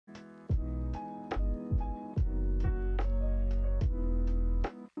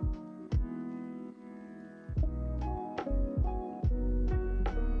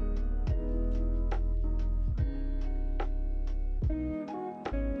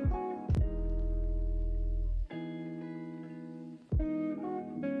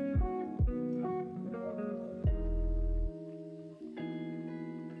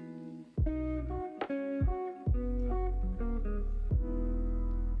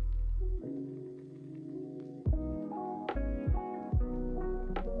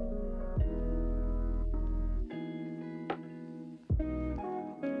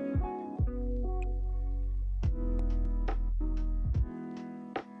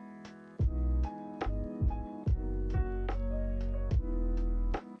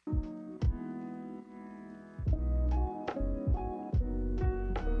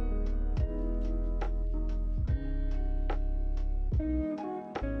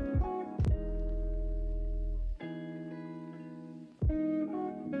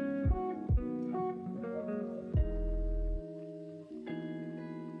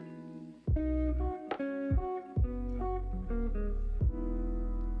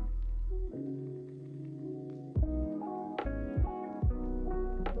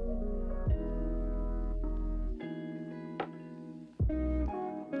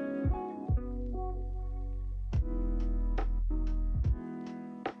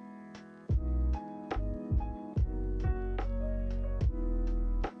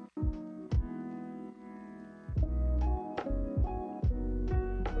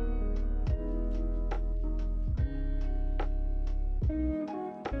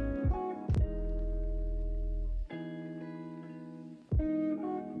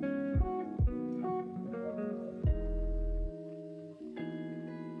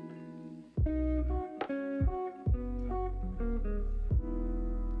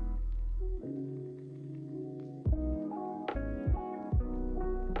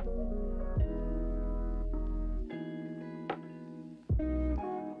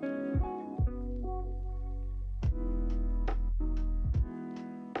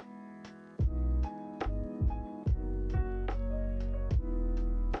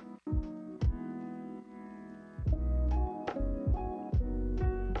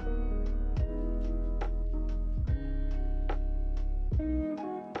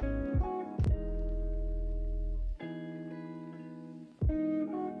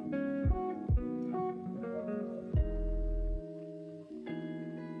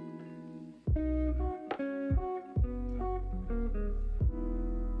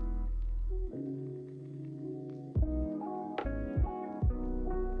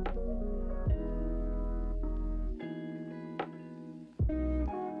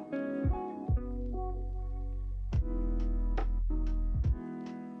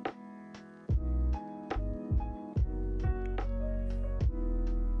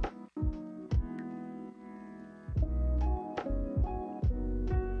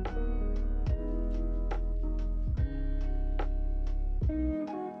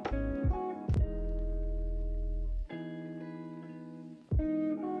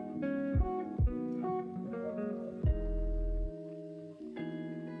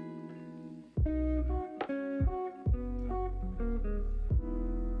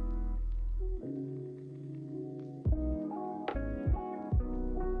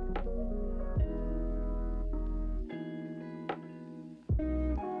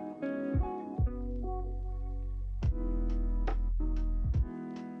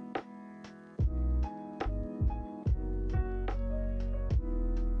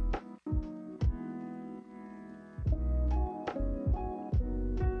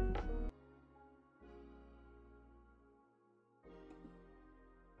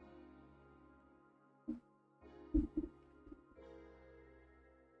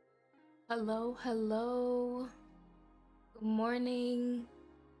Hello, hello. Good morning.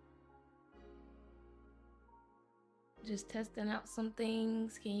 Just testing out some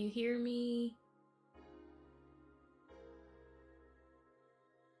things. Can you hear me?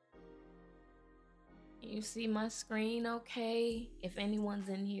 Can you see my screen okay? If anyone's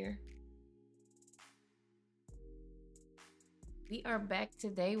in here. We are back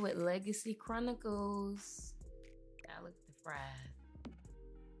today with Legacy Chronicles. Now look at the fries.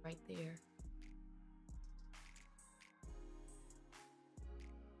 Right there.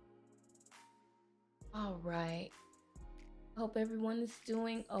 All right. Hope everyone is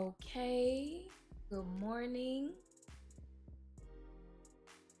doing okay. Good morning.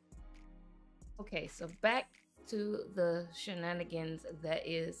 Okay, so back to the shenanigans that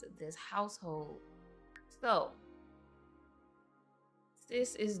is this household. So,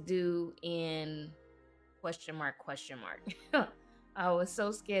 this is due in question mark. I was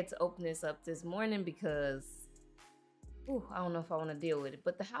so scared to open this up this morning because I don't know if I want to deal with it.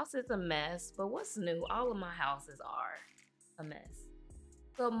 But the house is a mess. But what's new? All of my houses are a mess.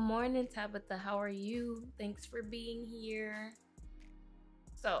 Good morning, Tabitha. How are you? Thanks for being here.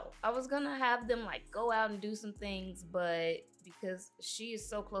 So I was gonna have them like go out and do some things, but because she is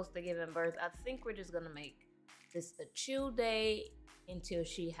so close to giving birth, I think we're just gonna make this a chill day until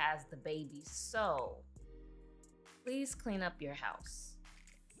she has the baby. So please clean up your house.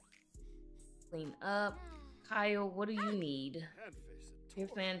 Clean up. Kyle, what do you need? You're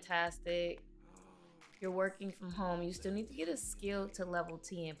fantastic. You're working from home. You still need to get a skill to level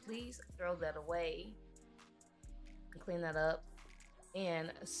 10. Please throw that away and clean that up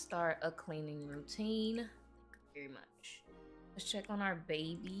and start a cleaning routine. Thank you very much. Let's check on our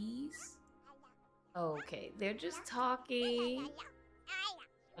babies. Okay, they're just talking.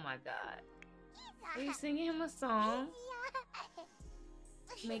 Oh my God. Are you singing him a song?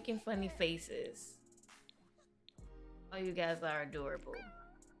 Making funny faces. Oh, you guys are adorable.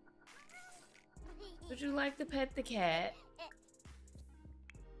 Would you like to pet the cat?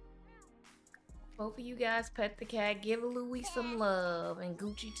 Both of you guys pet the cat. Give Louie some love and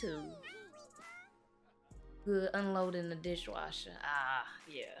Gucci too. Good unloading the dishwasher. Ah,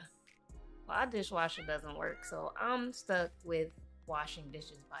 yeah. Well, our dishwasher doesn't work, so I'm stuck with washing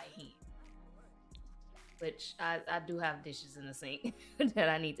dishes by hand. Which I do have dishes in the sink that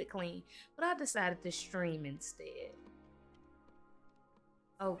I need to clean. But I decided to stream instead.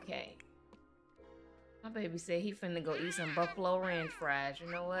 Okay. My baby said he finna go eat some buffalo ranch fries.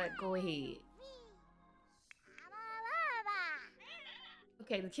 You know what? Go ahead.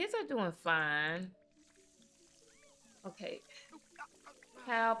 Okay, the kids are doing fine. Okay.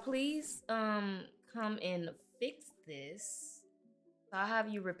 Cal, please come and fix this. So I'll have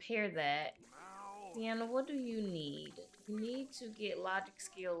you repair that. Sienna, what do you need? You need to get logic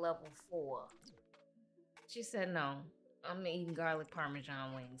skill level 4. She said no. I'm eating garlic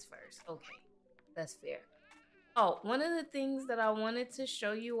parmesan wings first. Okay, that's fair. Oh, one of the things that I wanted to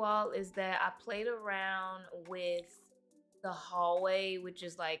show you all is that I played around with the hallway, which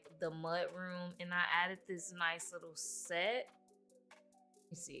is like the mud room, and I added this nice little set.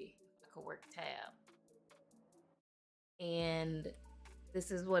 Let me see. I could work tab. And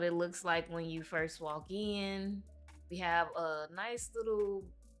this is what it looks like when you first walk in. We have a nice little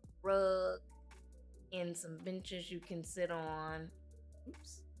rug and some benches you can sit on.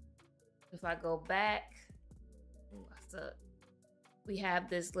 Oops. If I go back, what's up? We have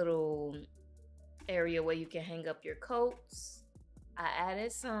this little area where you can hang up your coats. I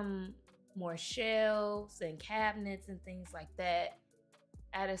added some more shelves and cabinets and things like that.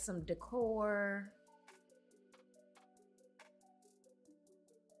 Added some decor.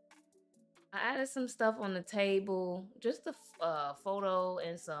 I added some stuff on the table, just a photo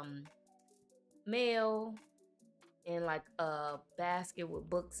and some mail and like a basket with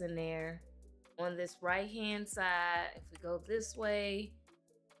books in there on this right hand side, if we go this way,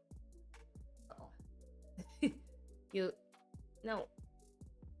 you no,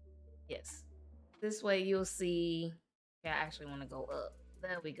 yes, this way you'll see. Yeah, I actually want to go up.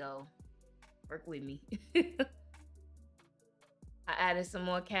 There we go. Work with me. I added some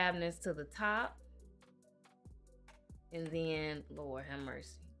more cabinets to the top. And then, Lord have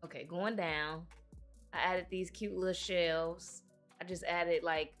mercy. Okay, going down. I added these cute little shelves. I just added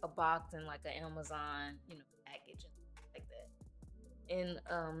like a box and like an Amazon, package and stuff like that. And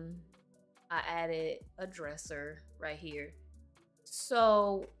I added a dresser right here.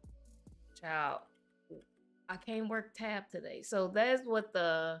 So, child, I can't work tab today. So that's what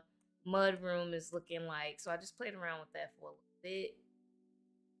the mud room is looking like. So I just played around with that for a little bit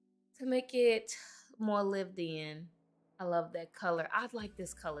to make it more lived in. I love that color. I like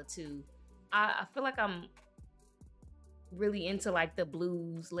this color too. I feel like I'm really into like the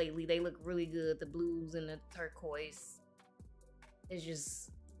blues lately. They look really good. The blues and the turquoise is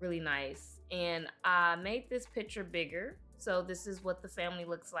just really nice. And I made this picture bigger. So this is what the family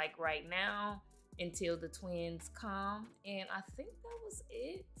looks like right now until the twins come. And I think that was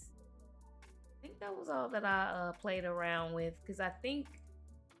it. I think that was all that I played around with, because I think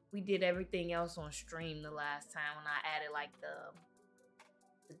we did everything else on stream the last time when I added like the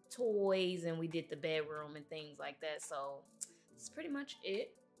toys and we did the bedroom and things like that. So it's pretty much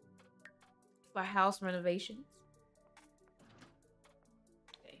it for house renovations.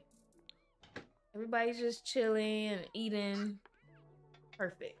 Okay. Everybody's just chilling and eating.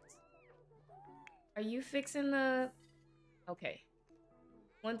 Perfect. Are you fixing the... Okay.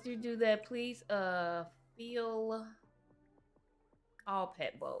 Once you do that, please fill all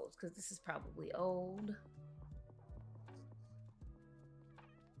pet bowls, because this is probably old.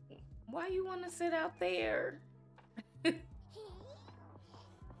 Why you want to sit out there?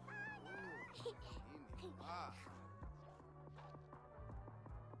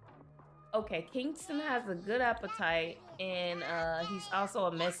 Okay, Kingston has a good appetite, and he's also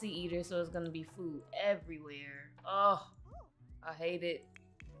a messy eater, so it's gonna be food everywhere. Oh, I hate it.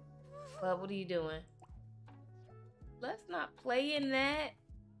 But what are you doing? Let's not play in that.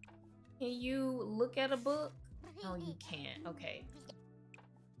 Can you look at a book? No, you can't. Okay.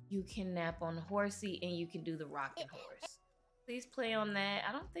 You can nap on the horsey and you can do the rocking horse. Please play on that.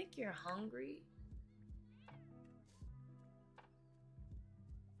 I don't think you're hungry.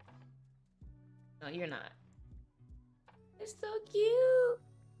 No, you're not. It's so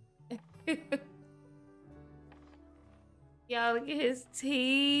cute. Y'all, look at his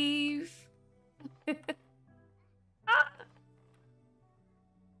teeth.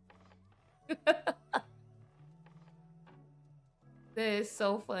 That is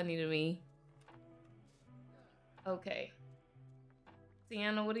so funny to me. Okay.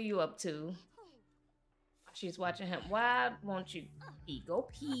 Sienna, what are you up to? She's watching him. Why won't you pee? Go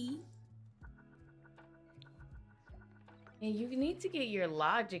pee. And you need to get your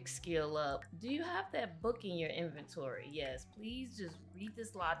logic skill up. Do you have that book in your inventory? Yes, please just read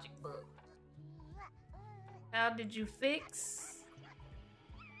this logic book. How did you fix?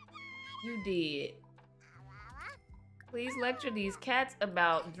 You did. Please lecture these cats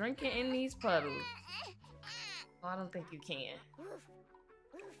about drinking in these puddles. Oh, I don't think you can.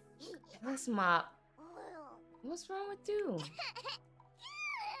 Let's mop. What's wrong with you?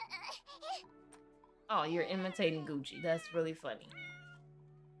 Oh, you're imitating Gucci. That's really funny.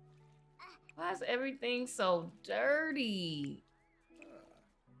 Why is everything so dirty?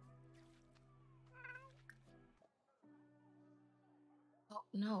 Oh,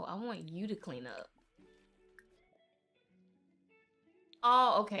 no, I want you to clean up.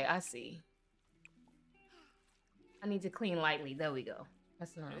 Oh, okay, I see. I need to clean lightly. There we go.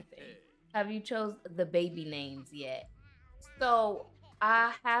 That's another thing. Have you chose the baby names yet? So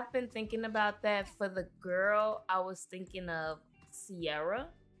I have been thinking about that. For the girl, I was thinking of Sierra.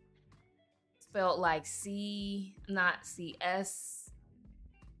 Spelled like C, not C-S,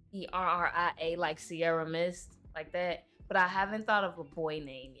 E-R-R-I-A, like Sierra Mist, like that. But I haven't thought of a boy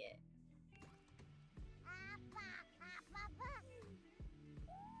name yet.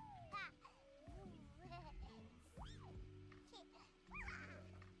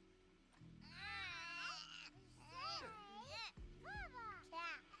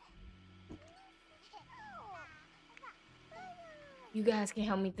 You guys can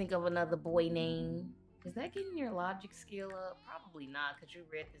help me think of another boy name. Is that getting your logic skill up? Probably not, because you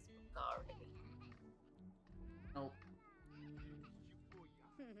read this book already. Nope.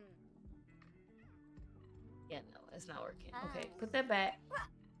 Yeah, no, it's not working. Okay, put that back.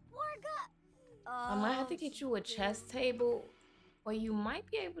 I might have to get you a chess table. Or you might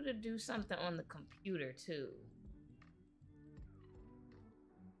be able to do something on the computer too.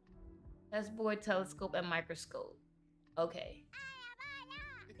 Chessboard, telescope, and microscope. Okay.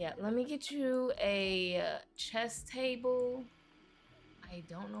 Yeah, let me get you a chess table. I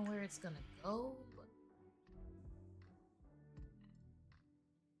don't know where it's gonna go, but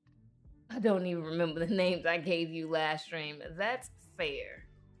I don't even remember the names I gave you last stream. That's fair.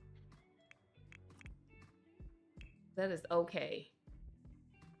 That is okay.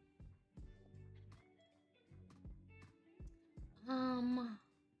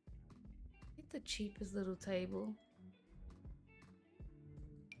 Get the cheapest little table.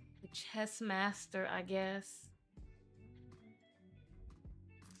 The chess master, I guess.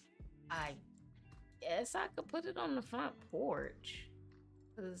 I guess I could put it on the front porch.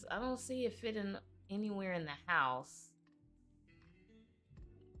 Because I don't see it fitting anywhere in the house.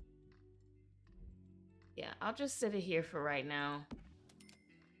 Yeah, I'll just sit it here for right now.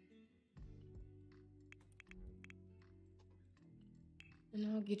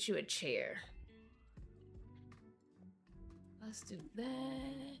 And I'll get you a chair. Let's do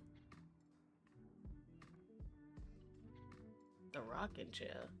that. The rocking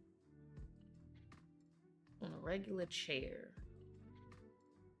chair. On a regular chair.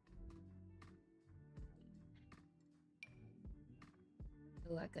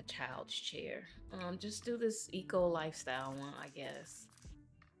 Like a child's chair. Just do this eco lifestyle one, I guess.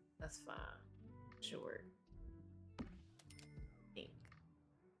 That's fine. Sure.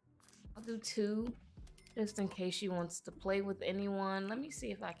 I'll do 2, just in case she wants to play with anyone. Let me see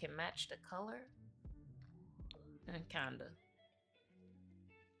if I can match the color. And kinda.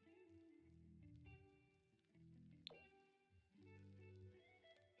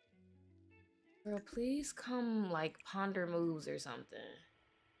 Girl, please come like ponder moves or something.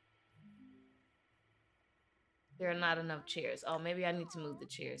 There are not enough chairs. Oh, maybe I need to move the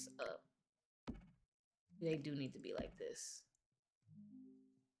chairs up. They do need to be like this.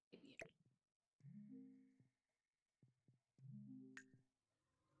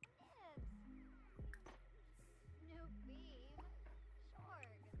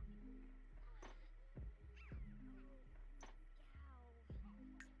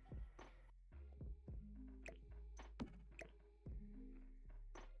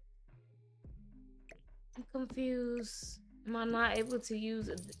 I'm confused. Am I not able to use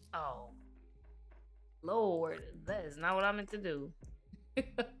it? Oh, Lord, that is not what I meant to do.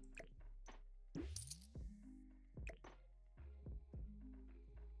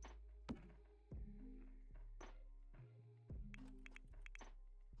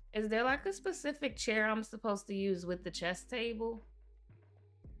 Is there like a specific chair I'm supposed to use with the chess table?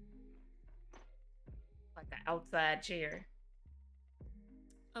 Like an outside chair.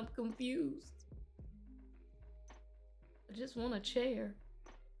 I'm confused. I just want a chair.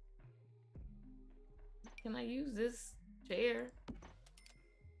 Can I use this chair?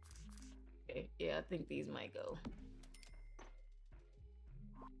 Okay, yeah, I think these might go.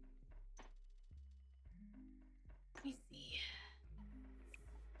 Let me see.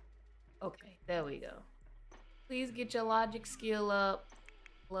 Okay, there we go. Please get your logic skill up.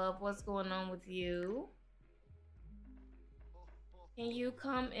 Love, what's going on with you? Can you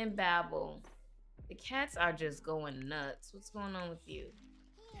come and babble? The cats are just going nuts. What's going on with you?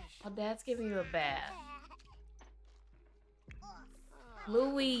 Oh, Dad's giving you a bath.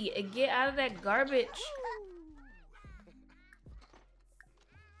 Louie, get out of that garbage.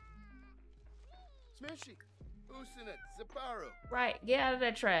 Right, get out of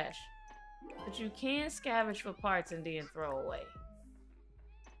that trash. But you can scavenge for parts and then throw away.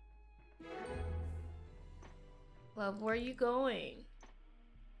 Love, where are you going?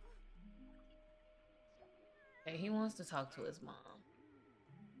 Okay, he wants to talk to his mom.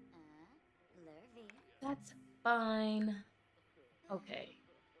 That's fine. Okay.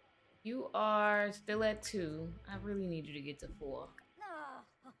 You are still at 2. I really need you to get to 4.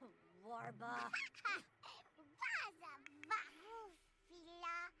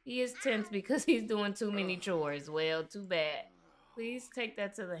 He is tense because he's doing too many chores. Well, too bad. Please take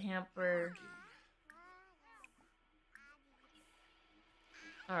that to the hamper.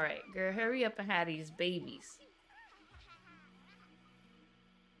 Alright, girl, hurry up and have these babies.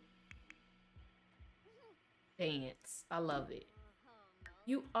 Dance. I love it.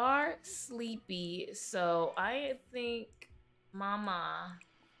 You are sleepy, so I think Mama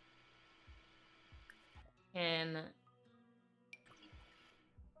can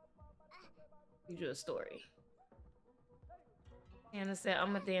read you a story. Hannah said,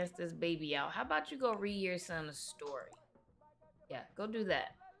 I'm gonna dance this baby out. How about you go read your son a story? Yeah, go do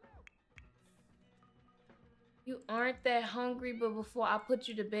that. You aren't that hungry, but before I put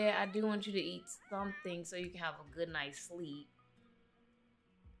you to bed, I do want you to eat something so you can have a good night's sleep.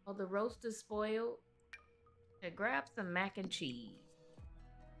 Oh, the roast is spoiled. Okay, grab some mac and cheese.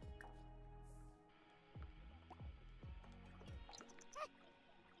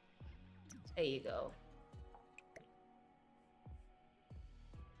 There you go.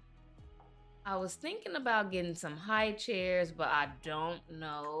 I was thinking about getting some high chairs, but I don't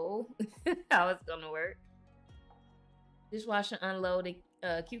know how it's gonna work. Dishwasher unloaded,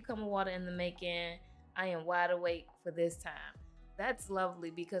 cucumber water in the making. I am wide awake for this time. That's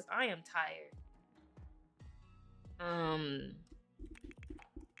lovely because I am tired.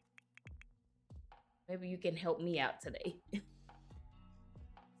 Maybe you can help me out today.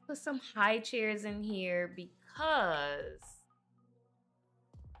 Put some high chairs in here because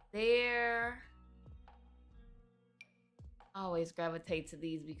I always gravitate to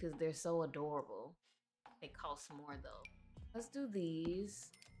these because they're so adorable. They cost more though. Let's do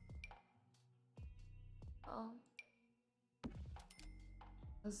these. Oh.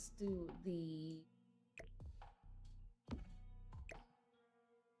 Let's do the...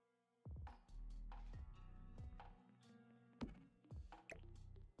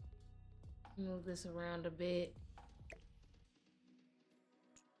 Move this around a bit.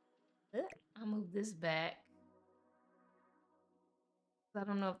 I'll move this back. I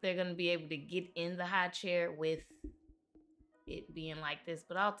don't know if they're gonna be able to get in the high chair with it being like this,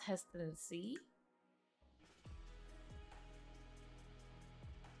 but I'll test it and see.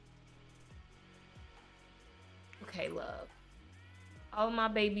 Okay, love. All of my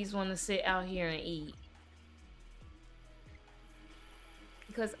babies want to sit out here and eat.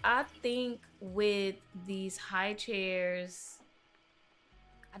 Because I think with these high chairs,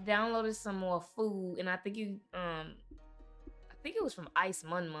 I downloaded some more food, and I think it was from Ice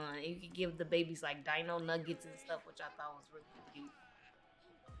Mun Mun. You could give the babies like dino nuggets and stuff, which I thought was really cute.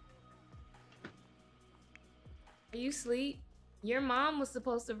 Are you asleep? Your mom was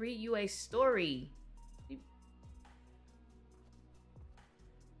supposed to read you a story.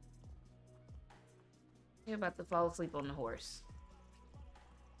 You're about to fall asleep on the horse.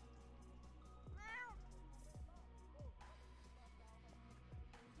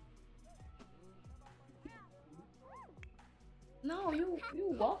 No, you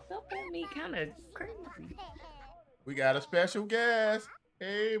walked up on me kind of crazy. We got a special guest.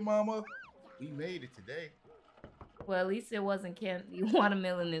 Hey, mama. We made it today. Well, at least it wasn't candy.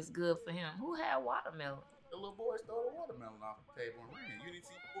 Watermelon is good for him. Who had watermelon? The little boy stole a watermelon off the table and ran. You didn't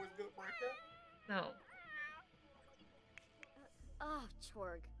see the boys go break up? No. Oh,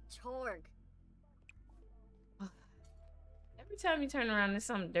 Chorg. Every time you turn around, there's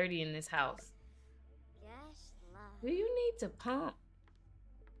something dirty in this house. Do you need to pump?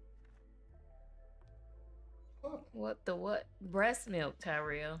 What the what? Breast milk,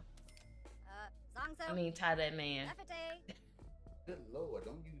 Tyrell. I mean, tie that man. Good Lord,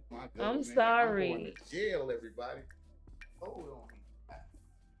 don't use my gun. I'm man. sorry. I'm going to jail, everybody. Hold on.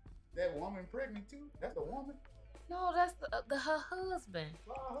 That woman pregnant too? That's a woman? No, that's her husband.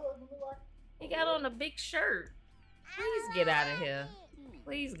 Why her husband look like? He got on a big shirt. Please get out of here.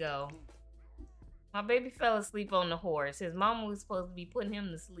 Please go. My baby fell asleep on the horse. His mama was supposed to be putting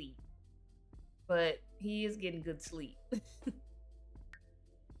him to sleep. But he is getting good sleep.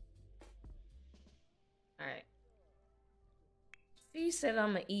 Alright. She said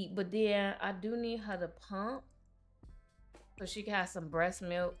I'm gonna eat, but then I do need her to pump. So she can have some breast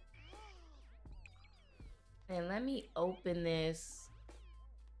milk. And let me open this.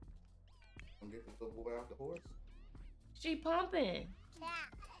 Get the little boy off the horse. She pumping.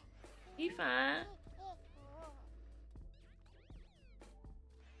 He fine.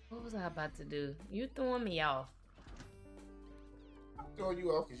 What was I about to do? You throwing me off. I'm throwing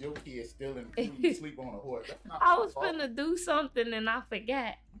you off because your kid's still in food sleep on a horse. I was finna do something and I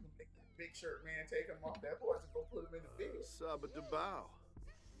forgot. You can make that big shirt man take him off that horse and go put him in the field. Sabba-da-bow.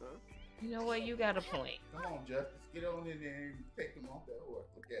 Huh? You know what? You got a point. Come on, Justice. Get on in there and take him off that horse.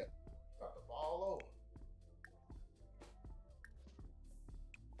 Look at him. About to fall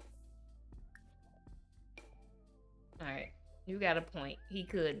over. Alright. You got a point. He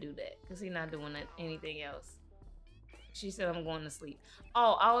could do that because he's not doing anything else. She said I'm going to sleep.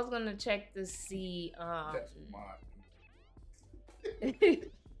 Oh, I was going to check to see... That's mine.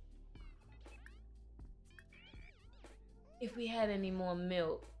 if we had any more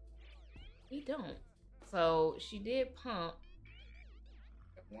milk. We don't. So she did pump.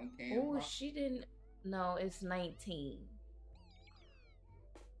 One can Oh, pump. she didn't. No, it's 19.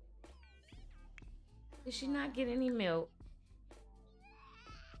 Did she not get any milk?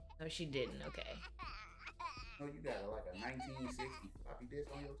 No, she didn't. Okay. Oh, you got like a 1960 floppy disk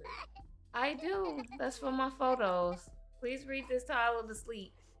on your table. I do. That's for my photos. Please read this Tyler to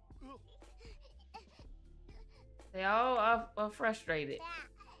sleep. They all are frustrated.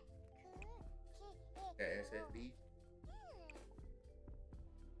 Got SSD.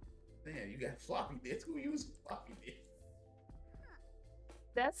 Damn, you got floppy disk. Who uses floppy disk?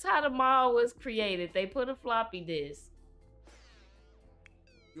 That's how the mall was created. They put a floppy disk.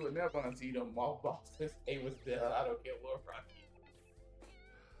 You were never gonna see them mothballs since they was there. I don't care what Rocky.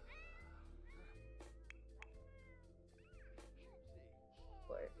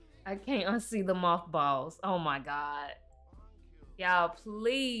 I can't unsee the mothballs. Oh my god. Y'all,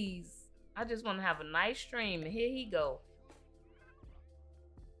 please. I just want to have a nice stream, and here he go.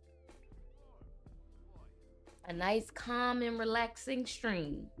 A nice, calm, and relaxing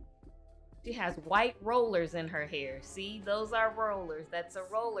stream. She has white rollers in her hair. See, those are rollers. That's a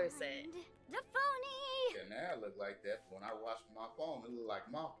roller set. The phony! Yeah, now it look like that. When I watch my phone, it look like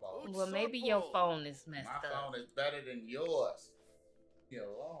mothballs. Well, maybe your phone is messed My up. phone is better than yours. You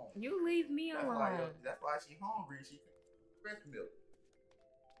alone. You leave me alone. That's why she hungry. She breast milk.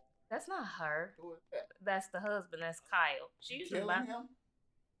 That's not her. Who is that? That's the husband. That's Kyle. She You usually killing him?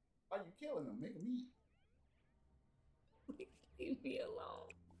 Why you killing him? Make him eat. Leave me alone.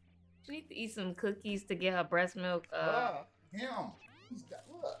 She needs to eat some cookies to get her breast milk. Him. He's got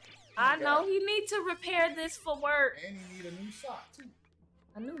look. I know he needs to repair this for work. And he need a new sock too.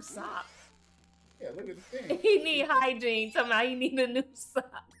 A new sock. Yeah, look at the thing. He need hygiene. Somehow he need a new sock.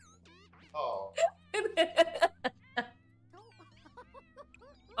 Oh.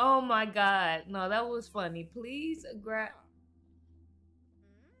 Oh my god. No, that was funny. Please grab.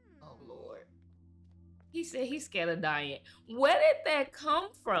 Oh Lord. He said he's scared of dying. Where did that come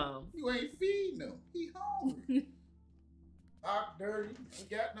from? You ain't feeding him. He hungry. Sock dirty. He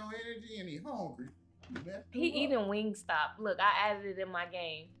got no energy and he hungry. He eating Wingstop. Look, I added it in my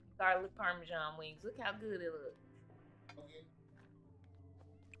game. Garlic Parmesan wings. Look how good it looks. Okay.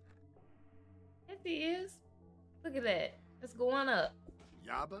 Yes, he is. Look at that. It's going up.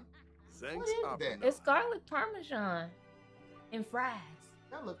 Yaba? Thanks, What is that? It's garlic Parmesan and fries.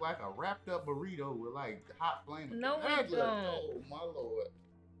 That look like a wrapped up burrito with like hot flame. No, That it look- don't. Oh my lord.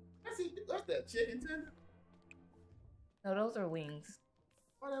 That's that chicken tender. No, those are wings.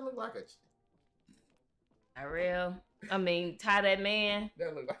 Why that look like a? Not real. I mean, tie that man.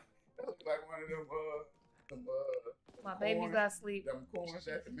 That look like one of them My baby's corn- got sleep. Them corns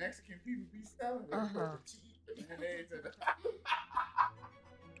that the Mexican people be selling. They Uh-huh. put the cheese, the mayonnaise, and the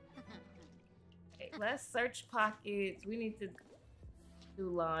Okay, let's search pockets. We need to do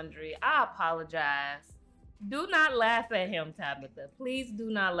laundry. I apologize. Do not laugh at him, Tabitha. Please do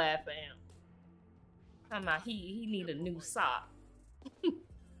not laugh at him. Talking about he need a new sock.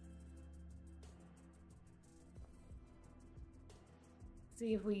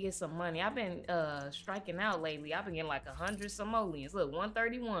 See if we get some money. I've been striking out lately. I've been getting like 100 simoleons. Look,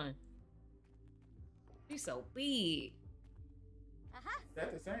 131. She's so big.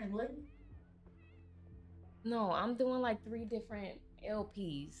 That the same lady? No, I'm doing like 3 different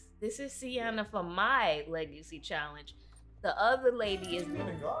LPs. This is Sienna for my legacy challenge. The other lady is In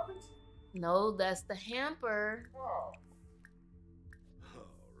the garbage? no, that's the hamper. Oh. Oh,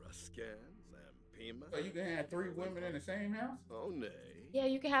 Raskans and Pima. So you can have 3 women in the same house? Oh, nay. Yeah,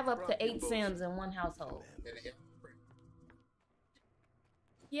 you can have up to 8 Sims in one household. And they have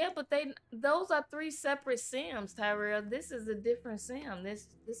Yeah, but those are 3 separate Sims, Tyrell. This is a different Sim. This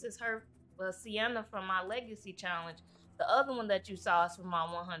is her Sienna from my legacy challenge. The other one that you saw is from my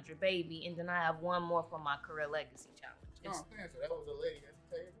 100 baby, and then I have one more for my career legacy challenge. No, I'm saying, so that was a lady at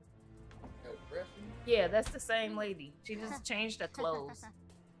the table? That was breastfeeding? Yeah, that's the same lady. She just changed her clothes.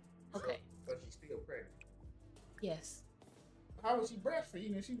 Okay. But she's still pregnant. Yes. How was she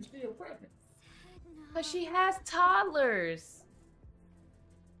breastfeeding if she was still pregnant? But she has toddlers.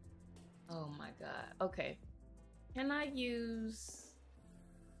 Oh my god. Okay. Can I use...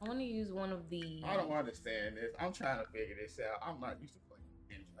 I want to use one of the... I don't understand this. I'm trying to figure this out. I'm not used to playing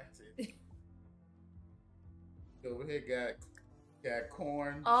games like this. Over here got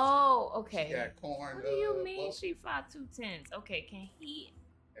corn. Oh, okay. She got corn. What do you mean well, she 5'2" Okay, can he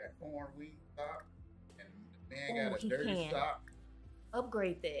got corn wheat sock. And the man got he a dirty can. sock.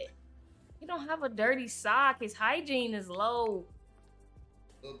 upgrade that? He don't have a dirty sock. His hygiene is low.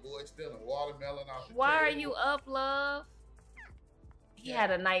 Little boy stealing watermelon off the Why are table. you up, love? He Yeah.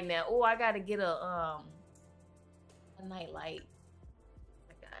 had a nightmare. Oh, I gotta get a nightlight.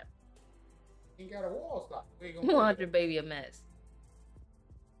 I got He ain't got a wall sock. We ain't gonna 100 baby a mess.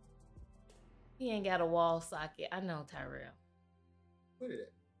 He ain't got a wall socket. I know, Tyrell. put it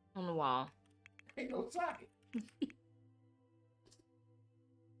at. On the wall. Ain't no socket. I'm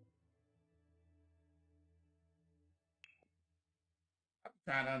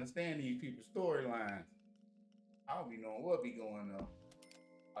trying to understand these people's storylines. I don't be knowing what be going on.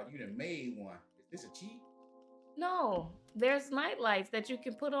 Oh, you done made one. Is this a cheat? No, there's night lights that you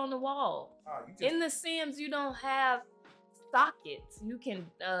can put on the wall. Oh, you just In The Sims, you don't have sockets. You can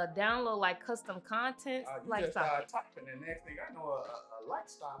download like custom content. you like just started sockets. typing, and next thing I know, a light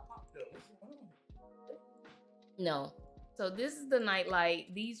star popped up. What's going on? No. So this is the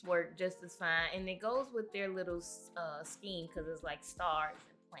nightlight. These work just as fine, and it goes with their little scheme because it's like stars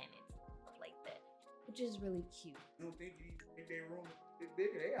and planets and stuff like that, which is really cute. You don't think their room is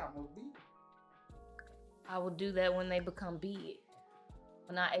bigger? They almost beat. I will do that when they become big.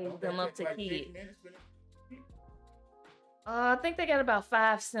 When I age them up to kids. I think they got about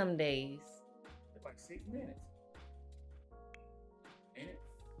 5 sim days. It's like 6 minutes. Ain't it?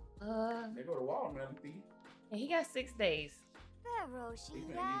 They go to watermelon thief. And he got 6 days. He finna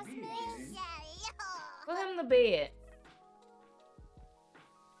get big, ain't he? Put him to bed.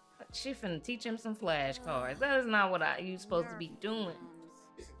 She finna teach him some flashcards. That is not what you supposed to be doing.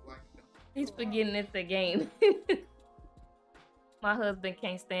 He's forgetting it's a game. My husband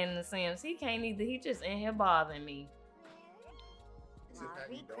can't stand The Sims. He can't either. He just in here bothering me.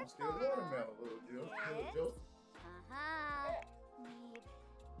 Don't steal watermelon, little Joe.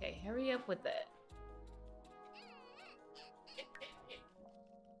 Okay, hurry up with that.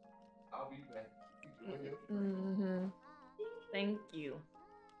 I'll be back. Mm-hmm. Thank you.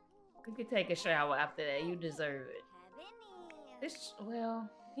 You could take a shower after that. You deserve it. Well,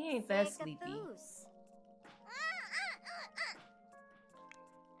 he ain't that sleepy.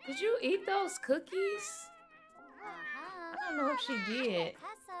 Did you eat those cookies? I don't know if she did.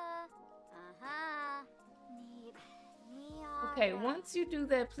 Okay, once you do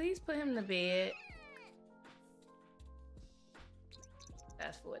that, please put him to bed.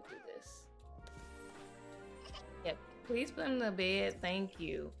 Fast forward through this. Yep, please put him to bed. Thank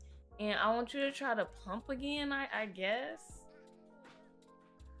you. And I want you to try to pump again, I guess.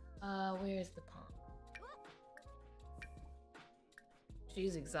 Where's the pump?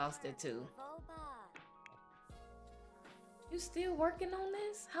 She's exhausted too. You still working on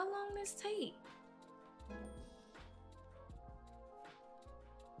this? How long this take?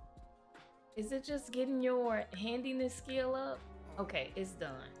 Is it just getting your handiness skill up? Okay, it's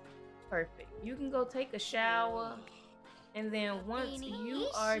done. Perfect. You can go take a shower. And then once you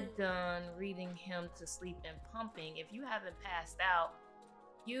are done reading him to sleep and pumping, if you haven't passed out,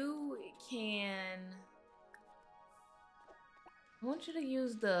 you can... I want you to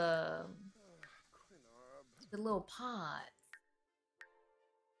use the little pods.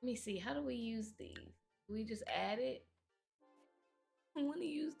 Let me see, how do we use these? Do we just add it? I want to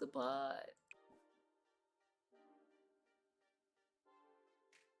use the pod.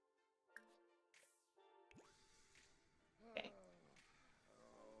 Okay.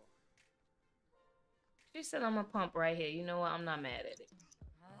 She said I'm gonna pump right here. You know what? I'm not mad at it.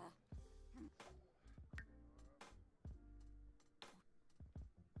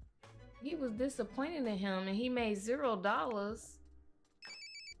 He was disappointed in him and he made $0.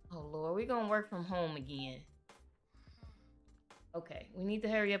 Oh Lord, we're gonna work from home again. Okay, we need to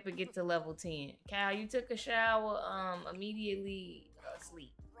hurry up and get to level 10. Kyle, you took a shower, immediately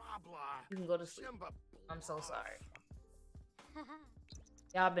sleep. You can go to sleep. I'm so sorry.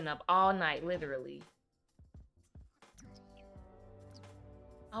 Y'all been up all night, literally.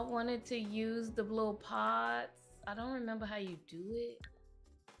 I wanted to use the little pods. I don't remember how you do it.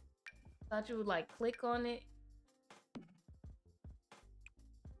 Thought you would like click on it.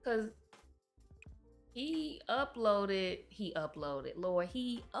 Cause he upgraded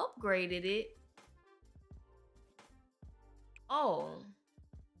it. Oh,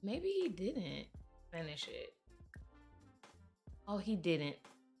 maybe he didn't finish it. Oh, he didn't.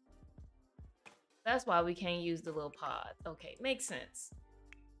 That's why we can't use the little pods. Okay, makes sense.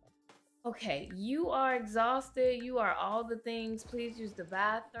 Okay, you are exhausted. You are all the things. Please use the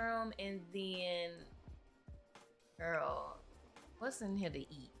bathroom and then, girl, what's in here to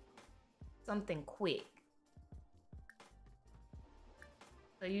eat? Something quick.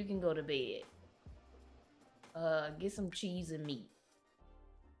 So you can go to bed. Get some cheese and meat.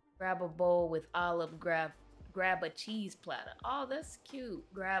 Grab a bowl with olive. Grab a cheese platter. Oh, that's cute.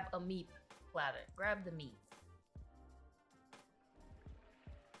 Grab a meat platter. Grab the meat.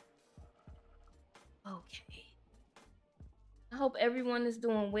 Okay. I hope everyone is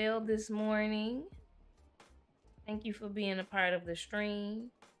doing well this morning. Thank you for being a part of the stream.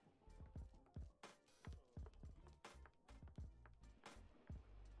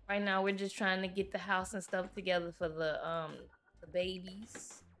 Right now, we're just trying to get the house and stuff together for the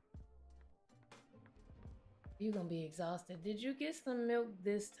babies. You're gonna be exhausted. Did you get some milk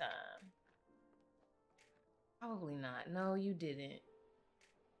this time? Probably not. No, you didn't.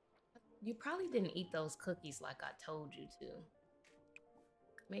 You probably didn't eat those cookies like I told you to.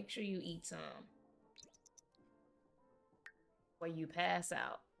 Make sure you eat some. Or you pass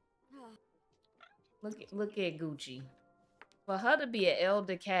out. Look at Gucci. For her to be an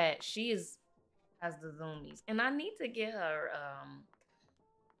elder cat, she has the zoomies. And I need to get her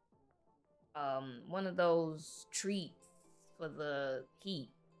one of those treats for the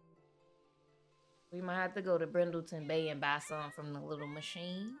heat. We might have to go to Brindleton Bay and buy some from the little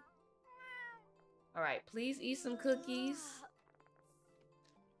machine. All right, please eat some cookies.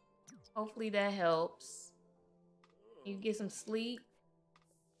 Hopefully that helps. You get some sleep.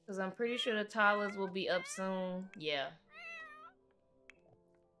 Because I'm pretty sure the toddlers will be up soon. Yeah.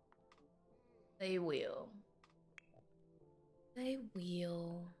 They will. They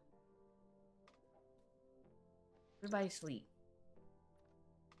will. Everybody sleep.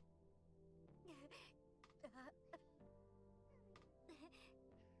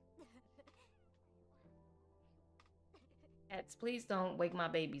 Cats, please don't wake my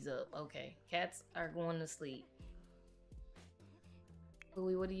babies up. Okay, cats are going to sleep.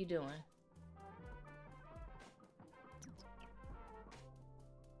 Louie, what are you doing?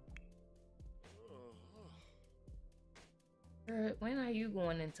 Girl, when are you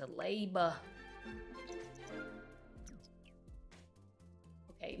going into labor?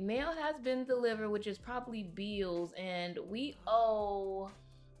 Okay, mail has been delivered, which is probably bills, and we owe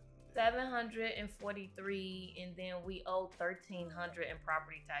 743, and then we owe 1,300 in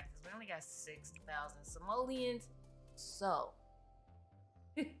property taxes. We only got 6,000 simoleons, so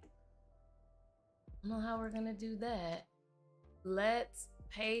I don't know how we're gonna do that. Let's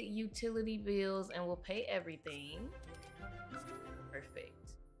pay utility bills, and we'll pay everything.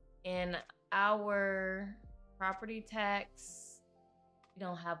 Perfect. And our property tax, we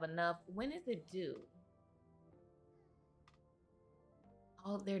don't have enough. When is it due?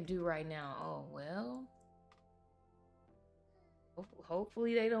 Oh, they're due right now. Oh, well.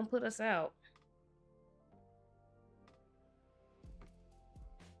 Hopefully they don't put us out.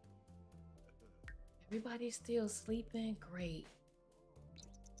 Everybody's still sleeping? Great.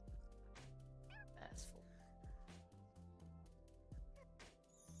 That's full.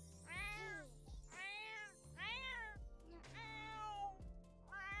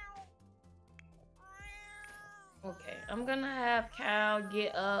 Okay, I'm gonna have Cal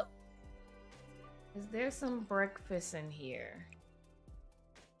get up. Is there some breakfast in here?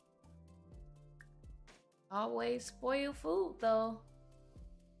 Always spoil food though.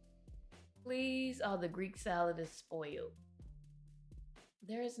 Please. Oh, the Greek salad is spoiled.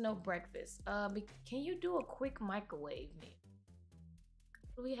 There is no breakfast. Can you do a quick microwave meal?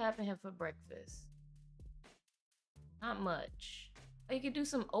 What do we have in here for breakfast? Not much. Oh, you could do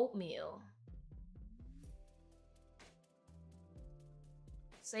some oatmeal.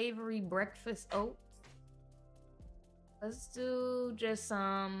 Savory breakfast oats. Let's do just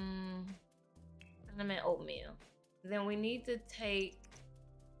some cinnamon oatmeal. Then we need to take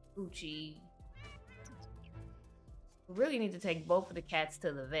Gucci. We really need to take both of the cats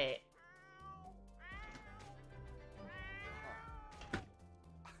to the vet.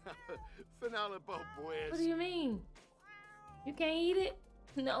 What do you mean? You can't eat it?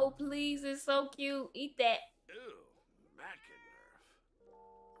 No, please. It's so cute. Eat that. Ew,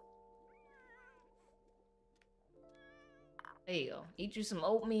 There you go. Eat you some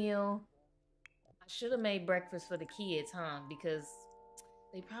oatmeal. I should have made breakfast for the kids, huh? Because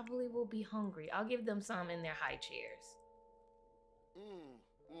they probably will be hungry. I'll give them some in their high chairs.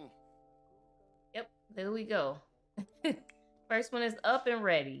 Yep, there we go. First one is up and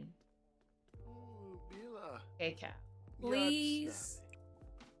ready. Okay, Cal. Please.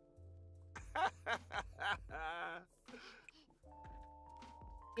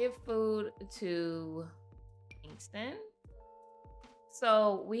 Give food to Kingston.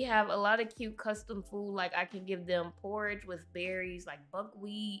 So we have a lot of cute custom food. Like I can give them porridge with berries like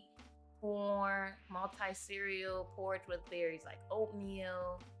buckwheat, corn, multi-cereal, porridge with berries like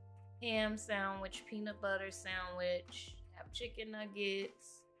oatmeal, ham sandwich, peanut butter sandwich, have chicken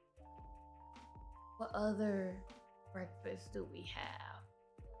nuggets. What other breakfast do we have?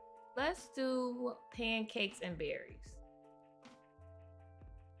 Let's do pancakes and berries.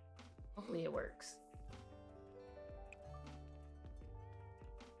 Hopefully it works.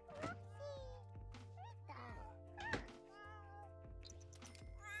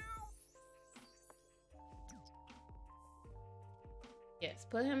 Yes,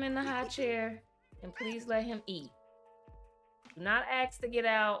 put him in the high chair and please let him eat. Do not ask to get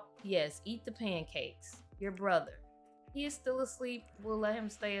out. Yes, eat the pancakes. Your brother. He is still asleep. We'll let him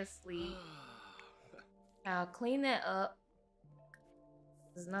stay asleep. I'll clean that up.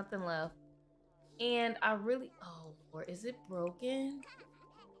 There's nothing left. And I really... Oh, Lord. Is it broken?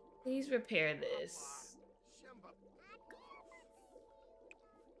 Please repair this.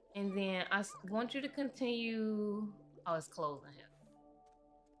 And then I want you to continue... Oh, it's closing here.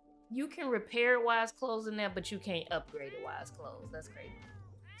 You can repair it while it's closing there, but you can't upgrade it while it's closed. That's crazy.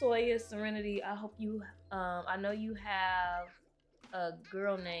 Toya, Serenity, I hope you... I know you have a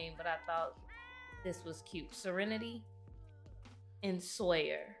girl name, but I thought this was cute. Serenity and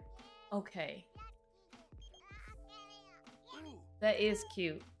Sawyer. Okay. That is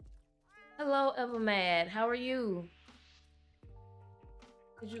cute. Hello, Evermad. How are you?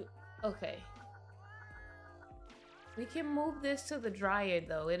 Did you... Okay. We can move this to the dryer,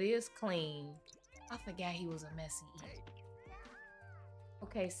 though. It is clean. I forgot he was a messy eater.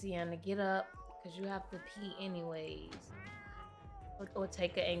 Okay, Sienna, get up, because you have to pee anyways. Or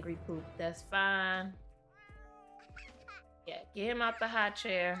take an angry poop. That's fine. Yeah, get him out the high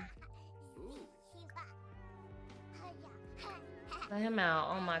chair. Let him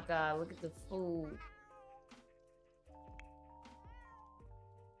out. Oh my God, look at the food.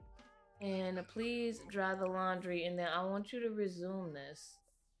 And please dry the laundry, and then I want you to resume this.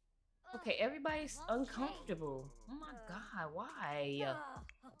 Okay, everybody's uncomfortable. Oh my God, why?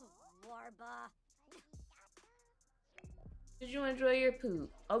 Did you enjoy your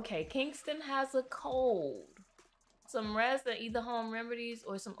poop? Okay, Kingston has a cold. Some rest and either home remedies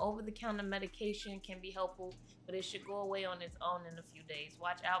or some over-the-counter medication can be helpful, but it should go away on its own in a few days.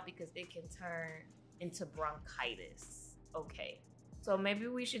 Watch out because it can turn into bronchitis. Okay, so maybe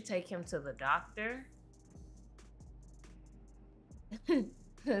we should take him to the doctor.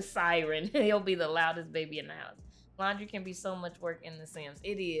 Siren, he'll be the loudest baby in the house. Laundry can be so much work in The Sims.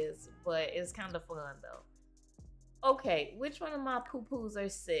 It is, but it's kind of fun though. Okay, which one of my poo-poos are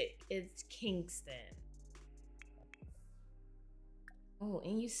sick? It's Kingston. Oh,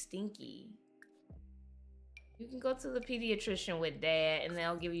 and you stinky. You can go to the pediatrician with Dad and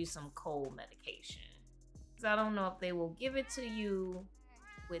they'll give you some cold medication. Because I don't know if they will give it to you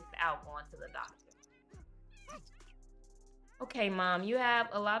without going to the doctor. Okay, Mom, you have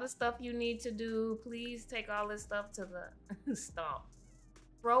a lot of stuff you need to do. Please take all this stuff to the stomp.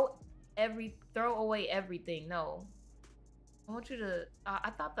 Throw away everything. No. I want you to...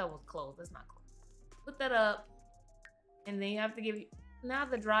 I thought that was closed. That's not closed. Put that up. And then you have to give you... Now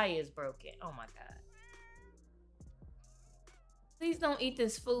the dryer is broken. Oh my God. Please don't eat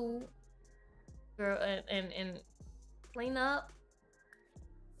this food. Girl, and clean up.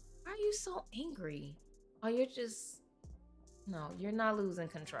 Why are you so angry? Oh, you're just... No, you're not losing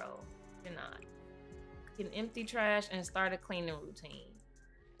control. You're not. You can empty trash and start a cleaning routine.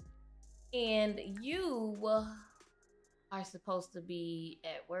 And you are supposed to be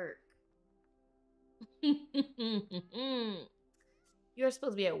at work. You're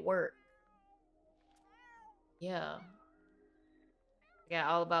supposed to be at work. Yeah. Yeah,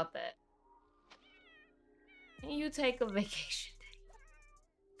 all about that. Can you take a vacation day?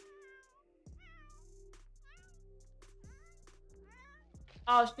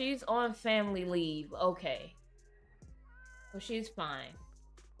 Oh, she's on family leave. Okay. So she's fine.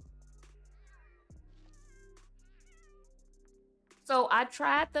 So I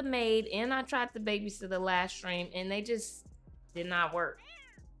tried the maid and I tried the babysitter last stream and they just did not work.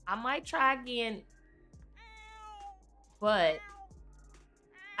 I might try again, but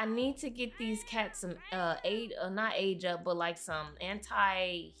I need to get these cats some not age up, but like some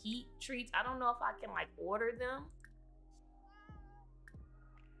anti-heat treats. I don't know if I can like order them.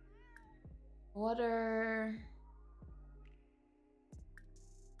 Order.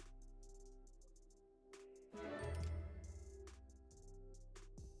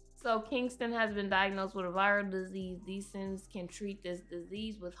 So Kingston has been diagnosed with a viral disease. These Sims can treat this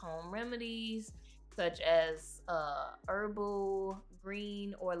disease with home remedies such as herbal,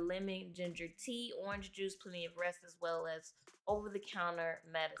 green, or lemon ginger tea, orange juice, plenty of rest, as well as over-the-counter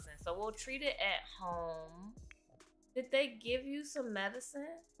medicine. So we'll treat it at home. Did they give you some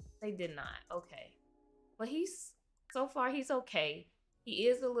medicine? They did not. Okay. But so far he's okay. He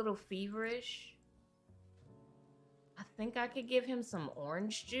is a little feverish. I think I could give him some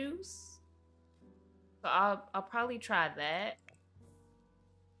orange juice. So I'll probably try that.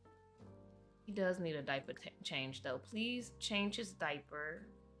 He does need a diaper change though. Please change his diaper.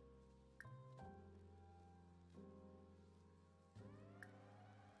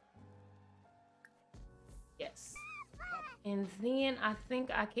 Yes. And then I think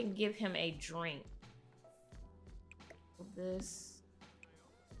I can give him a drink. This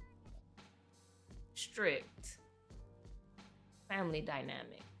strict family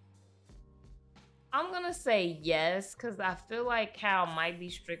dynamic. I'm gonna say yes, because I feel like Cal might be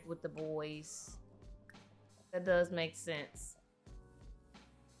strict with the boys. That does make sense.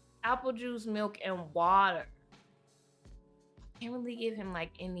 Apple juice, milk, and water. I can't really give him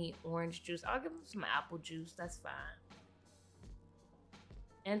like any orange juice. I'll give him some apple juice. That's fine.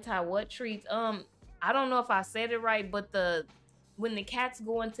 Anti-what treats? I don't know if I said it right, but when the cats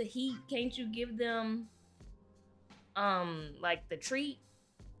go into heat, can't you give them like the treat?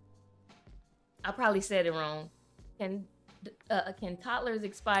 I probably said it wrong. Can toddlers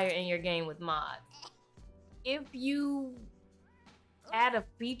expire in your game with mods? If you add a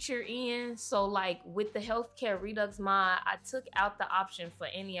feature in, so like with the healthcare redux mod, I took out the option for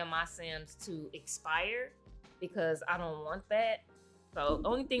any of my sims to expire because I don't want that. So the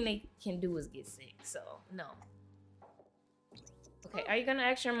only thing they can do is get sick. So no. Okay, are you gonna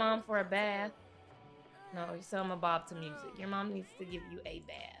ask your mom for a bath? No, you tell my bob to music. Your mom needs to give you a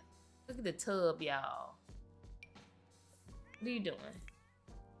bath. Look at the tub, y'all. What are you doing?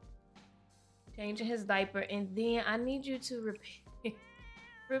 Changing his diaper, and then I need you to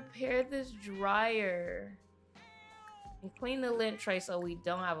repair this dryer and clean the lint tray so we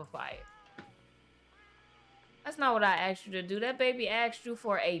don't have a fire. That's not what I asked you to do. That baby asked you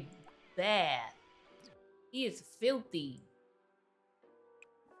for a bath. He is filthy.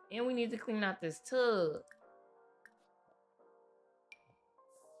 And we need to clean out this tub.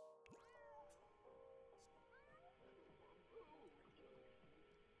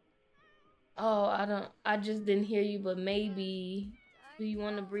 Oh, I just didn't hear you, but maybe. Do you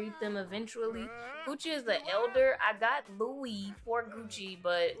want to breed them eventually? Gucci is the elder. I got Louis for Gucci,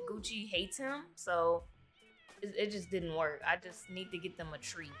 but Gucci hates him, so it just didn't work. I just need to get them a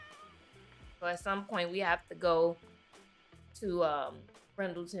treat. So at some point we have to go to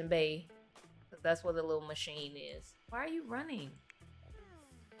Brindleton Bay, because that's where the little machine is. Why are you running?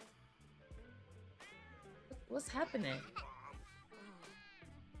 What's happening?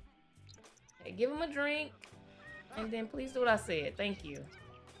 Okay, give him a drink, and then please do what I said. Thank you.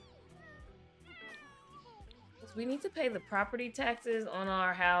 We need to pay the property taxes on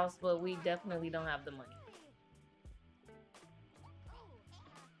our house, but we definitely don't have the money.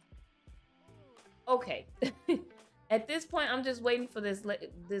 Okay. At this point, I'm just waiting for this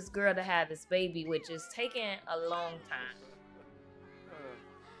girl to have this baby, which is taking a long time.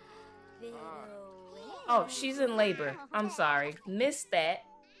 Oh, she's in labor. I'm sorry. Missed that.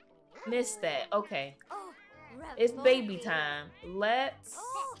 Missed that. Okay. It's baby time. Let's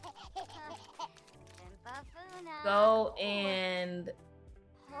go and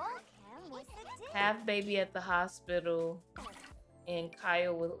have baby at the hospital, and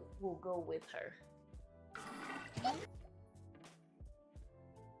Kyle will go with her.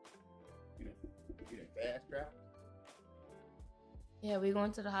 You done fast travel? Yeah, we're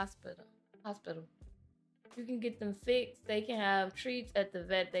going to the hospital. You can get them fixed. They can have treats at the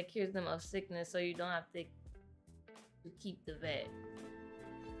vet that cures them of sickness, so you don't have to keep the vet.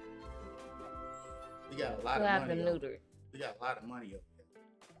 We got a lot We'll of have money. them neutered. We got a lot of money up there.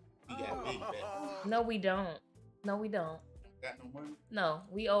 We got big vet. No, we don't. No, we don't. Got no money? No,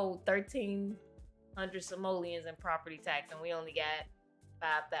 we owe 1,300 simoleons in property tax, and we only got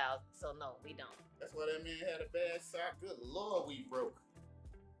 5,000. So no, we don't. That's why that man had a bad sock. Good Lord, we broke.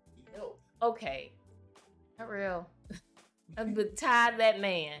 He helped. Okay, not real. But tie that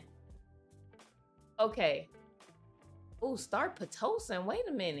man. Okay. Oh, start Pitocin. Wait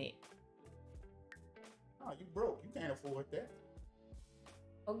a minute. Oh, you broke. You can't afford that.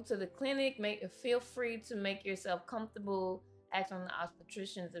 Welcome to the clinic. Feel free to make yourself comfortable. Ask on the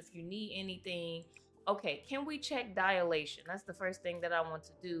obstetricians if you need anything. Okay, can we check dilation? That's the first thing that I want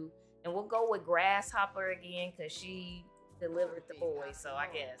to do. And we'll go with Grasshopper again because she delivered the boy, so I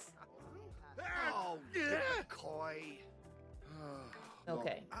guess. Oh, yeah, coy.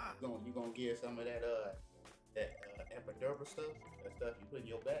 Okay. You gonna give some of that epidural stuff? That stuff you put in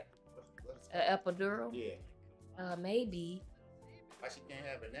your back? Epidural? Yeah. Maybe. Why she can't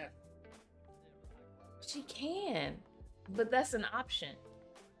have it now? She can, but that's an option.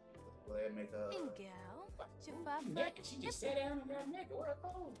 Well, that make her naked. She just sat down and got naked. Where her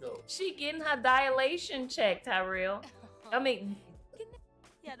clothes go? She getting her dilation checked, Tyrell. I mean,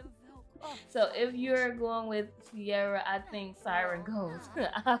 so if you're going with Sierra, I think Siren goes.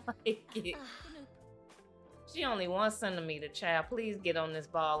 I like it. She only 1 centimeter, child. Please get on this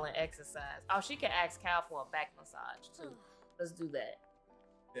ball and exercise. Oh, she can ask Cal for a back massage too. Let's do that.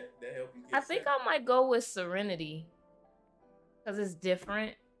 That help you get I think I might go with Serenity. Because it's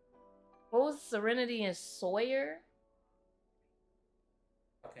different. What was Serenity and Sawyer?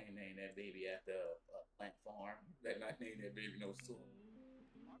 I can't name that baby after a plant farm. Better not name that baby no Sawyer.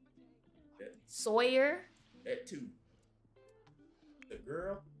 Sawyer? That too. The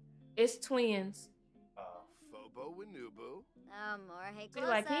girl? It's twins. Phobo and Nubu. She's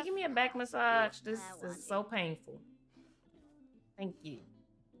like, can you give me a back massage? This is so painful. Thank you.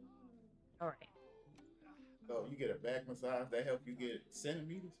 All right. So you get a back massage that help you get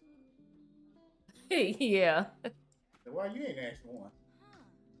centimeters? Yeah. Then why you ain't asked for one?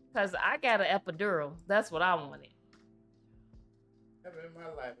 Because I got an epidural. That's what I wanted. Never in my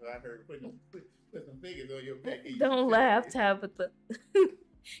life have I heard put some fingers on your back. Don't laugh, Tabitha.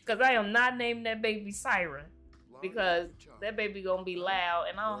 Because I am not naming that baby Siren. Because that baby gonna be loud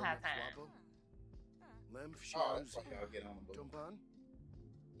and I don't have time. Oh, that's why y'all get on the boat.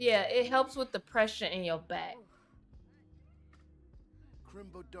 Yeah, it helps with the pressure in your back.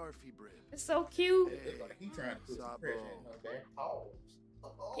 It's so cute. It look like he trying to put some pressure in her back. Oh.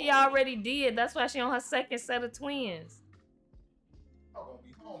 He already did. That's why she on her second set of twins. I'm gonna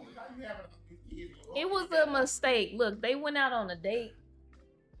be home. How you having a kid? It was a mistake. Look, they went out on a date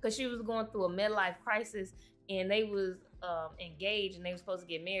because she was going through a midlife crisis, and they was engaged, and they were supposed to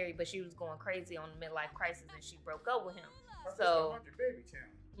get married, but she was going crazy on the midlife crisis, and she broke up with him. So baby channel.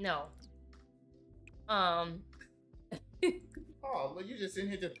 no. Oh, look, you just sitting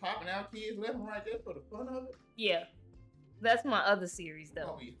here just popping out kids left and right there for the fun of it? Yeah. That's my other series, You're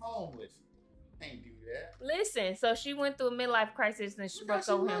though. gonna be homeless. Can't do that. Listen, so she went through a midlife crisis and she broke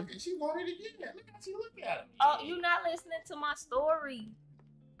up with him. She wanted to get that. Look how she look at him. Oh, you not listening to my story.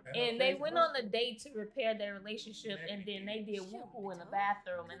 And they went on a date to repair their relationship, and then they did woo-hoo in the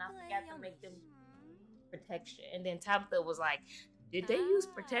bathroom, and I forgot to make them protection. And then Tabitha was like, did they use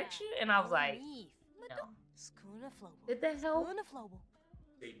protection? And I was like, no. Did that help?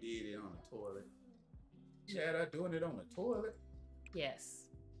 They did it on the toilet. Chad, I doing it on the toilet? Yes.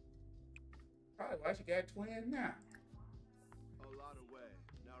 Probably why she got twins now.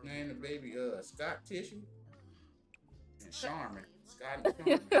 Name the baby Scott Tissue and Charmin. Scott and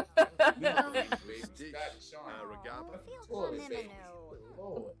Charmin. Scott and Charmin. Toilet baby.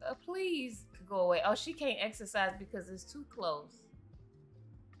 Lord. Please go away. Oh, she can't exercise because it's too close.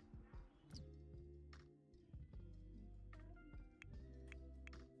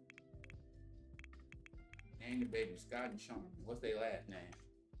 Name the baby Scott and Charmin. What's their last name?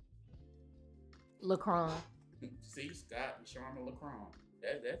 Lacron. See, Scott and Charmin Lacron.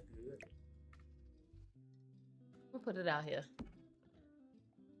 That's good. We'll put it out here.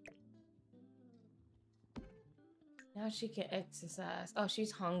 Now she can exercise. Oh,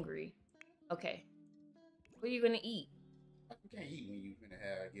 she's hungry. Okay. What are you gonna eat? You can't eat when you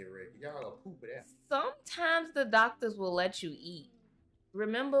finna get ready. Y'all gonna poop it out. Sometimes the doctors will let you eat.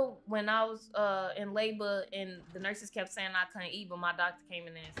 Remember when I was in labor and the nurses kept saying I couldn't eat, but my doctor came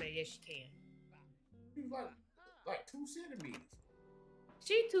in there and said, yes, you can. She was like 2 centimeters.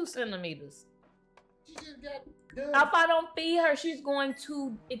 She 2 centimeters. She just got done. If I don't feed her, she's going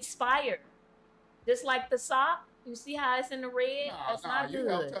to expire. Just like the sock. You see how it's in the red? That's not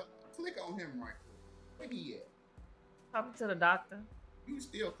good. Click on him right quick. Where he at? Talking to the doctor. You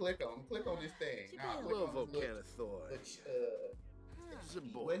still click on him. Click on this thing.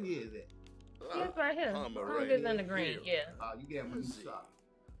 Where he is it? He's right here. He's in the green. Yeah. You gave him a new sock.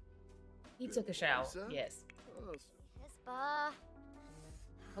 He took a shower. Yes.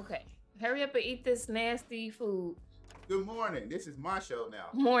 Okay. Hurry up and eat this nasty food. Good morning. This is my show now.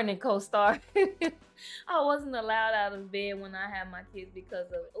 Morning, co-star. I wasn't allowed out of bed when I had my kids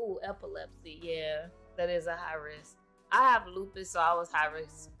because of epilepsy. Yeah, that is a high risk. I have lupus, so I was high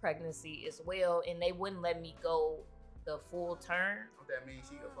risk pregnancy as well, and they wouldn't let me go the full term. What that means?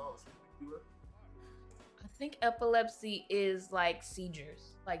 She could fall asleep with you? I think epilepsy is like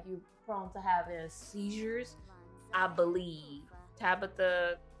seizures. Like you're prone to having seizures, I believe.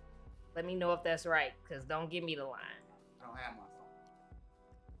 Tabitha, let me know if that's right, because don't give me the line. I don't have my phone.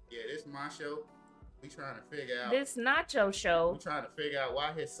 Yeah, this is my show. We trying to figure out. This nacho show. We trying to figure out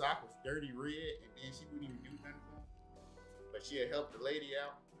why his sock was dirty red, and then she wouldn't even do nothing for him. But she had helped the lady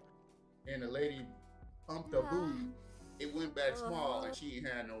out, and the lady pumped her booty. It went back small, and she ain't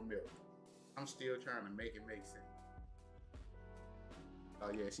had no milk. I'm still trying to make it make sense. Oh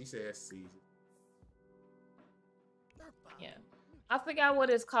yeah, she said season. Yeah, I forgot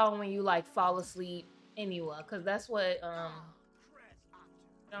what it's called when you like fall asleep anywhere, because that's what John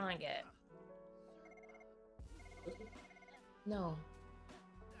got. No,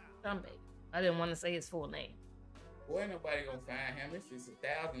 John Baby. I didn't want to say his full name. Boy, ain't nobody gonna find him. It's just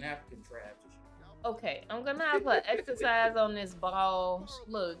 1,000 African tribes. Okay, I'm gonna have her exercise on this ball.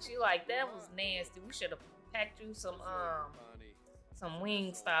 Look, she like, that was nasty. We should have packed you some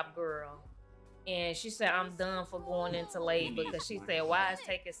Wingstop, girl. And she said, I'm done for going into labor because she said, why is it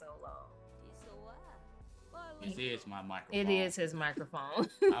taking so long? This is my microphone. It is his microphone.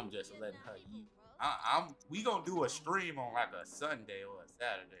 I'm just letting her use. We gonna do a stream on like a Sunday or a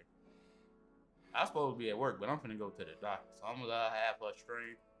Saturday. I'm supposed to be at work, but I'm finna go to the doctor, so I'm gonna have her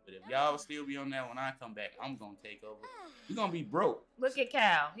stream. But if y'all still be on that when I come back, I'm gonna take over. We're gonna be broke. Look at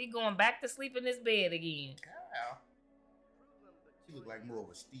Cal. He going back to sleep in his bed again. Cal. She look like more of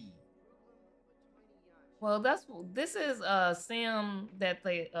a Steve. Well, this is sim that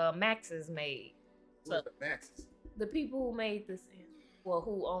the Maxes made. Who are the Maxes? The people who made the sim, well,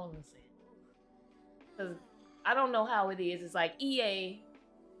 who own the sim. Because I don't know how it is. It's like EA,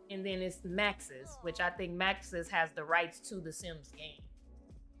 and then it's Maxes, which I think Maxes has the rights to the Sims game.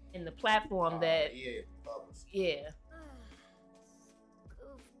 And the platform that, yeah.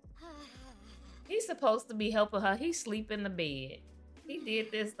 He's supposed to be helping her. He sleep in the bed. He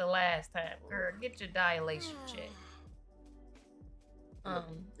did this the last time. Girl, get your dilation check.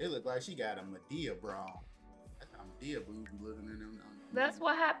 It look like she got a Medea bra. That's how Medea boobs be looking in them. That's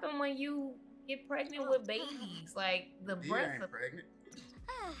what happened when you get pregnant with babies. Like the Medea breath ain't of pregnant.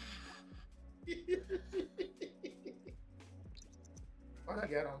 Why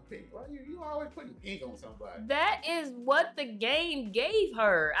you got on pink? Why you always putting pink on somebody? That is what the game gave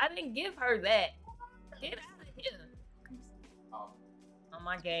her. I didn't give her that. Get out of here. On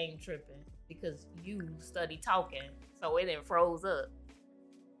my game tripping because you study talking, so it didn't froze up.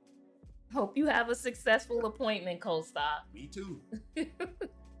 Hope you have a successful appointment, co-stop. Me too.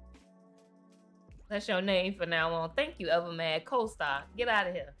 That's your name for now on. Thank you, Evermad. Co-stop. Get out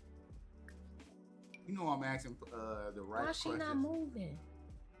of here. You know I'm asking the right Why she questions. not moving?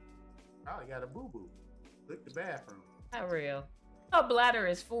 Probably got a boo-boo. Look the bathroom. Not real. Her bladder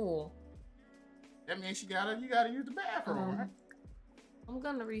is full. That means you gotta use the bathroom, right? I'm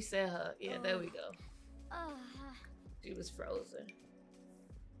gonna reset her. Yeah, there we go. She was frozen.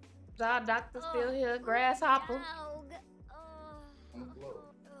 Is our doctor still here? Grasshopper. On the floor.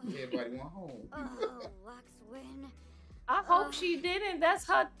 Everybody went home. I hope she didn't. That's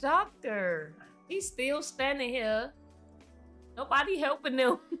her doctor. He's still standing here. Nobody helping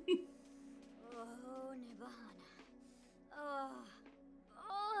them.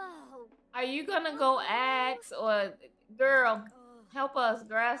 Are you gonna go ask or girl, help us,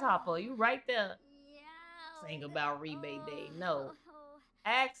 Grasshopper? You right there. Sing about rebate day. No.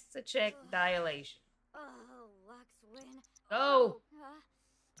 Ask to check dilation. Go.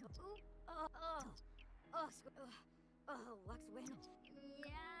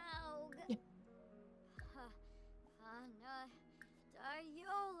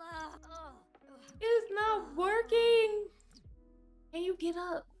 It's not working. Can you get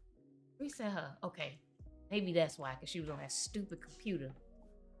up? Reset her. Okay. Maybe that's why, because she was on that stupid computer.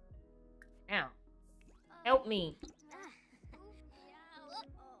 Ow. Help me.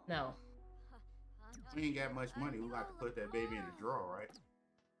 No. We ain't got much money. We got to put that baby in the drawer, right?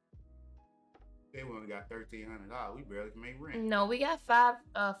 They only got $1,300. We barely can make rent. No, we got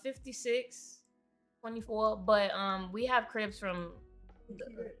 56, 24, but we have cribs from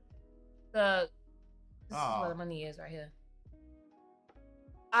the this is where the money is right here.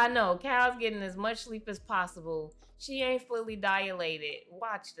 I know, Cal's getting as much sleep as possible. She ain't fully dilated.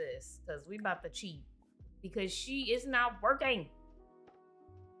 Watch this, because we about to cheat. Because she is not working.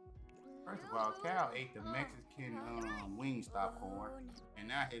 First of all, Cal ate the Mexican Wingstop corn, and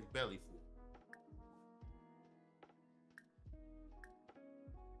now his belly full.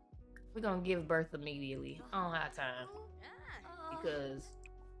 We're gonna give birth immediately. I don't have time. Because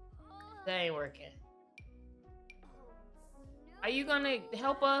that ain't working. Are you gonna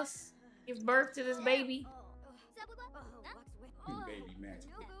help us give birth to this baby? Baby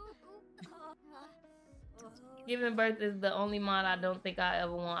magical. Giving birth is the only mod I don't think I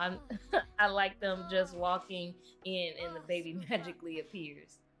ever want. I like them just walking in and the baby magically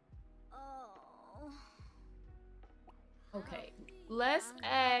appears. Okay, let's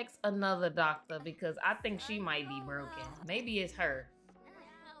ask another doctor because I think she might be broken. Maybe it's her.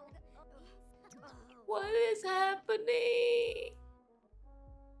 What is happening?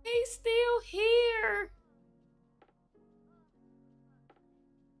 He's still here.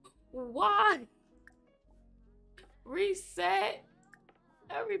 Why? Reset.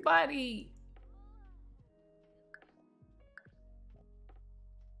 Everybody.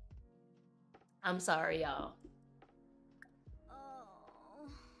 I'm sorry, y'all.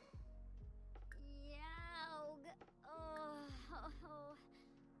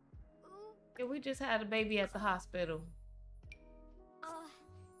 Yeah, we just had a baby at the hospital.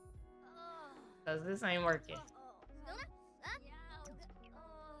 Cause this ain't working.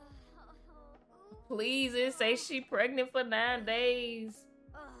 Please, it say she pregnant for 9 days.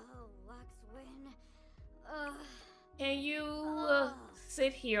 Can you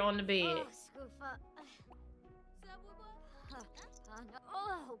sit here on the bed?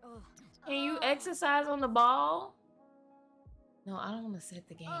 Can you exercise on the ball? No, I don't want to set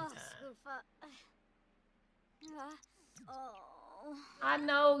the game time. I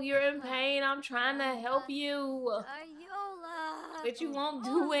know you're in pain. I'm trying to help you. But you won't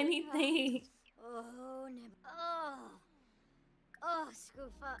do anything.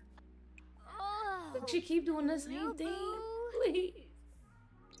 But you keep doing the same thing. Please.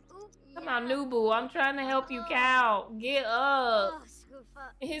 Come on, Nubu. I'm trying to help you, Cal. Get up.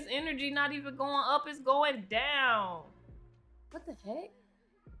 His energy not even going up. It's going down. What the heck?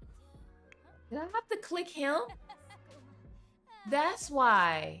 Did I have to click him? That's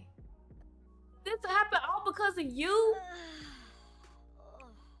why. This happened all because of you?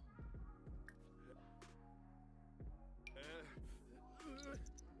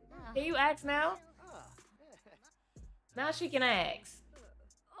 Can you ask now? Now she can ask.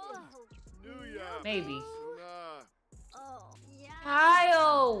 Maybe.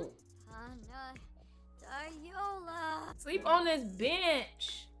 Kyle! Sleep on this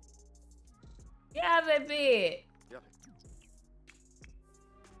bench. Get out of that bed.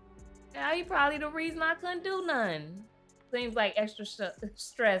 Yeah, you probably the reason I couldn't do nothing. Seems like extra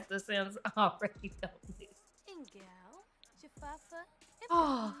stress the Sims already done this.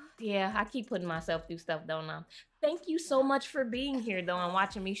 Oh, yeah, I keep putting myself through stuff, don't I? Thank you so much for being here, though, and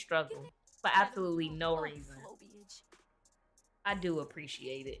watching me struggle. For absolutely no reason. I do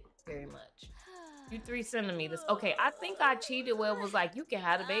appreciate it very much. You 3 centimeters. Okay, I think I cheated where it was like, you can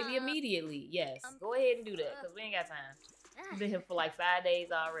have the baby immediately. Yes, go ahead and do that, because we ain't got time. We've been here for like 5 days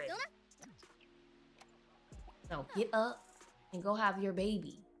already. No, get up and go have your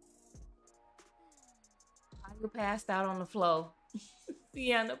baby. You passed out on the floor.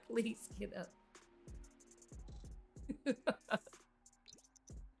 Sienna, please get up.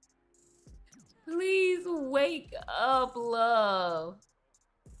 Please wake up, love.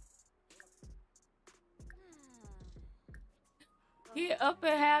 Get up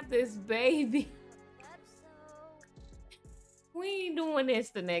and have this baby. We ain't doing this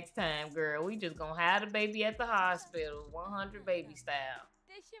the next time, girl. We just gonna have the baby at the hospital, 100 baby style.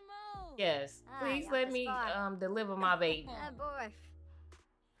 Yes, please let me deliver my baby.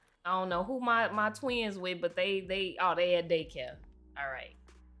 I don't know who my twins with, but they at daycare. All right.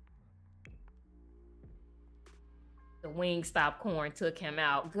 The Wingstop corn took him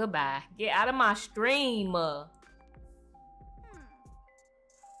out. Goodbye. Get out of my stream. All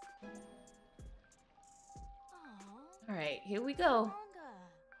right, here we go.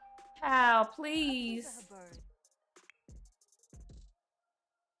 Pal, please.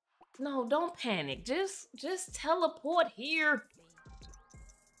 No, don't panic. Just teleport here.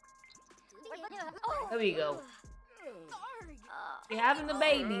 There we go. You're having the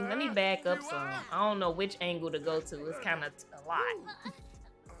baby. Let me back up some. I don't know which angle to go to. It's kind of a lot.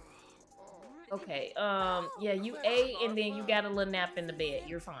 Okay, yeah, you ate and then you got a little nap in the bed.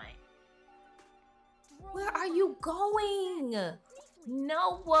 You're fine. Where are you going?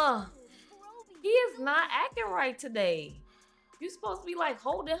 Noah. He is not acting right today. You're supposed to be like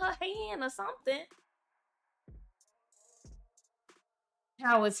holding her hand or something.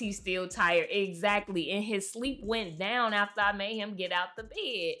 How is he still tired? Exactly. And his sleep went down after I made him get out the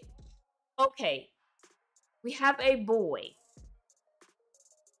bed. Okay. We have a boy.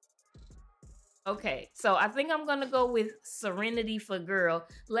 Okay. So I think I'm going to go with Serenity for girl.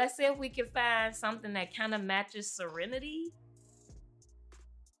 Let's see if we can find something that kind of matches Serenity.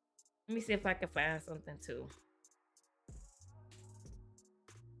 Let me see if I can find something too.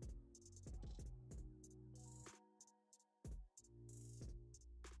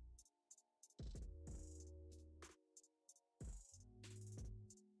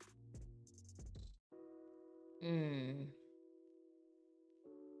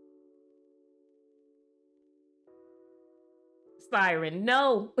 Siren,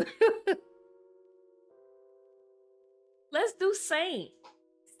 no. Let's do Saint.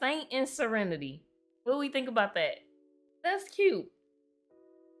 Saint and Serenity. What do we think about that? That's cute.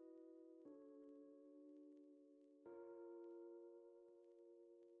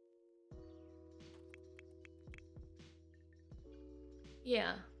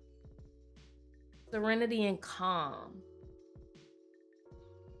 Yeah. Serenity and calm.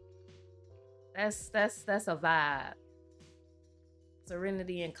 That's a vibe.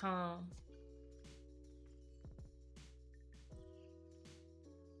 Serenity and calm.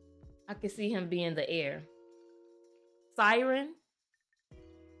 I can see him be in the air. Siren.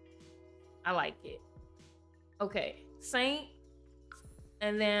 I like it. Okay, Saint.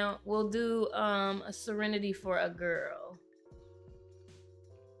 And then we'll do a Serenity for a girl.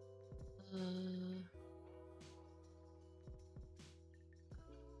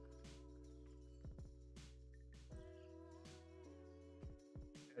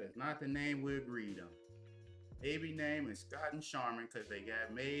 That is not the name we agreed on. Baby name is Scott and Charmin because they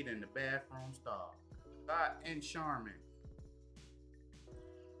got made in the bathroom stall. Scott and Charmin.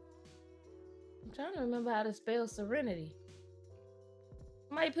 I'm trying to remember how to spell Serenity.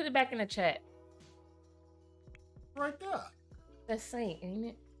 Somebody put it back in the chat. Right there. That's Saint, ain't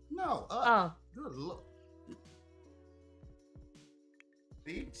it? No. Oh. Good look.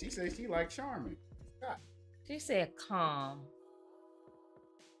 See, she said she likes Charmin. Scott. She said calm.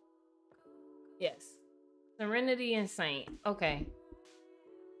 Yes. Serenity and Saint. Okay.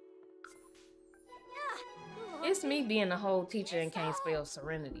 It's me being a whole teacher and can't spell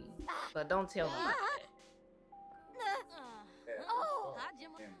Serenity. But don't tell me about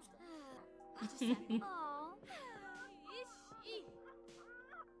that.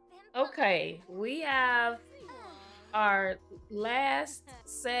 Okay, we have our last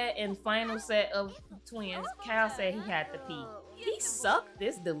set and final set of twins. Cal said he had to pee. He sucked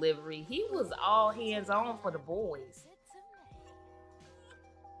this delivery. He was all hands on for the boys.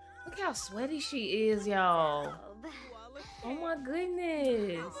 Look how sweaty she is, y'all. Oh my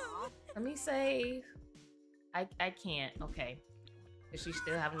goodness. Let me save. I can't. Okay. Because she's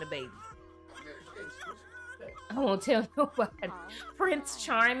still having the baby. I won't tell nobody. Prince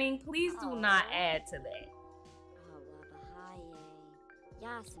Charming, please do not add to that.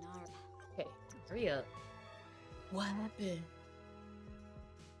 Okay, hurry up. What happened?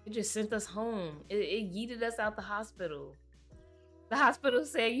 It just sent us home. It yeeted us out the hospital. The hospital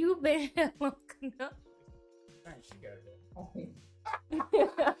said, you've been here long enough. Dang, she gotta go home.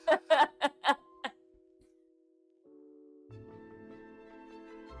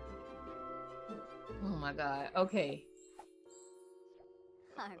 Oh my God. Okay.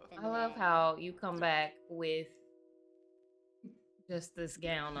 I love how you come back with just this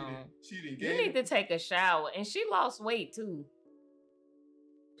gown on. You need to take a shower. And she lost weight too.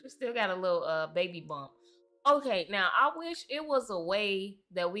 She still got a little baby bump. Okay, now I wish it was a way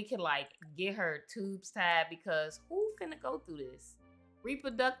that we could like get her tubes tied, because who finna go through this?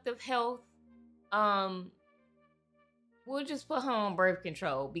 Reproductive health. We'll just put her on birth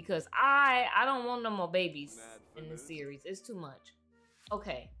control because I don't want no more babies in this series. It's too much.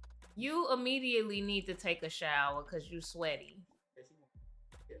 Okay. You immediately need to take a shower because you're sweaty.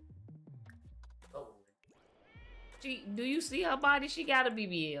 Do you see her body? She got a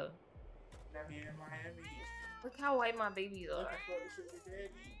BBL. Look how white my babies are.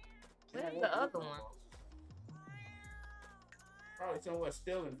 Where's the other one? Probably somewhere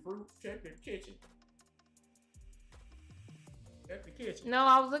stealing fruit. Check the kitchen. Check the kitchen. No,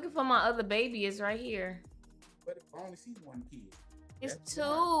 I was looking for my other baby. It's right here. But I only see one kid. It's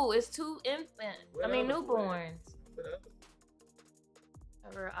two. It's two infants. I mean, newborns.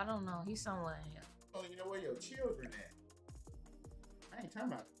 I don't know. He's somewhere in here. Oh, you know where your children at? I ain't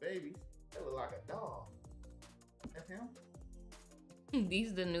talking about the babies. They look like a dog. That's him?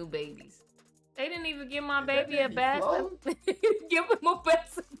 These the new babies. They didn't even give my baby a bath. Give him a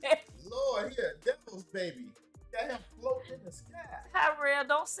bath. Lord, he a devil's baby. Got him floating in the sky. Tyrell,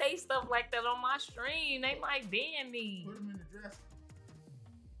 don't say stuff like that on my stream. They might ban me. Put him in the dresser.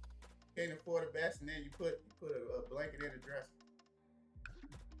 Can't afford a bath, and then you put a blanket in the dresser.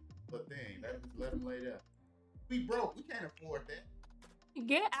 But thing, let him lay there. We broke. We can't afford that.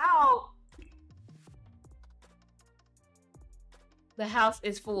 Get out. The house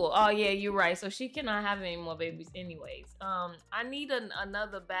is full. Oh yeah, you're right. So she cannot have any more babies anyways. I need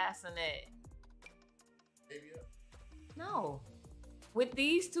another bassinet. Baby up. No. With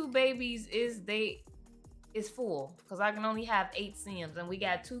these two babies it's full. Because I can only have 8 Sims and we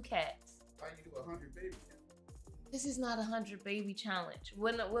got 2 cats. Why you do 100 babies? This is not a 100 baby challenge.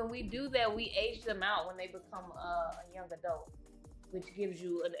 When we do that, we age them out when they become a young adult, which gives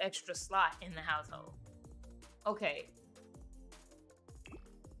you an extra slot in the household. Okay.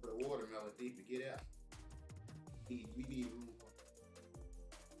 Put a watermelon deep to get out. We need room for it.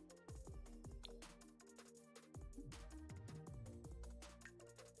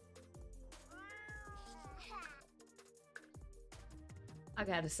 I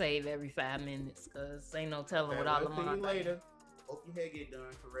gotta save every 5 minutes because ain't no telling what all the money. Later. Hope your hair get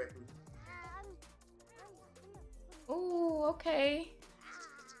done correctly. Ooh, okay.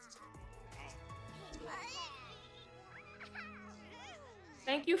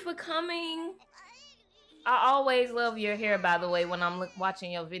 Thank you for coming. I always love your hair, by the way, when I'm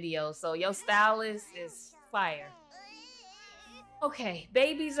watching your videos. So your stylist is fire. Okay,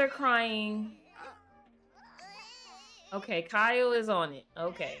 babies are crying. Okay, Kyle is on it.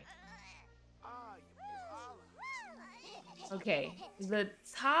 Okay. Okay, the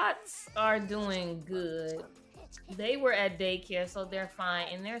tots are doing good. They were at daycare, so they're fine,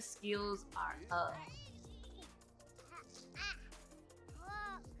 and their skills are up.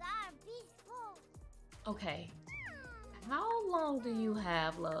 Okay. How long do you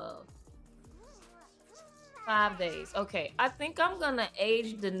have, love? 5 days. Okay, I think I'm gonna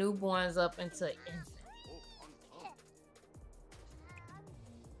age the newborns up into infant.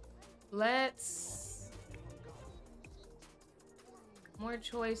 Let's... More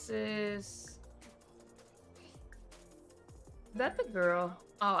choices. Is that the girl?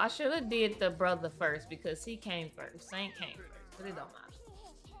 Oh, I should have did the brother first because he came first. Saint came first, but it don't matter.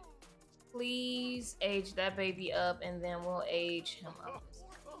 Please age that baby up and then we'll age him up.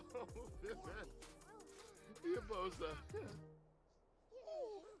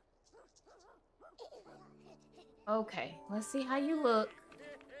 Okay, let's see how you look.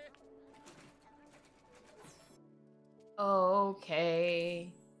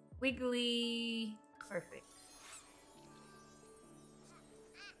 Okay. Wiggly. Perfect.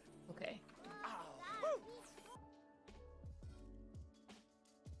 Okay.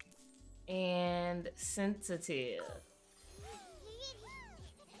 And sensitive.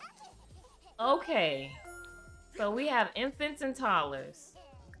 Okay. So we have infants and toddlers.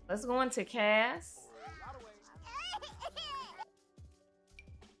 Let's go into Cass.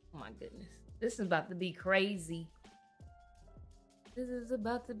 Oh my goodness. This is about to be crazy. This is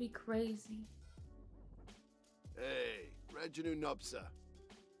about to be crazy. Hey, Reginu Nupsa.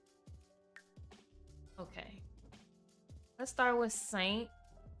 Okay. Let's start with Saint.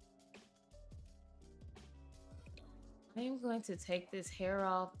 I'm going to take this hair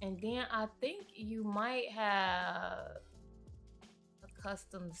off, and then I think you might have a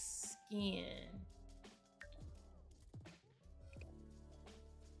custom skin.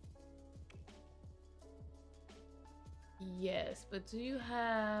 Yes, but do you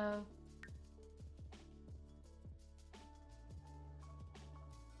have...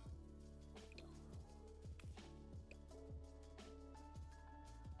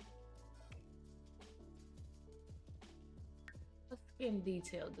 What skin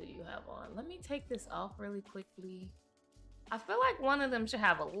detail do you have on? Let me take this off really quickly. I feel like one of them should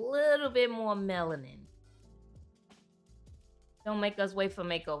have a little bit more melanin. Don't make us wait for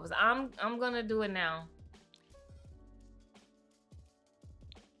makeovers. I'm gonna do it now.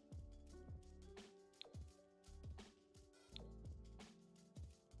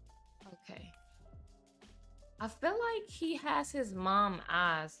 Okay. I feel like he has his mom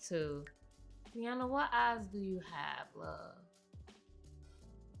eyes too. Deanna, what eyes do you have, love?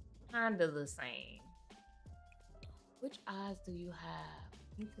 Kinda the same. Which eyes do you have?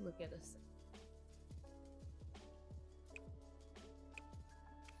 I need to look at us.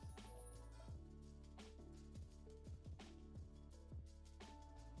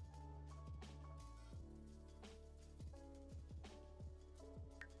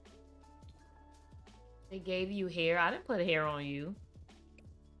 They gave you hair. I didn't put hair on you.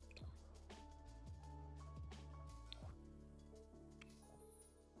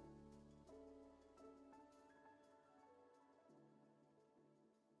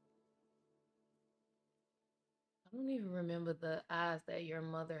 I don't even remember the eyes that your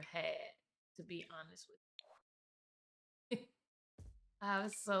mother had, to be honest with you. I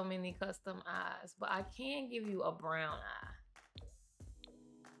have so many custom eyes, but I can give you a brown eye.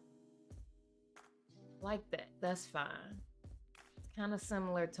 Like that. That's fine. It's kind of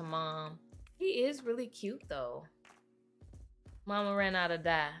similar to mom. He is really cute though. Mama ran out of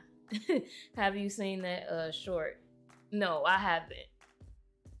dye. Have you seen that short? No, I haven't.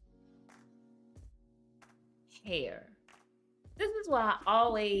 Hair. This is why I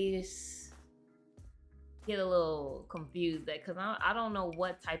always get a little confused because I don't know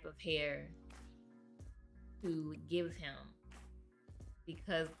what type of hair to give him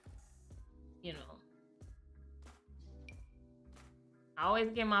because, you know, I always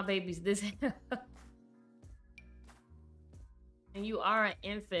give my babies this hair. And you are an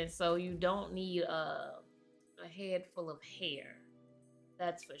infant, so you don't need a head full of hair.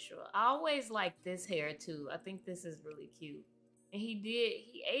 That's for sure. I always like this hair too. I think this is really cute. And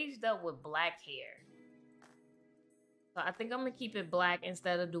he aged up with black hair. So I think I'm gonna keep it black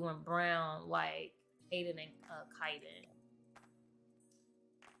instead of doing brown like Aiden and Kaiden.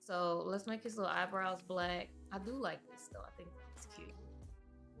 So let's make his little eyebrows black. I do like this though. I think it's cute.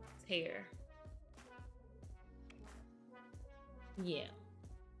 its hair. Yeah.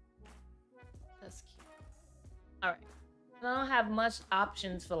 That's cute. All right. I don't have much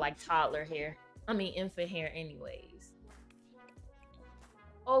options for like toddler hair. I mean, infant hair anyways.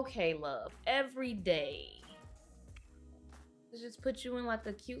 Okay, love. Every day. Let's just put you in like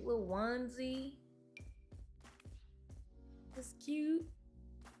a cute little onesie. It's cute.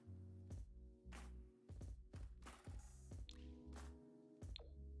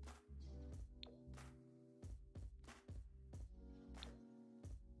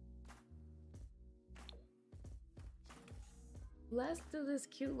 Let's do this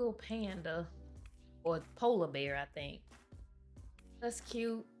cute little panda. Or polar bear, I think. That's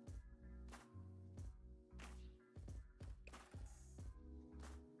cute.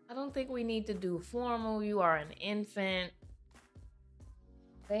 I don't think we need to do formal. You are an infant.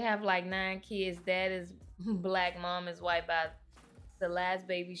 They have like 9 kids. Dad is black, mom is white. By the last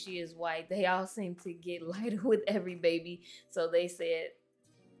baby, she is white. They all seem to get lighter with every baby. So they said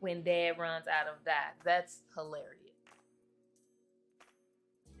when dad runs out of that. That's hilarious.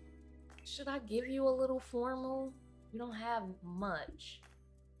 Should I give you a little formal? You don't have much.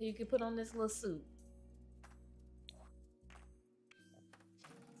 You can put on this little suit.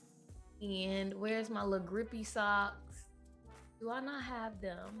 And where's my little grippy socks? Do I not have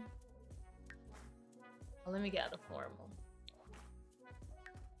them? Oh, let me get out the formal.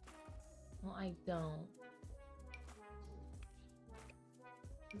 No, I don't.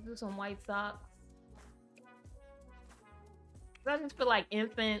 Let's do some white socks. I just feel like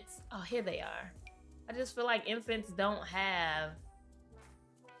infants. Oh, here they are. I just feel like infants don't have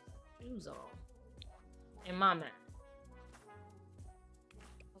shoes on. In my mind.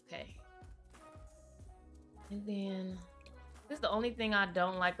 Okay. And then this is the only thing I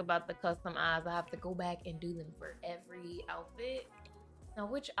don't like about the custom eyes. I have to go back and do them for every outfit. Now,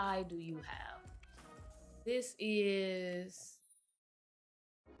 which eye do you have? This is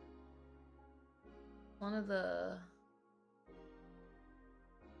one of the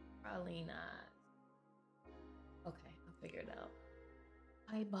praline eyes. Okay, I'll figure it out.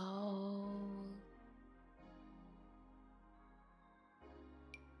 Eyeball.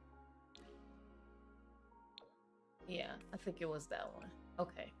 Yeah, I think it was that one.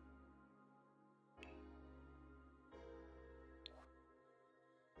 Okay.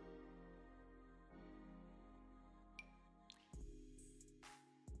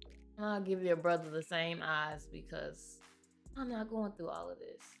 I'll give your brother the same eyes because I'm not going through all of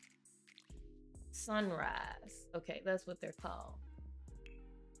this. Sunrise. Okay, that's what they're called.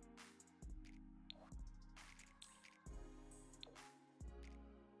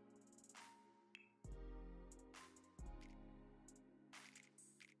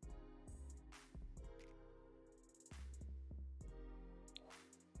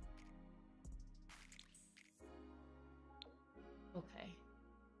 Okay.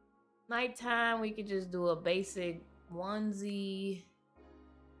 Nighttime, we could just do a basic onesie.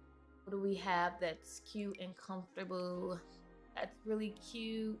 What do we have that's cute and comfortable? That's really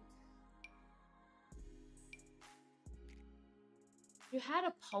cute. You had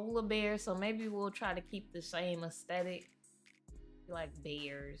a polar bear, so maybe we'll try to keep the same aesthetic. You like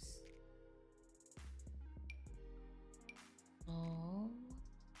bears. Oh.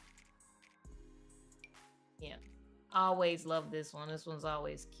 Yeah. I always love this one. This one's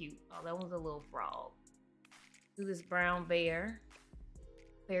always cute. Oh, that one's a little frog. Do this brown bear.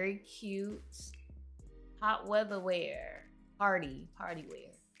 Very cute. Hot weather wear. Party wear.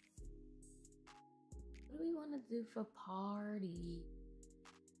 What do we want to do for party?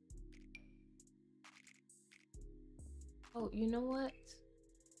 Oh, you know what?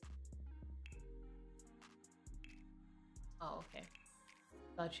 Oh, okay.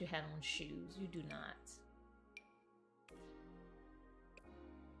 Thought you had on shoes. You do not.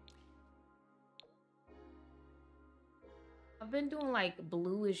 I've been doing like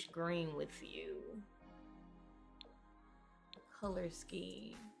bluish green with you. Color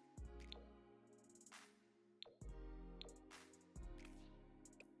scheme.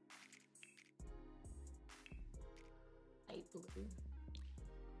 Light blue.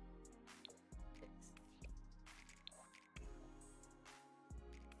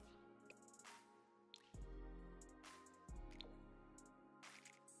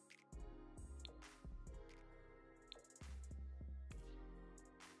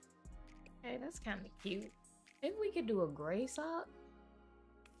 Okay, that's kind of cute. Maybe we could do a gray sock.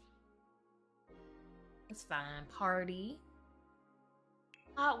 That's fine. Party.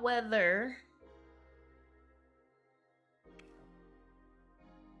 Hot weather.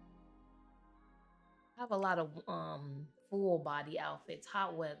 I have a lot of full body outfits.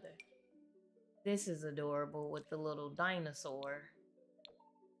 Hot weather. This is adorable with the little dinosaur.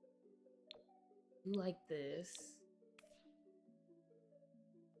 You like this?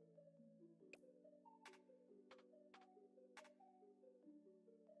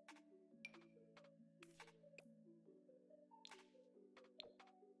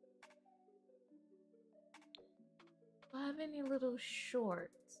 Do I have any little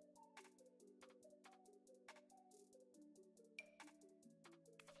shorts?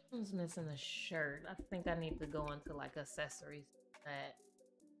 I was missing a shirt. I think I need to go into like accessories. That.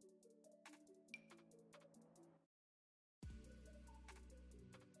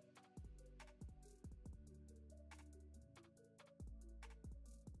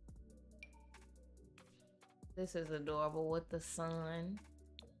 This is adorable with the sun.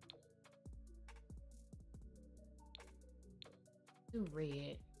 Too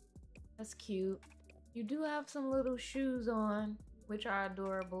red. That's cute. You do have some little shoes on, which are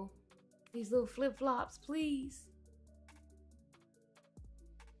adorable. These little flip-flops, please.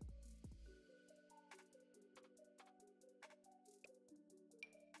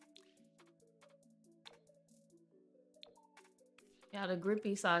 Yeah, the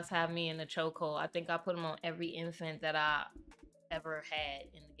grippy socks have me in the chokehold. I think I put them on every infant that I ever had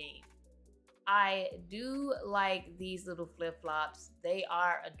in the game. I do like these little flip-flops. They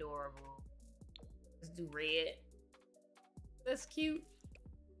are adorable. Let's do red. That's cute.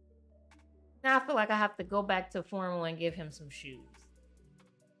 Now I feel like I have to go back to formal and give him some shoes.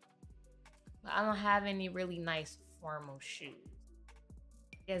 But I don't have any really nice formal shoes.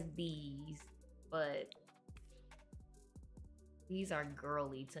 I guess these, but these are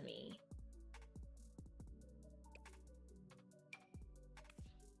girly to me.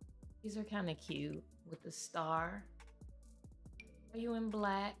 These are kind of cute with the star. Are you in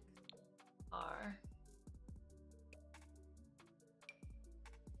black? Are.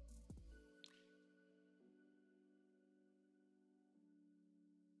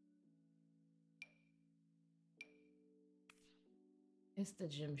 It's the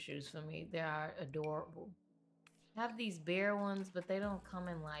gym shoes for me. They are adorable. I have these bear ones, but they don't come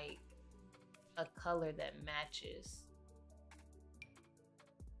in like a color that matches.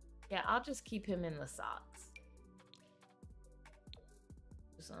 Yeah, I'll just keep him in the socks.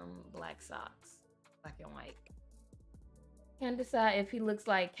 Some black socks, black and white. Can't decide if he looks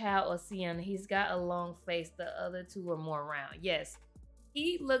like Cal or Sienna. He's got a long face. The other two are more round. Yes,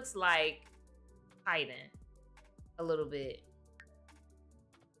 he looks like Hayden a little bit.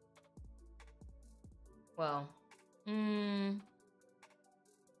 Well, they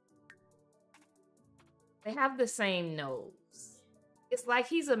have the same nose. It's like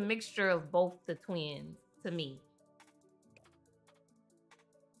he's a mixture of both the twins to me.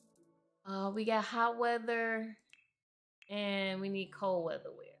 We got hot weather and we need cold weather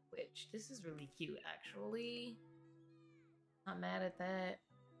wear, which this is really cute actually. Not mad at that.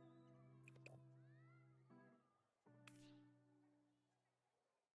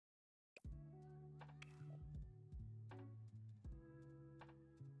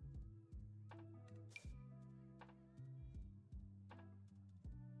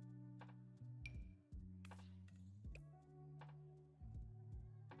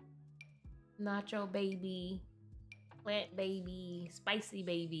 Nacho baby, plant baby, spicy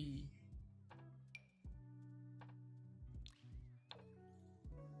baby.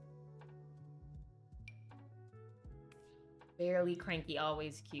 Barely cranky,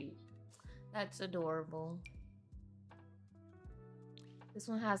 always cute. That's adorable. This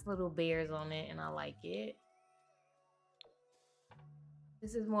one has little bears on it and I like it.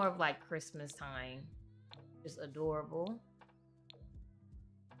 This is more of like Christmas time. Just adorable.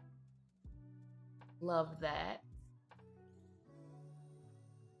 Love that.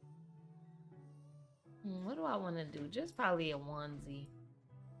 What do I want to do? Just probably a onesie.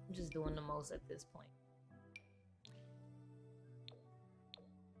 I'm just doing the most at this point.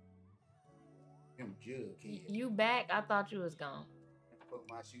 You back? I thought you was gone. Put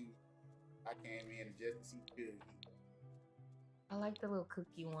my shoes. I came in just to see Jug. I like the little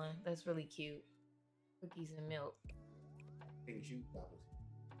cookie one. That's really cute. Cookies and milk. Pink shoe polish.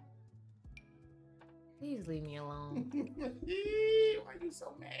 Please leave me alone. Why you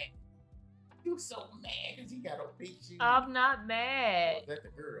so mad? You so mad because he got a pink shoe. I'm not mad. Oh, is that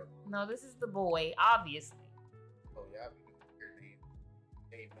the girl? No, this is the boy, obviously. Oh, yeah, I'll be your name.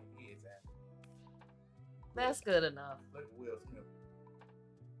 Dave from his ass. That's good enough. Look at Will Smith.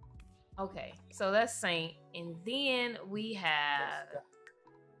 Okay, so that's Saint. And then we have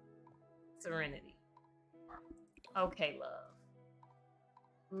Serenity. Okay, love.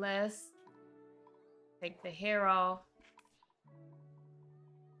 Let's Take the hair off.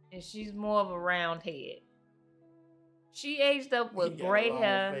 And she's more of a round head. She aged up with gray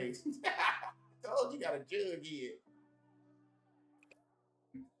hair. Face. Told you got a jug head.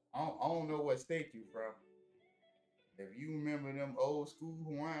 I don't know what state you from. If you remember them old school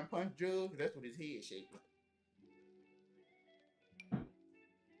Hawaiian punch jugs, that's what his head shaped like.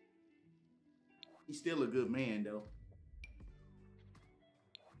 He's still a good man, though.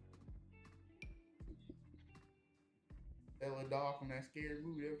 That little dog from that scary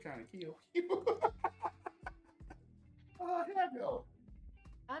movie, they were trying to kill people. Oh, here I go.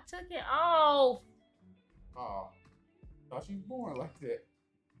 I took it off. Oh, thought she was born like that.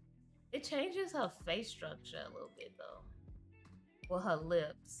 It changes her face structure a little bit, though. With her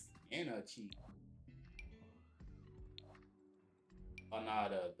lips. And her cheek. Oh, no,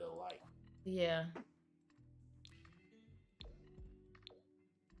 the light. Yeah.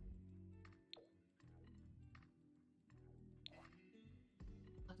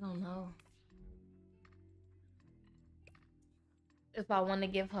 I don't know if I want to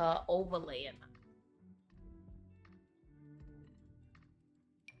give her overlay or not.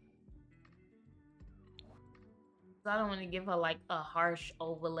 I don't want to give her like a harsh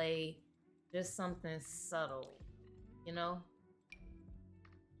overlay, just something subtle, you know?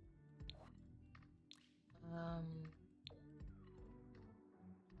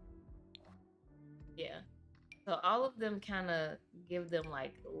 Yeah. So all of them kind of give them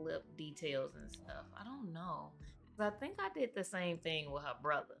like lip details and stuff. I don't know. 'Cause I think I did the same thing with her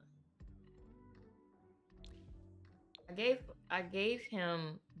brother. I gave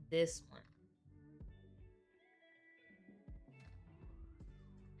him this one.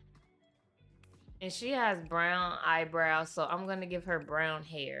 And she has brown eyebrows, so I'm going to give her brown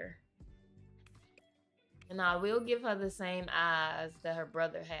hair. And I will give her the same eyes that her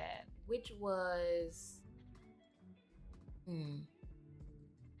brother had, which was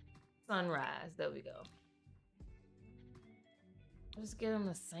sunrise. There we go. Just give them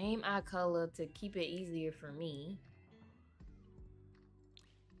the same eye color to keep it easier for me.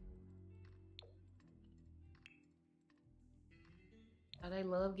 Oh, they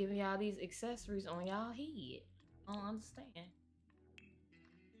love giving y'all these accessories on y'all head. I don't understand.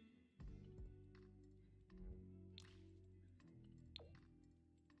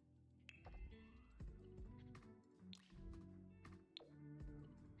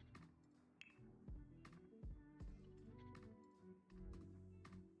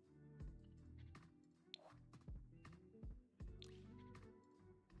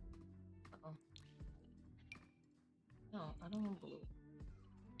 Uh-oh. No, I don't want blue.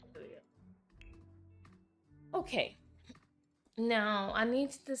 There we go. Okay. Now, I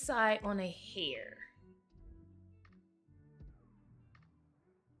need to decide on a hair.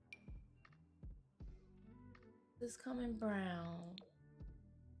 This coming brown.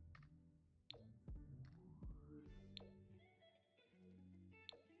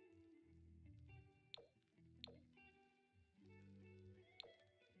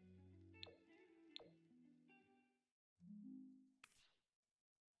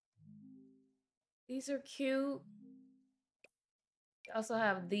 These are cute. I also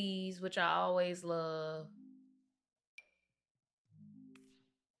have these, which I always love.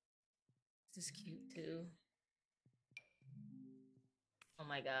 This is cute too. Oh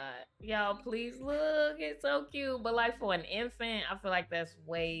my god. Y'all, please look. It's so cute. But like for an infant, I feel like that's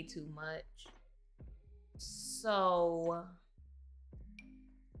way too much. So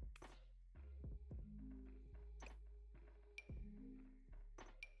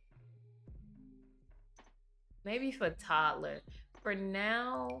maybe for toddler. For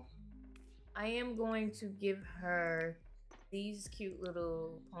now, I am going to give her these cute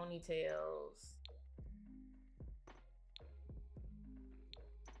little ponytails.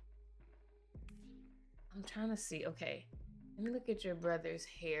 I'm trying to see. Okay, let me look at your brother's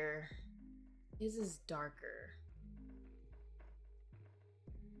hair. His is darker.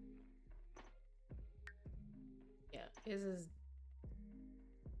 Yeah, his is...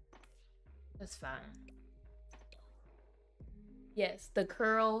 That's fine. Yes, the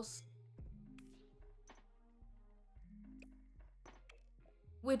curls.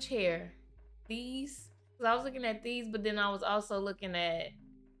 Which hair? These? Because I was looking at these, but then I was also looking at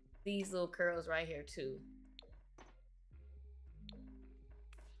these little curls right here too.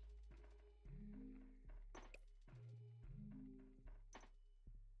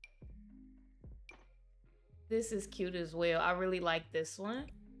 This is cute as well. I really like this one.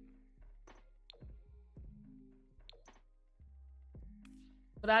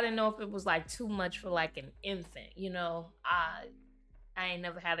 But I didn't know if it was like too much for like an infant, you know? I ain't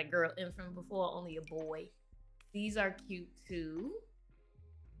never had a girl infant before, only a boy. These are cute too.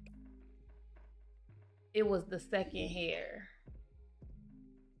 It was the second hair.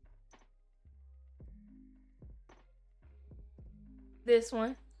 This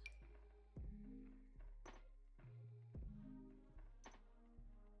one.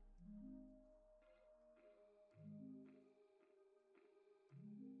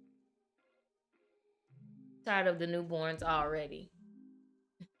 Tired of the newborns already.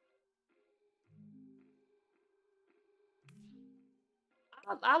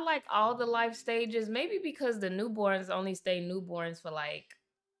 I like all the life stages, maybe because the newborns only stay newborns for like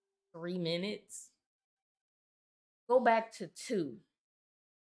 3 minutes. Go back to 2.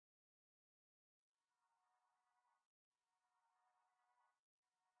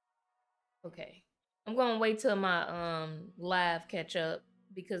 Okay. I'm gonna wait till my live catch up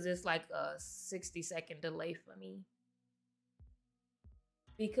because it's like a 60-second delay for me.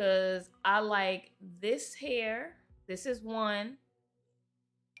 Because I like this hair. This is 1.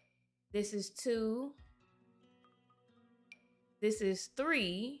 This is 2. This is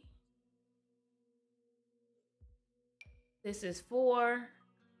 3. This is 4.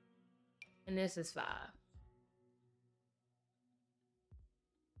 And this is 5.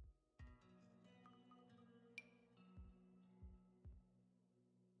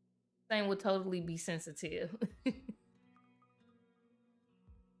 Thing would totally be sensitive.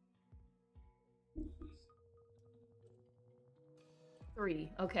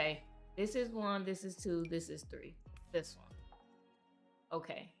 3. Okay. This is 1. This is 2. This is 3. This one.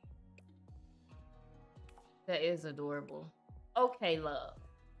 Okay. That is adorable. Okay, love.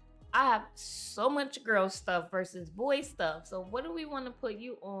 I have so much girl stuff versus boy stuff. So what do we want to put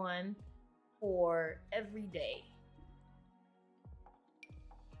you on for every day?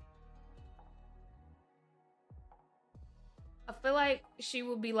 I feel like she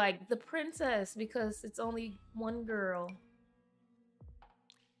would be like the princess because it's only one girl.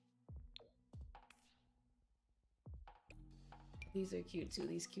 These are cute too,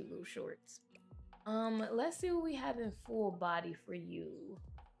 these cute little shorts. Let's see what we have in full body for you.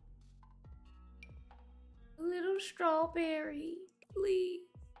 Little strawberry, please.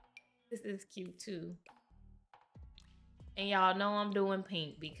 This is cute too. And y'all know I'm doing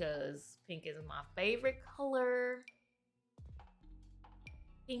pink because pink is my favorite color.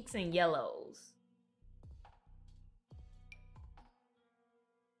 Pinks and yellows.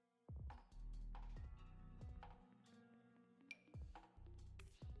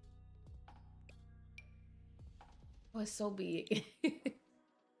 Oh, it's so big.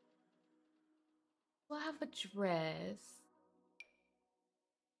 We'll have a dress.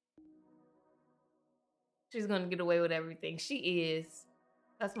 She's gonna get away with everything. She is.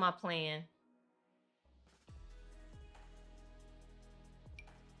 That's my plan.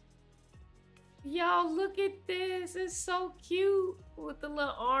 Y'all, look at this. It's so cute with the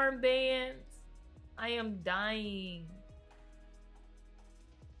little armbands. I am dying.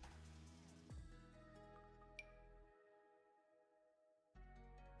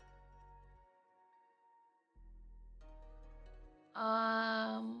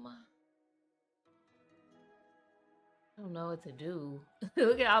 I don't know what to do.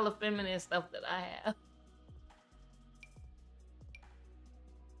 Look at all the feminine stuff that I have.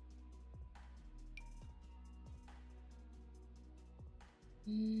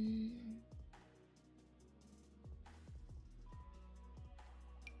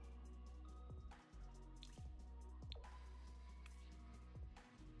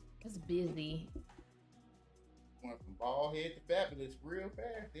 That's busy. Went from bald head to fabulous real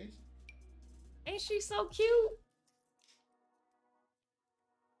fast, didn't she? Ain't she so cute?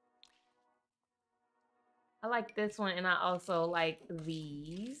 I like this one, and I also like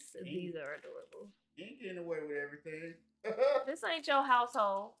these. These are adorable. You ain't getting away with everything. This ain't your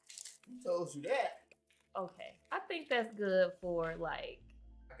household. Who told you that? Okay. I think that's good for, like,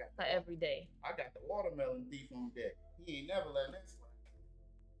 for every day. I got the watermelon thief on deck. He ain't never letting that slide.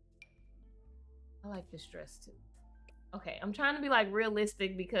 I like this dress, too. Okay, I'm trying to be, like,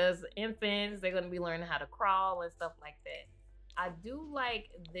 realistic because infants, they're going to be learning how to crawl and stuff like that. I do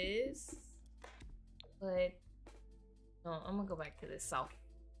like this, but no, I'm going to go back to this soft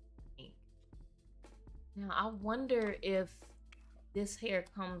pink. Now, I wonder if this hair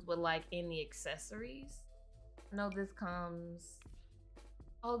comes with, like, any accessories. I know this comes...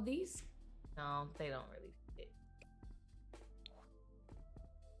 Oh, these... No, they don't really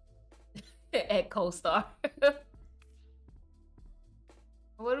fit. At CoStar.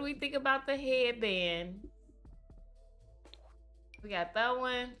 What do we think about the headband? We got that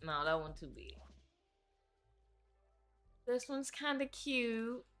one. No, that one too big. This one's kind of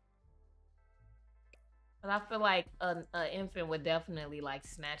cute. But I feel like an infant would definitely like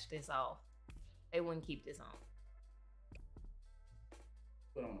snatch this off. They wouldn't keep this on.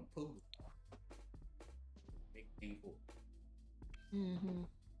 Put on a poodle. Big ankle. Mm-hmm.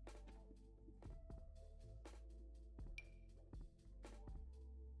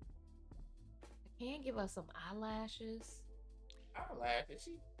 Can't give us some eyelashes. Eyelashes?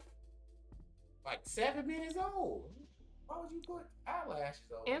 She like 7 minutes old. Why would you put eyelashes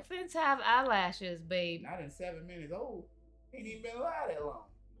on? Infants have eyelashes, babe. Not in 7 minutes old. Ain't even been alive that long.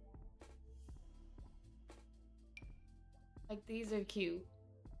 Like, these are cute.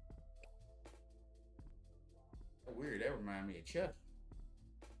 Weird, that remind me of Chucky.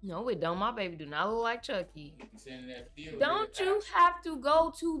 No, it don't. My baby do not look like Chucky. You sending that still. Don't you have to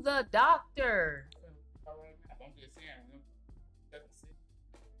go to the doctor? I'm just saying.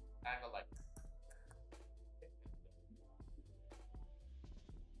 I go like.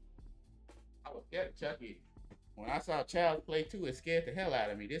 I was scared of Chucky. When I saw Child's Play 2, it scared the hell out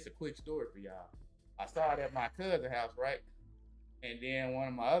of me. This is a quick story for y'all. I saw it at my cousin's house, right? And then one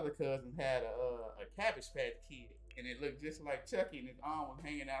of my other cousins had a Cabbage Patch Kid, and it looked just like Chucky, and his arm was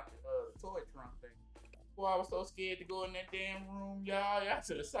hanging out the toy trunk thing. Boy, I was so scared to go in that damn room, y'all. Y'all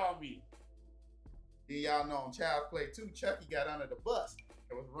should have saw me. Then y'all know on Child's Play 2, Chucky got under the bus.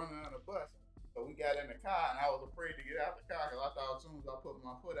 It was running under the bus. So we got in the car, and I was afraid to get out the car because I thought as soon as I put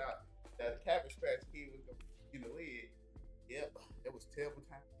my foot out, that the Cabbage Patch Kid was in the lid. Yep, it was a terrible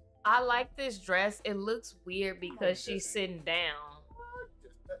time. I like this dress. It looks weird because she's sitting down.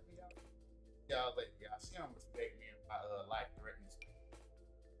 Just cut me out. Y'all later, y'all. She don't respect me in my life threatening stuff.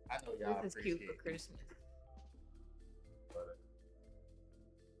 I know y'all. This is cute for Christmas.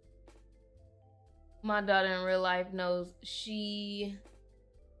 My daughter in real life knows she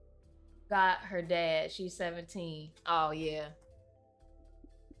got her dad. She's 17. Oh, yeah.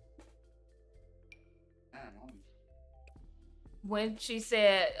 When she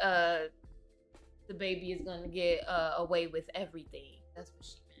said the baby is going to get away with everything. That's what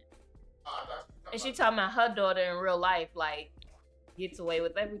she meant. And she talking about her daughter in real life, like, gets away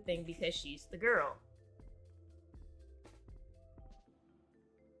with everything because she's the girl.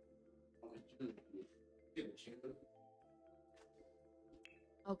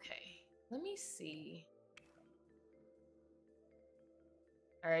 Okay, let me see.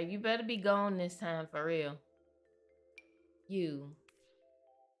 All right, you better be gone this time for real. You.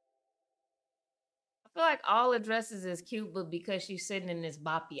 I feel like all the dresses is cute, but because she's sitting in this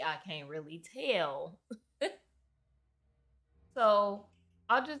boppy, I can't really tell. So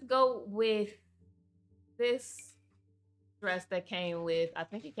I'll just go with this dress that came with, I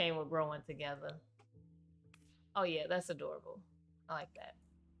think it came with Growing Together. Oh yeah, that's adorable. I like that.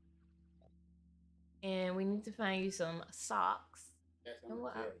 And we need to find you some socks. And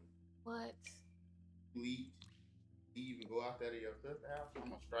what? Leave and go out there to your sister's house. I'm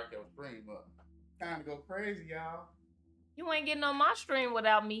gonna strike your stream up. Time to go crazy, y'all. You ain't getting on my stream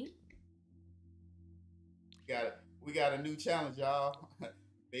without me. We got a new challenge, y'all.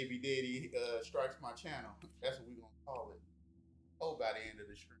 Baby Daddy strikes my channel. That's what we gonna call it. Oh, by the end of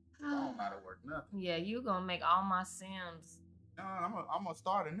the stream. I don't know how to work nothing. Yeah, you gonna make all my Sims. No, I'm gonna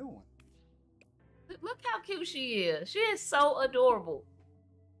start a new one. Look how cute she is. She is so adorable.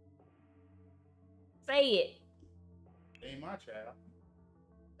 Say it. Ain't my child.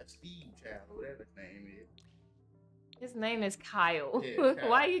 That's Steve's child, whatever his name is. His name is Kyle. Yeah, Kyle.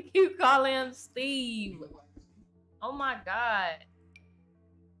 Why you keep calling him Steve? Oh my God.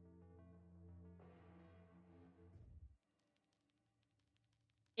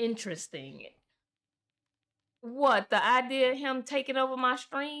 Interesting. What, the idea of him taking over my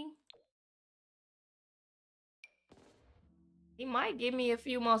stream? He might give me a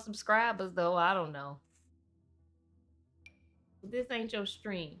few more subscribers though, I don't know. This ain't your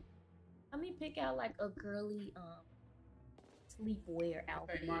stream. Let me pick out like a girly sleepwear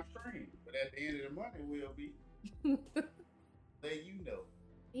outfit. This ain't my stream, but at the end of the month it will be. Let you know.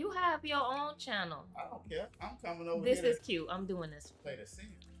 You have your own channel. I don't care. I'm coming over This here. Is cute. I'm doing this. Play the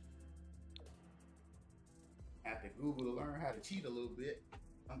scene. Have to Google to learn how to cheat a little bit.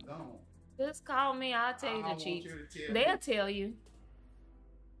 I'm gone. Just call me. I'll tell you the cheat. They'll tell you.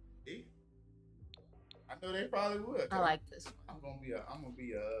 See? I know they probably would. I like this one. I'm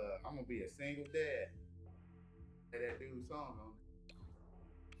gonna be a single dad. Play that dude's song on.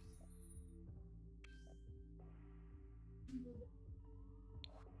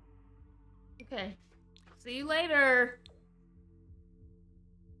 Okay. See you later.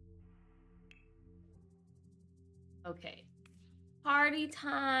 Okay. Party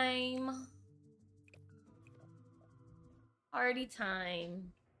time. Party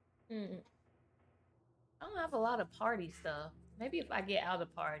time. I don't have a lot of party stuff. Maybe if I get out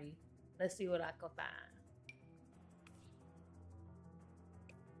of party, let's see what I can find.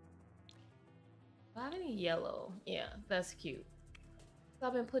 Do I have any yellow? Yeah, that's cute. So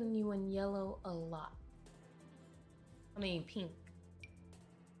I've been putting you in yellow a lot. I mean pink.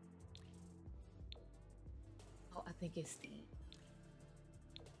 Oh, I think it's Steve.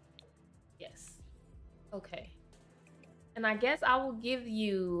 Yes. Okay. And I guess I will give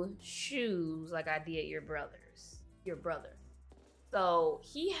you shoes like I did your brother. So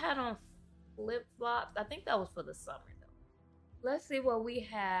he had on flip-flops. I think that was for the summer though. Let's see what we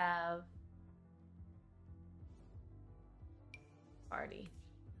have. Party.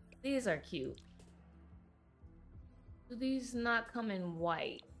 These are cute. Do these not come in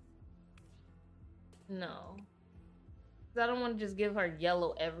white? No. I don't want to just give her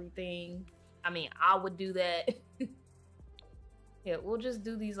yellow everything. I mean, I would do that. Yeah, we'll just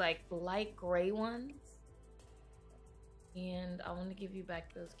do these like light gray ones. And I want to give you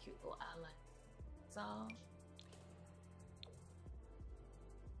back those cute little eyelashes. So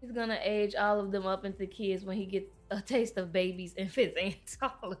he's gonna age all of them up into kids when he gets a taste of babies and fits and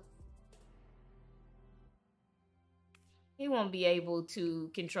taller. He won't be able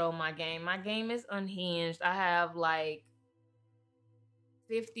to control my game. My game is unhinged. I have like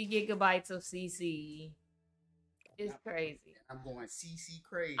 50 gigabytes of CC. It's crazy. I'm going CC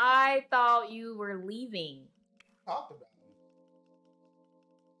crazy. I thought you were leaving. Talked about it.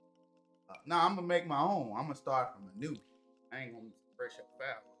 No, I'm gonna make my own. I'm gonna start from a new. I ain't gonna fresh up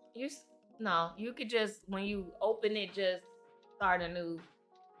file. No, you could just, when you open it, just start a new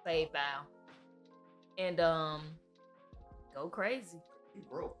save file. And go crazy. You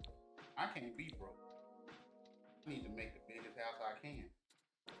broke. I can't be broke. I need to make the biggest house I can.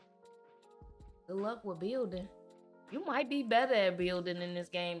 Good luck with building. You might be better at building in this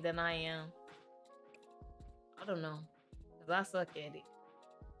game than I am. I don't know. Because I suck at it.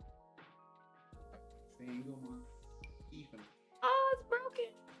 Oh, it's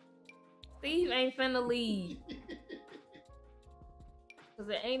broken. Steve ain't finna leave. Because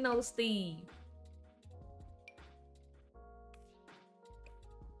there ain't no Steve.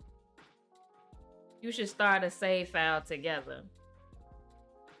 You should start a save file together.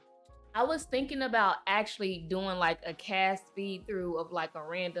 I was thinking about actually doing like a cast feed through of like a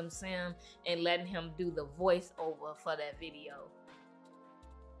random sim and letting him do the voiceover for that video.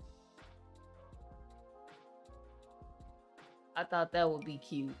 I thought that would be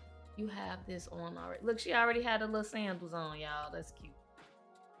cute. You have this on already. Look, she already had the little sandals on, y'all. That's cute.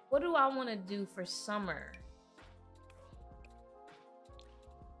 What do I want to do for summer?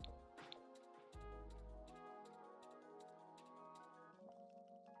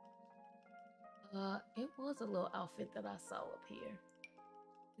 It was a little outfit that I saw up here.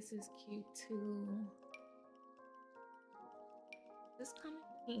 This is cute too. This kind of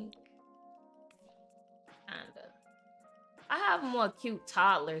pink. Kinda. I have more cute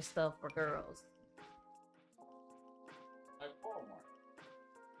toddler stuff for girls. Like Walmart.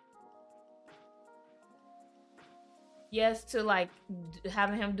 Yes, to like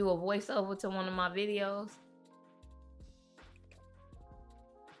having him do a voiceover to one of my videos.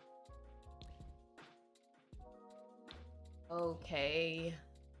 Okay.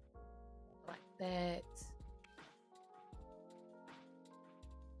 Like that.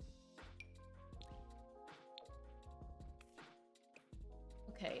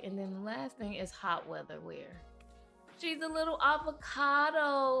 Okay, and then the last thing is hot weather wear. She's a little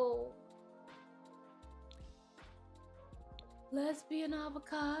avocado. Lesbian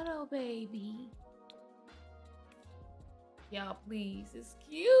avocado, baby. Y'all, please, it's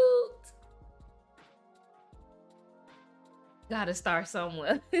cute. Gotta start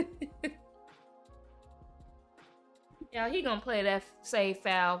somewhere. Y'all, he gonna play that save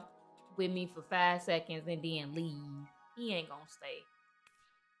file with me for 5 seconds and then leave. He ain't gonna stay.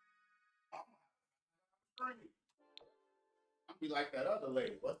 I'll be like that other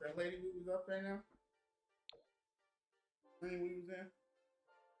lady. What's that lady who was up there now? Screen we was in?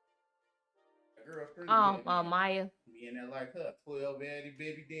 That girl screen. Maya. Me and that like her. 12 Addy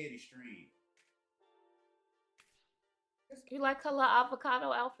Baby Daddy stream. You like her little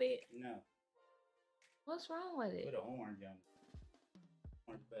avocado outfit? No. What's wrong with it? Put an orange on it.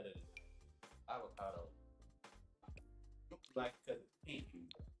 Orange better than avocado. Like because it's pink.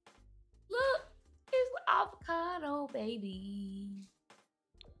 Look, it's avocado, baby.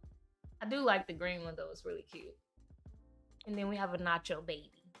 I do like the green one though. It's really cute. And then we have a nacho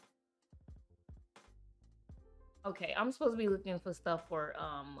baby. Okay, I'm supposed to be looking for stuff for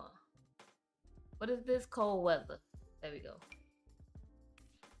what is this? Cold weather. There we go.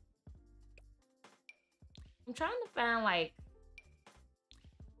 I'm trying to find, like,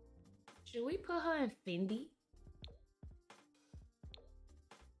 should we put her in Fendi?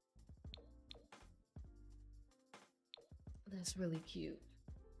 That's really cute.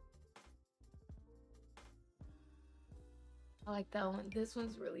 I like that one. This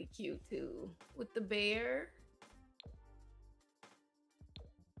one's really cute too, with the bear.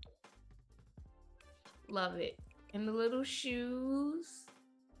 Love it. And the little shoes.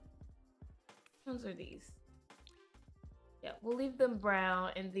 Which ones are these? Yeah, we'll leave them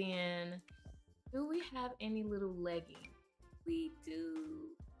brown. And then, do we have any little leggings? We do.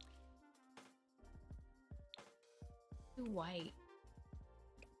 White.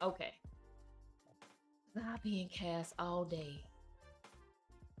 Okay. I'll be in cast all day.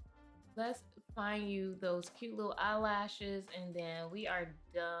 Let's find you those cute little eyelashes, and then we are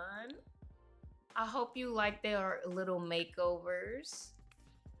done. I hope you like their little makeovers.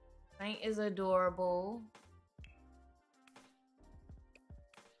 Saint is adorable.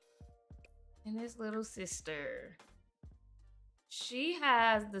 And his little sister. She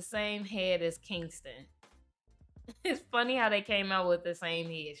has the same head as Kingston. It's funny how they came out with the same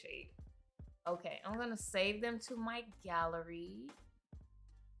head shape. Okay, I'm gonna save them to my gallery.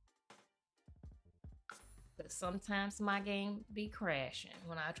 Because sometimes my game be crashing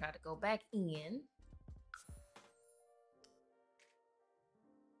when I try to go back in.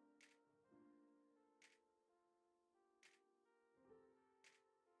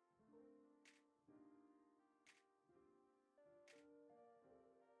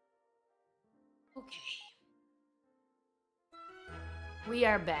 Okay. We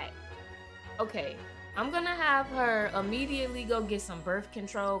are back. Okay, I'm gonna have her immediately go get some birth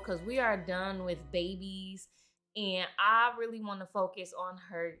control because we are done with babies, and I really want to focus on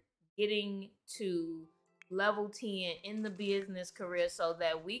her getting to level 10 in the business career so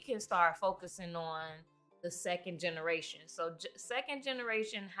that we can start focusing on the second generation. So second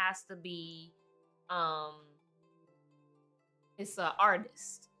generation has to be it's an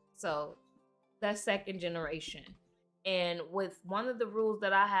artist, so that's second generation. And with one of the rules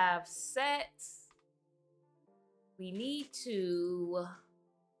that I have set, we need to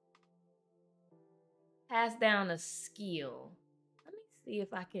pass down a skill. Let me see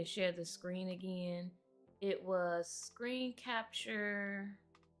if I can share the screen again. It was screen capture.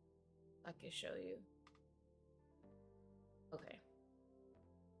 I can show you. Okay.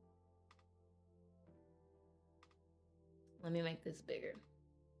 Let me make this bigger.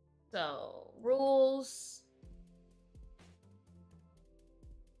 So, rules.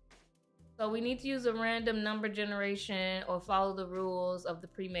 So we need to use a random number generation or follow the rules of the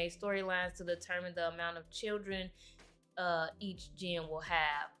pre-made storylines to determine the amount of children each gen will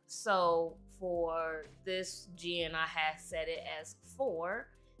have. So for this gen, I have set it as 4.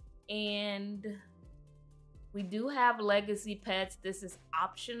 And we do have legacy pets. This is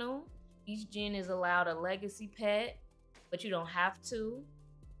optional. Each gen is allowed a legacy pet, but you don't have to.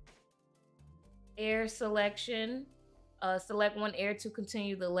 Heir selection. Select one heir to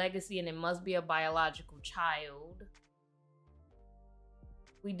continue the legacy, and it must be a biological child.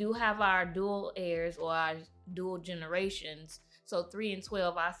 We do have our dual heirs or our dual generations. So 3 and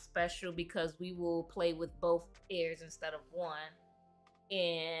 12 are special because we will play with both heirs instead of one.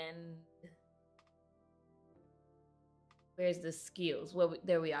 And where's the skills? Well,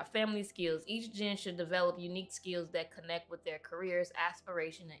 there we are. Family skills. Each gen should develop unique skills that connect with their careers,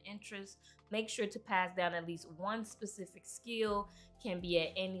 aspiration, and interests. Make sure to pass down at least one specific skill, can be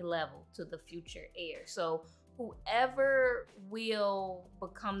at any level, to the future heir. So whoever will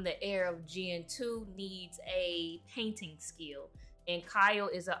become the heir of Gen 2 needs a painting skill. And Kyle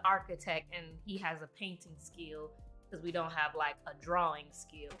is an architect and he has a painting skill because we don't have like a drawing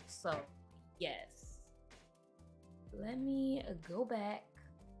skill. So yes. Let me go back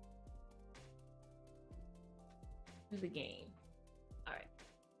to the game. All right.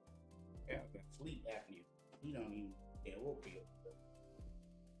 Yeah, I've got sleep apnea. You don't even get woke up.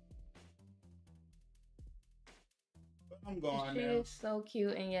 But I'm going She now. is so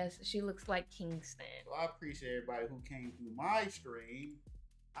cute, and yes, she looks like Kingston. So I appreciate everybody who came through my stream.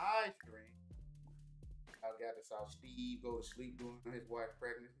 I got to saw Steve go to sleep during his wife's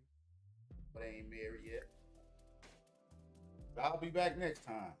pregnancy, but they ain't married yet. But I'll be back next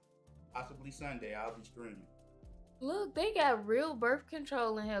time. Possibly Sunday. I'll be streaming. Look, they got real birth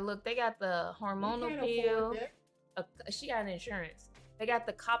control in here. Look, they got the hormonal pill. She got insurance. They got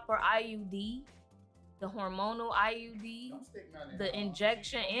the copper IUD, the hormonal IUD, Don't stick nothing in the her arm.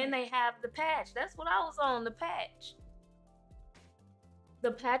 injection, and they have the patch. That's what I was on, the patch.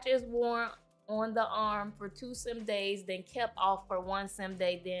 The patch is worn on the arm for 2 sim days, then kept off for 1 sim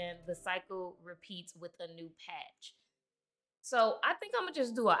day, then the cycle repeats with a new patch. So I think I'm gonna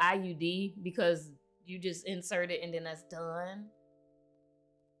just do an IUD because you just insert it and then that's done.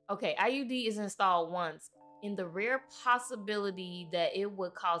 Okay, IUD is installed once. In the rare possibility that it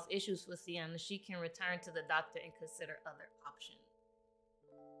would cause issues for Sienna, she can return to the doctor and consider other options.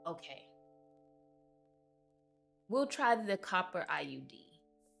 Okay. We'll try the copper IUD.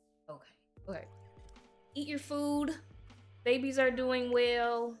 Okay. Okay. Eat your food. Babies are doing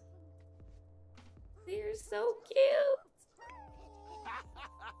well. They're so cute.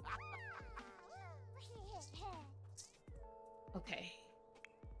 Okay.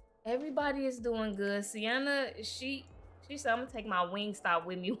 Everybody is doing good. Sienna, she said, I'm gonna take my Wingstop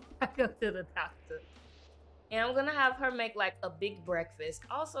with me when I go to the doctor. And I'm gonna have her make like a big breakfast.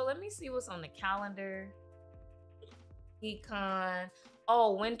 Also, let me see what's on the calendar. Econ.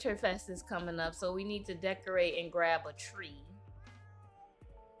 Oh, Winterfest is coming up, so we need to decorate and grab a tree.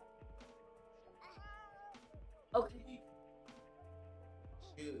 Okay.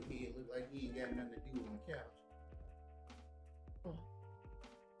 He look like he ain't got nothing to do on the couch. Ooh.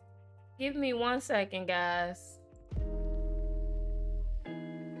 Give me 1 second, guys.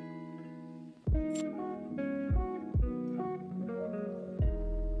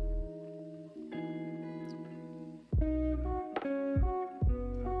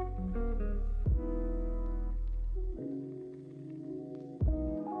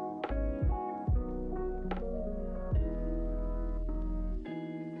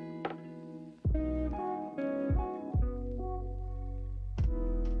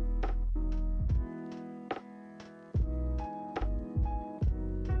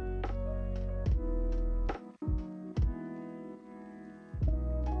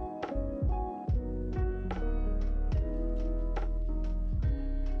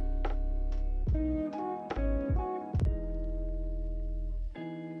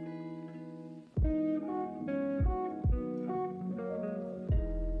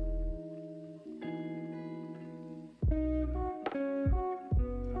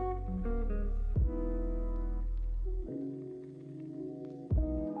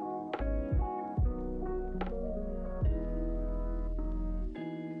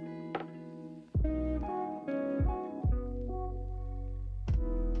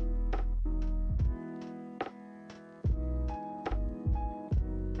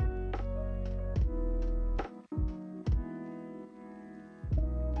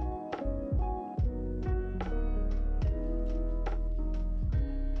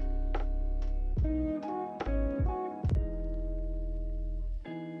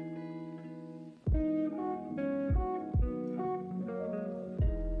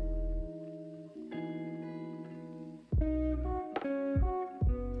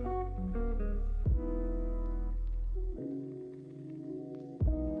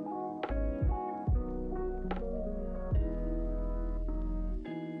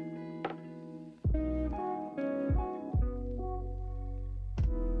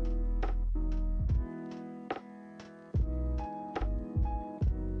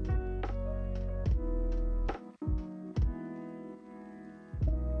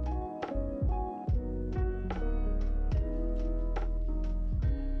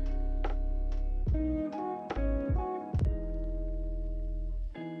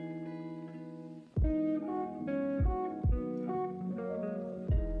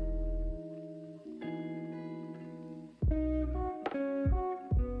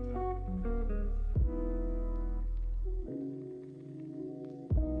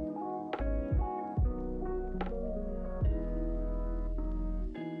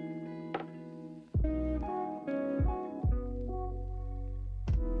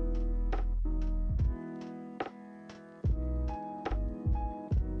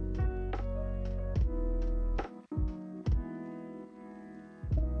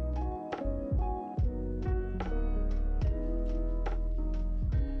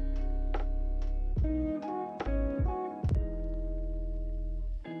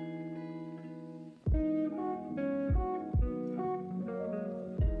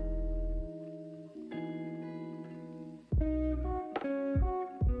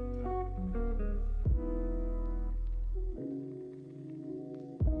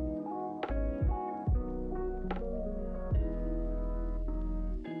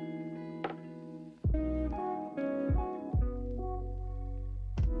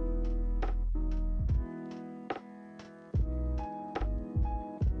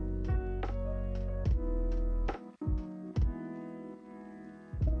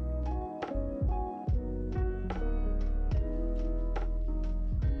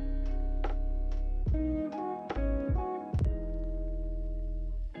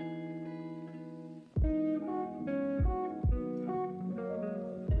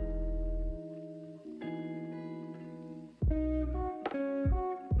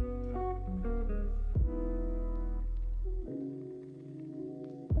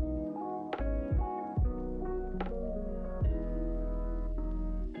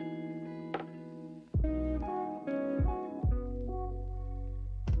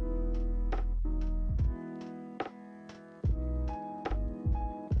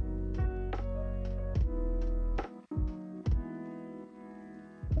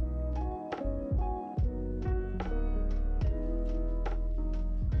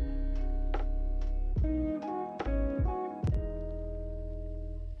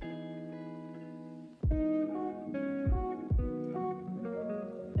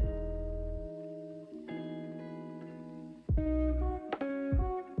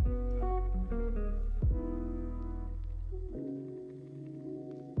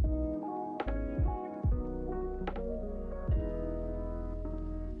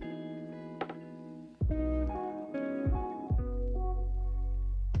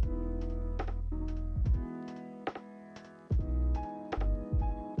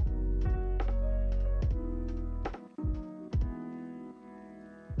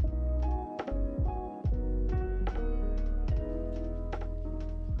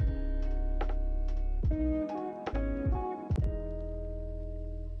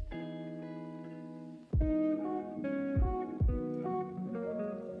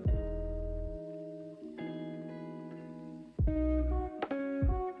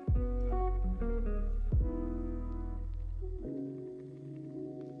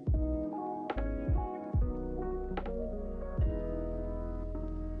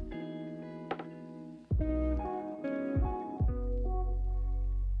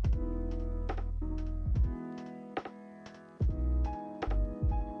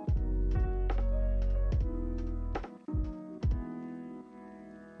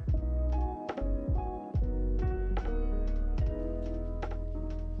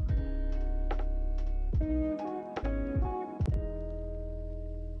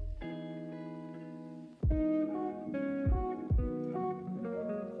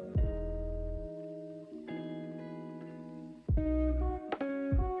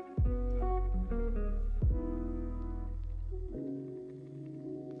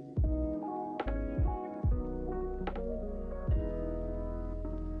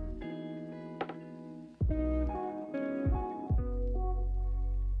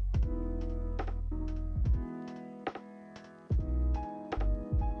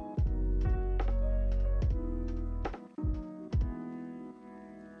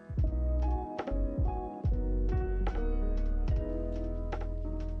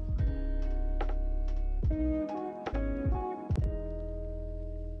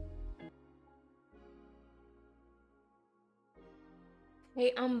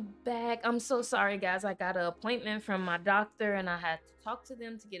 Hey, I'm back. I'm so sorry, guys. I got an appointment from my doctor and I had to talk to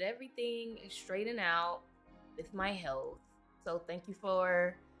them to get everything straightened out with my health. So thank you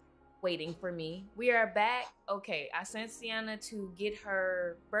for waiting for me. We are back. Okay, I sent Sienna to get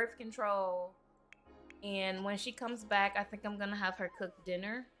her birth control. And when she comes back, I think I'm gonna have her cook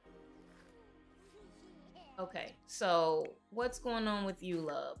dinner. Okay, so what's going on with you,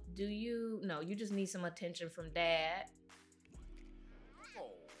 love? No, you just need some attention from dad.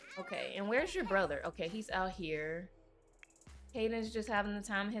 Okay, and where's your brother? Okay, he's out here. Caden's just having the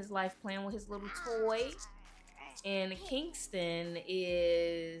time of his life playing with his little toy. And Kingston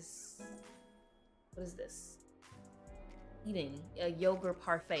is... What is this? Eating a yogurt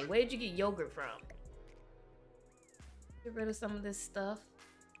parfait. Where did you get yogurt from? Get rid of some of this stuff.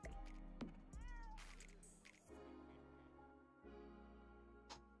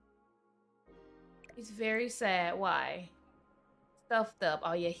 He's very sad. Why? Stuffed up.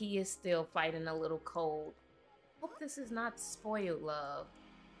 Oh yeah, he is still fighting a little cold. Hope this is not spoiled, love.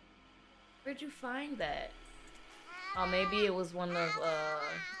 Where'd you find that? Oh, maybe it was one of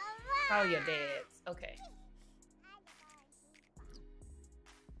probably your dad's. Okay.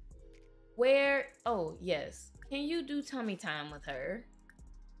 Where? Oh yes. Can you do tummy time with her?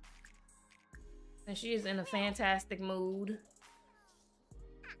 And she is in a fantastic mood.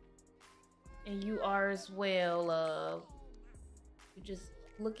 And you are as well, love. You're just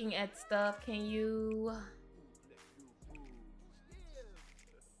looking at stuff. Can you...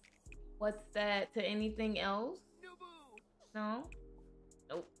 What's that? To anything else? No?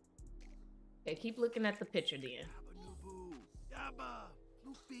 Nope. Okay, keep looking at the picture then.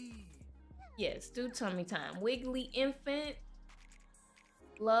 Yes, do tummy time. Wiggly infant.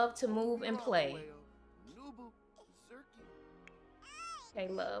 Love to move and play. Okay,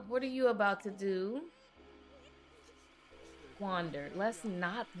 love. What are you about to do? Wander. Let's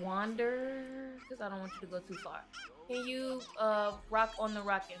not wander, because I don't want you to go too far. Can you rock on the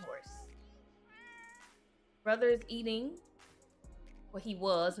rocking horse? Brother is eating. Well, he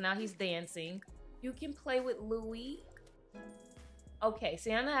was. Now he's dancing. You can play with Louie. Okay,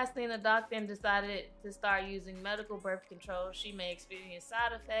 Sienna has seen a doctor and decided to start using medical birth control. She may experience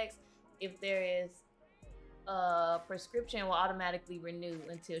side effects. If there is a prescription, will automatically renew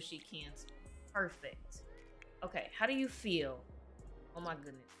until she cancels. Perfect. Okay, how do you feel? Oh my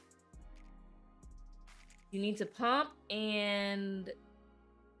goodness. You need to pump, and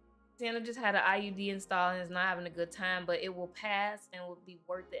Sienna just had an IUD installed and is not having a good time, but it will pass and will be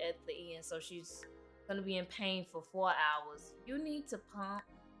worth it at the end. So she's gonna be in pain for 4 hours. You need to pump.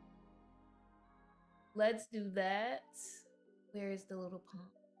 Let's do that. Where is the little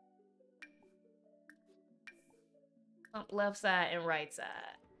pump? Pump left side and right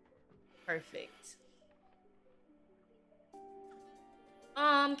side. Perfect.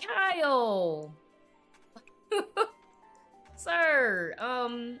 Kyle. Sir,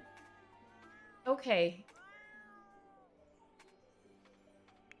 okay.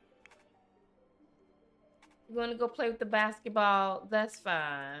 You want to go play with the basketball? That's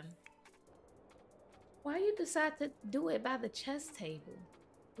fine. Why you decide to do it by the chess table?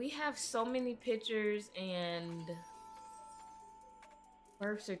 We have so many pictures and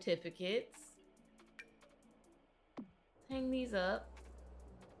birth certificates. Hang these up.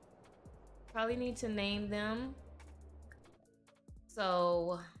 Probably need to name them.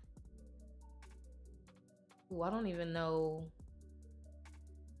 So, ooh, I don't even know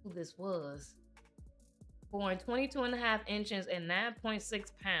who this was. Born 22.5 inches and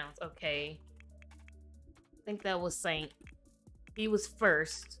 9.6 pounds. Okay. I think that was Saint. He was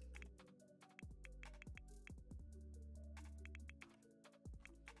first.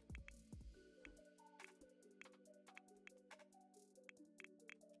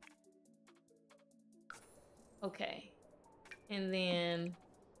 Okay. And then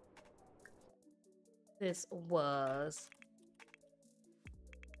this was...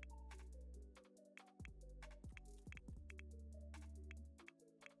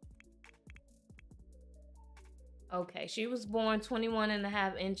 Okay, she was born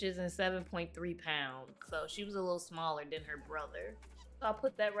 21.5 inches and 7.3 pounds. So she was a little smaller than her brother. So I'll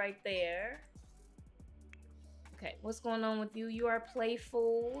put that right there. Okay, what's going on with you? You are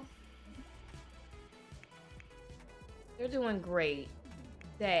playful. You're doing great.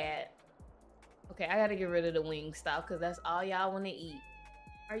 Dad. Okay, I gotta get rid of the wing stop because that's all y'all want to eat.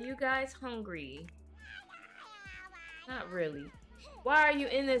 Are you guys hungry? Not really. Why are you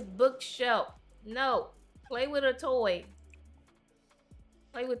in this bookshelf? No. Play with a toy.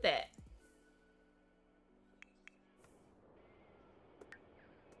 Play with that.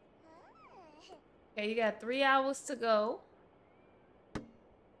 Okay, you got 3 hours to go.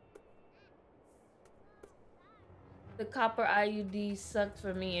 The copper IUD sucked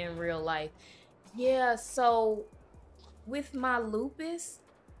for me in real life. Yeah, so with my lupus,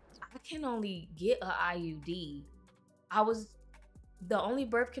 I can only get a IUD. The only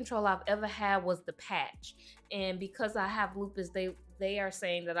birth control I've ever had was the patch. And because I have lupus, they are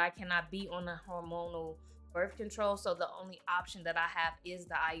saying that I cannot be on a hormonal birth control. So the only option that I have is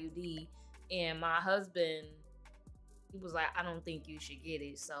the IUD. And my husband, he was like, I don't think you should get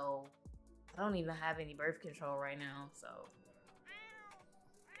it. So I don't even have any birth control right now. So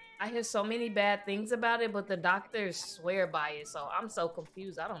I hear so many bad things about it, but the doctors swear by it. So I'm so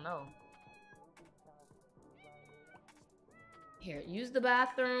confused. I don't know. Here, use the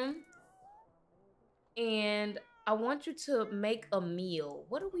bathroom. And I want you to make a meal.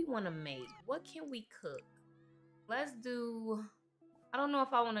 What do we want to make? What can we cook? Let's do... I don't know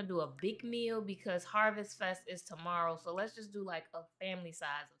if I want to do a big meal because Harvest Fest is tomorrow. So let's just do like a family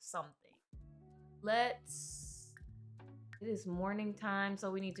size of something. It is morning time, so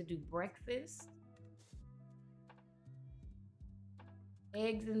we need to do breakfast.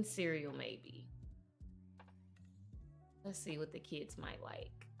 Eggs and cereal, maybe. Let's see what the kids might like.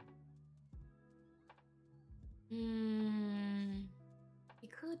 We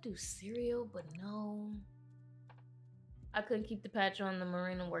could do cereal, but no. I couldn't keep the patch on. The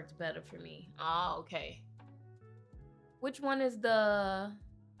Marina works better for me. Oh, okay. Which one is the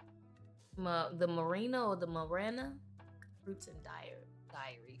Marina or the Morena? Fruits and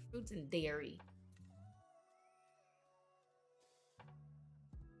dairy. Fruits and dairy.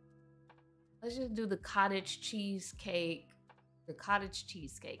 Let's just do the cottage cheesecake. The cottage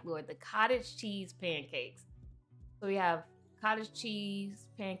cheesecake, Lord. The cottage cheese pancakes. So we have cottage cheese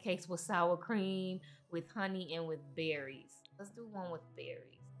pancakes with sour cream, with honey, and with berries. Let's do one with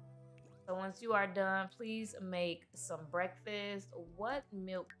berries. So once you are done, please make some breakfast. What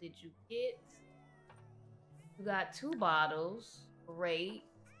milk did you get? You got 2 bottles. Great.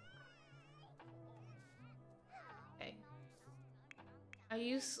 Okay.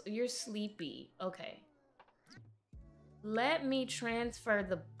 You're sleepy. Okay. Let me transfer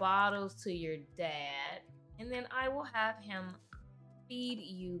the bottles to your dad, and then I will have him feed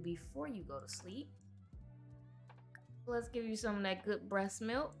you before you go to sleep. Let's give you some of that good breast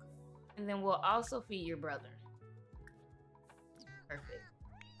milk, and then we'll also feed your brother. Perfect.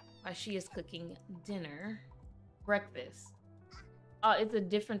 While she is cooking dinner. Breakfast. Oh, it's a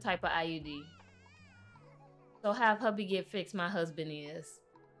different type of IUD. So have hubby get fixed, my husband is.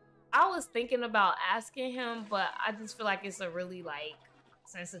 I was thinking about asking him, but I just feel like it's a really like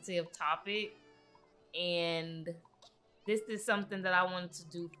sensitive topic. And this is something that I wanted to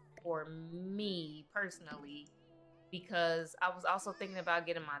do for me personally, because I was also thinking about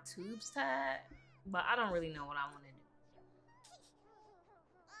getting my tubes tied, but I don't really know what I want to do.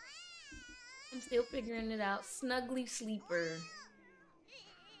 I'm still figuring it out. Snuggly sleeper.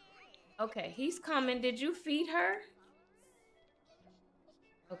 Okay, he's coming. Did you feed her?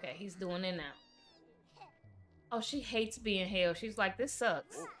 Okay, he's doing it now. Oh, she hates being held. She's like, this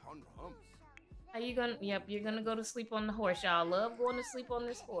sucks. Are you gonna... Yep, you're gonna go to sleep on the horse. Y'all love going to sleep on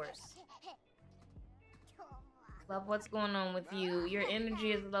this horse. Love what's going on with you. Your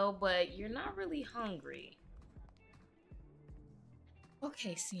energy is low, but you're not really hungry.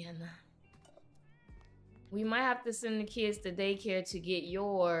 Okay, Sienna. We might have to send the kids to daycare to get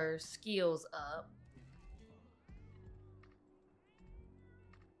your skills up.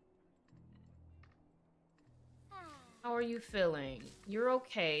 How are you feeling? You're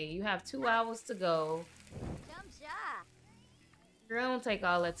okay. You have 2 hours to go. Girl, don't take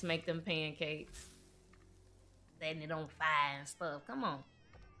all that to make them pancakes. Setting it on fire and stuff. Come on.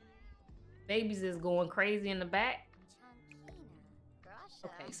 Babies is going crazy in the back.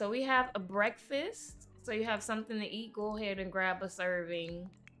 Okay, so we have a breakfast. So you have something to eat. Go ahead and grab a serving.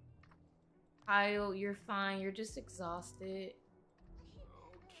 Kyle, you're fine. You're just exhausted.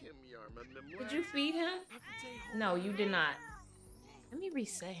 Did you feed him? No, you did not. Let me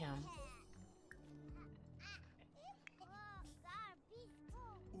reset him.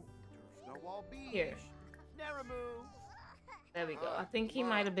 Here. There we go. I think he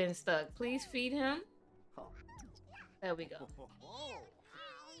might have been stuck. Please feed him. There we go.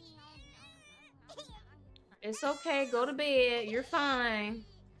 It's okay. Go to bed. You're fine.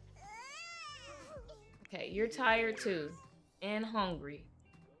 Okay, you're tired too. And hungry.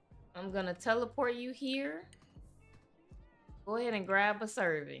 I'm gonna teleport you here. Go ahead and grab a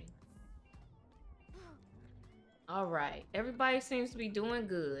serving. Alright. Everybody seems to be doing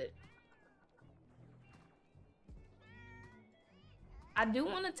good. I do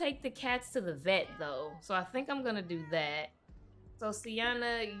want to take the cats to the vet though. So I think I'm gonna do that. So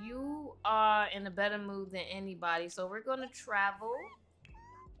Sienna, you are in a better mood than anybody. So we're gonna travel,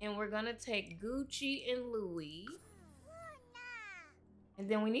 and we're gonna take Gucci and Louie, and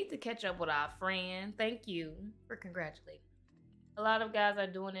then we need to catch up with our friend. Thank you for congratulating. A lot of guys are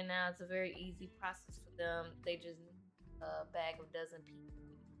doing it now. It's a very easy process for them. They just need a bag of dozen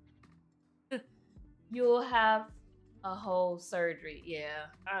people. You'll have a whole surgery. Yeah,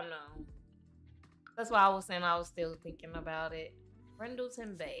 I know. That's why I was saying I was still thinking about it.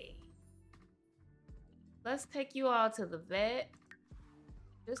 Rendleton Bay. Let's take you all to the vet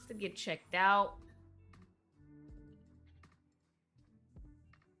just to get checked out.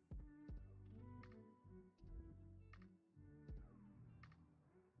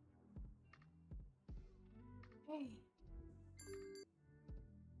 Hey.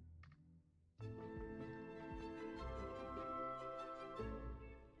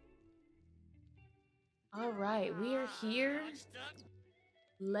 All right, we are here.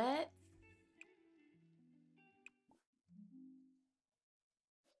 Let's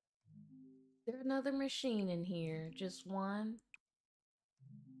There's another machine in here. Just one.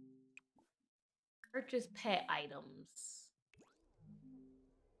 Purchase pet items.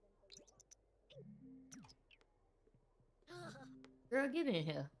 Girl, get in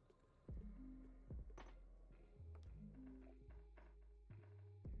here.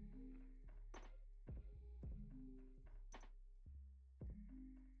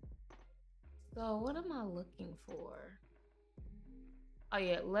 So what am I looking for? Oh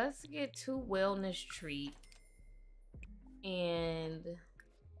yeah, let's get 2 wellness treat and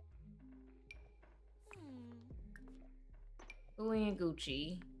Louie and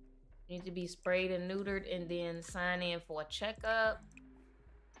Gucci need to be sprayed and neutered and then sign in for a checkup.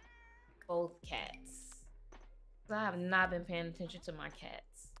 Both cats. I have not been paying attention to my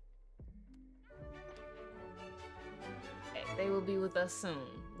cats. Okay, they will be with us soon.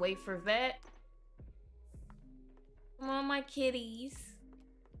 Wait for vet. Come on, my kitties.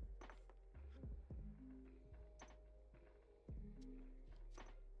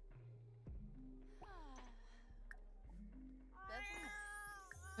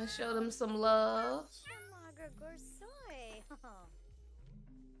 Let's show them some love.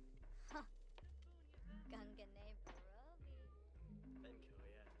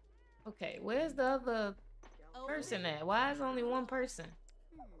 Okay, where's the other person at? Why is only one person?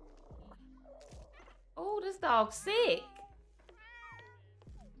 Oh, this dog's sick.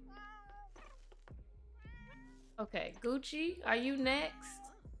 Okay, Gucci, are you next?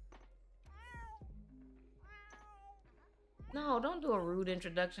 No, don't do a rude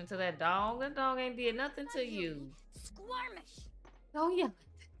introduction to that dog. That dog ain't did nothing to you. Squirmish. Oh yeah.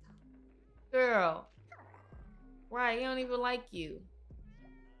 Girl. Right, he don't even like you.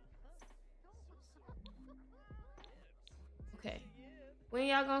 Okay. When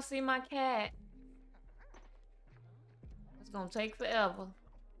y'all gonna see my cat? It's gonna take forever.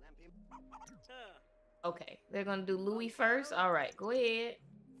 Okay, they're gonna do Louis first. All right, go ahead.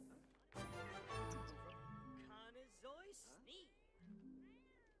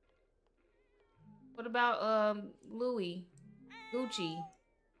 What about Louis? Gucci?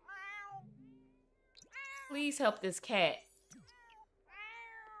 Please help this cat.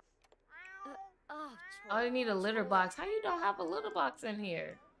 Oh, I need a litter box. How you don't have a litter box in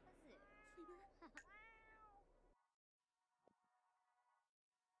here?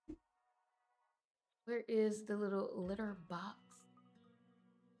 Where is the little litter box?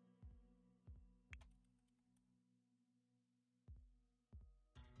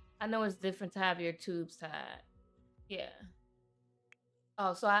 I know it's different to have your tubes tied. Yeah.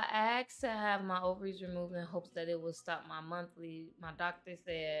 Oh, so I asked to have my ovaries removed in hopes that it would stop my monthly. My doctor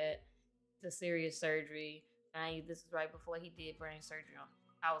said it's a serious surgery. And this is right before he did brain surgery on.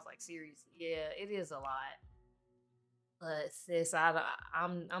 I was like, seriously, yeah, it is a lot. But sis,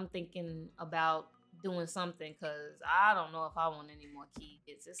 I'm thinking about doing something because I don't know if I want any more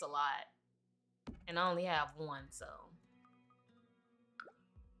kids. It's a lot, and I only have one, so.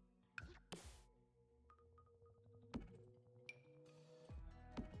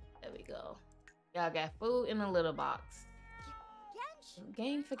 There we go. Y'all got food in a little box.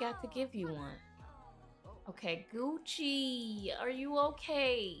 Game forgot to give you one. Okay, Gucci, are you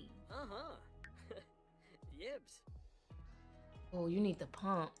okay? Yibs. Oh, you need the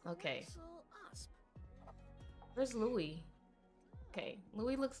pump. Okay. Where's Louis? Okay,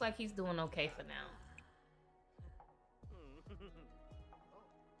 Louis looks like he's doing okay for now.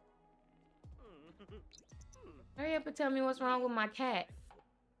 Hurry up and tell me what's wrong with my cat.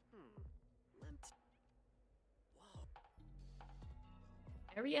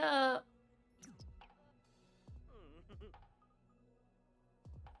 Hurry up.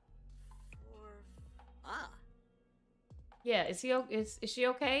 Yeah, is she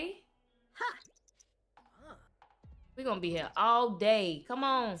okay? We're gonna be here all day. Come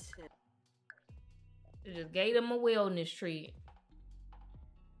on. They just gave him a wellness treat.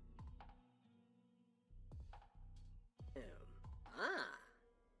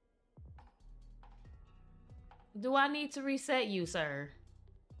 Do I need to reset you, sir?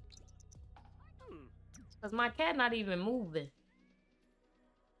 Because my cat not even moving.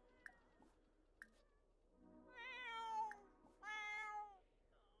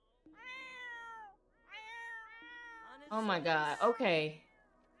 Oh my god, okay.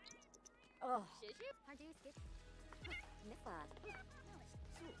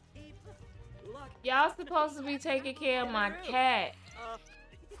 Y'all supposed to be taking care of my cat.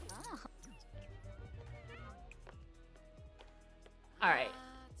 Alright.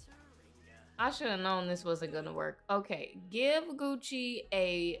 I should have known this wasn't gonna work. Okay, give Gucci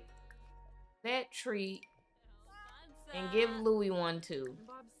a vet treat and give Louie one too.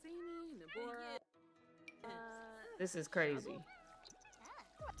 This is crazy.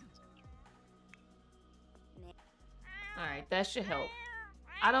 Alright, that should help.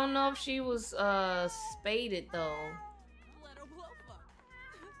 I don't know if she was spaded though.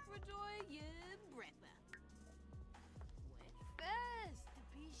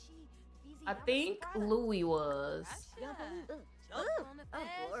 I think Louie was.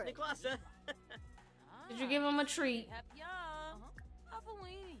 Did you give him a treat?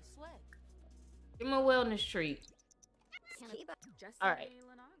 Give him a wellness treat. Alright.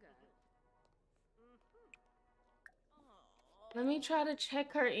 Let me try to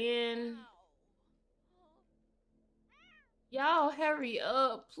check her in. Y'all hurry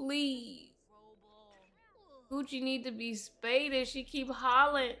up, please. Gucci need to be spaded. She keep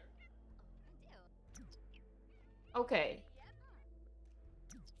hollering. Okay.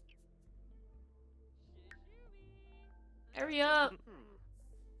 Hurry up. What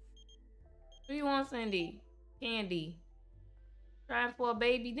do you want, Cindy? Candy. Trying for a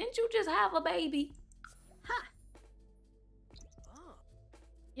baby. Didn't you just have a baby? Ha!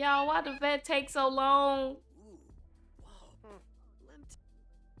 Y'all, why the vet take so long?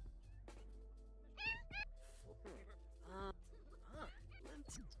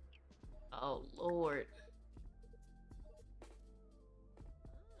 Oh, Lord.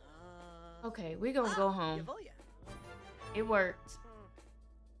 Okay, we gonna go home. It worked.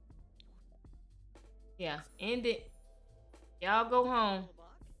 Yeah, end it. Y'all go home.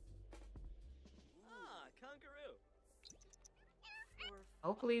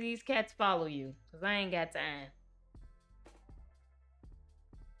 Hopefully these cats follow you, because I ain't got time.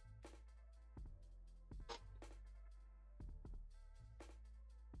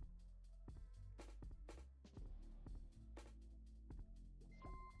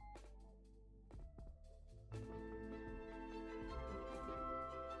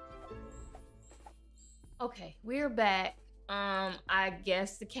 Okay, we're back. I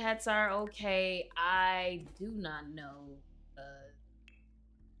guess the cats are okay. I do not know. I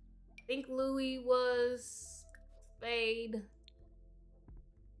think Louie was spayed.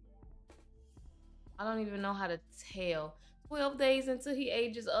 I don't even know how to tell. 12 days until he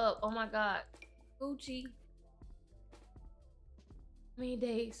ages up. Oh my god. Gucci. How many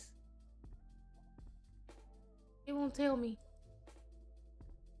days? It won't tell me.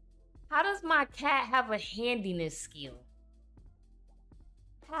 How does my cat have a handiness skill?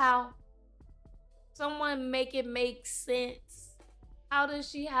 How? Someone make it make sense. How does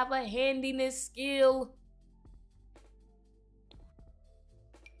she have a handiness skill?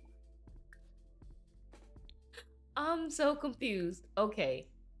 I'm so confused. Okay.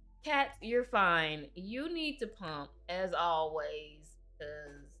 Cat, you're fine. You need to pump as always,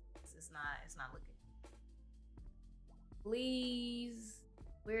 because it's not looking. Please.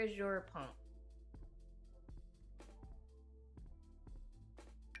 Where's your pump?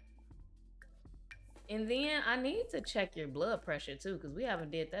 And then I need to check your blood pressure too, because we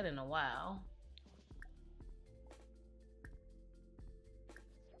haven't did that in a while.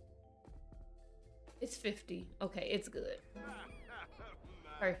 It's 50. Okay, it's good.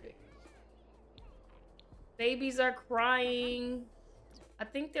 Perfect. Babies are crying. I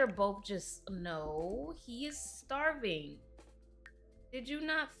think they're both just... No, he is starving. Did you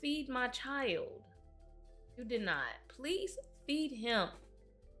not feed my child? You did not. Please feed him.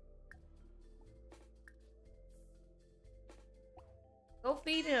 Go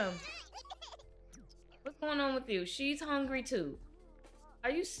feed him. What's going on with you? She's hungry too. Are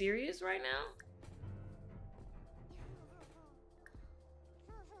you serious right now?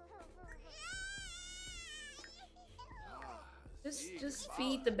 Just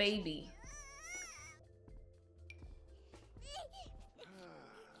feed the baby.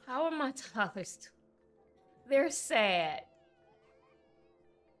 my toddlers doing? They're sad.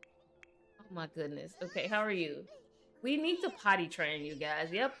 Oh my goodness. Okay, how are you? We need to potty train you guys.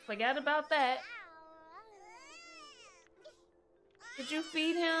 Yep, forgot about that. Did you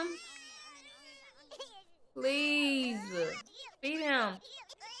feed him? Please. Feed him.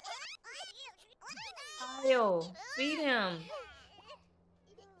 Kyle, feed him.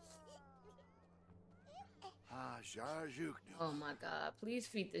 Oh my God, please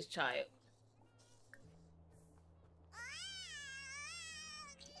feed this child.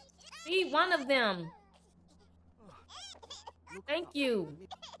 Feed one of them. Thank you.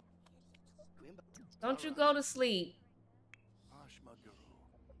 Don't you go to sleep.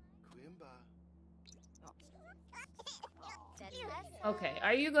 Okay,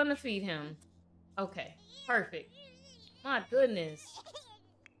 are you gonna feed him? Okay, perfect. My goodness.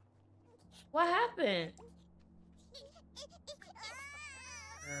 What happened?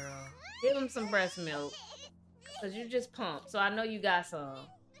 Girl, give him some breast milk. Cause you just pumped, so I know you got some.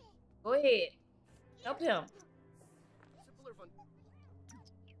 Go ahead. Help him.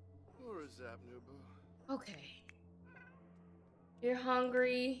 Okay. You're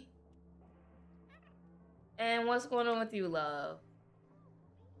hungry. And what's going on with you, love?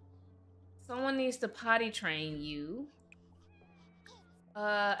 Someone needs to potty train you.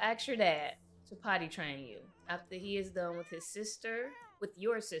 Ask your dad to potty train you after he is done with his sister, with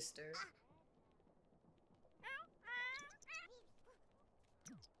your sister.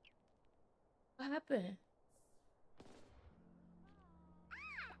 What happened?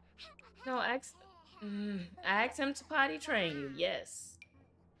 No, ask him to potty train you. Yes.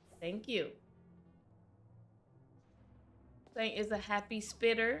 Thank you. Saint is a happy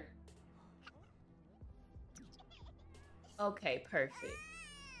spitter. Okay, perfect.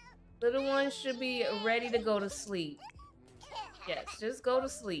 Little one should be ready to go to sleep. Yes, just go to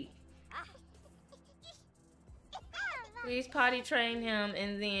sleep. Please potty train him,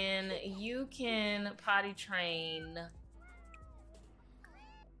 and then you can potty train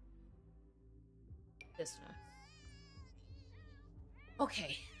this one.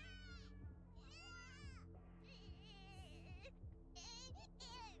 Okay.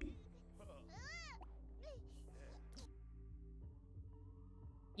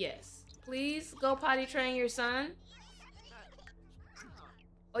 Yes. Please go potty train your son.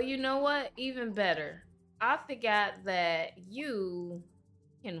 Oh, you know what? Even better. I forgot that you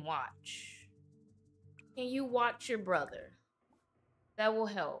can watch. Can you watch your brother? That will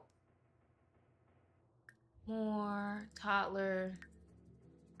help. More toddler.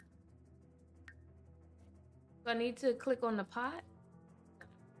 Do I need to click on the pot?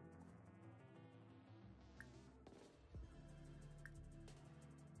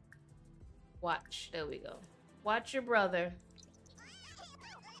 Watch. There we go. Watch your brother.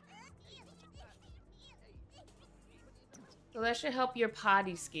 So that should help your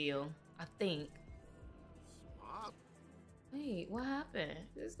potty skill, I think. Wait, what happened?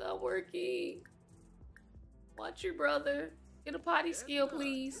 It's not working. Watch your brother. Get a potty skill,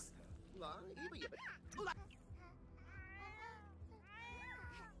 please.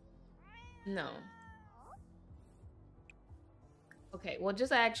 No. Okay, well,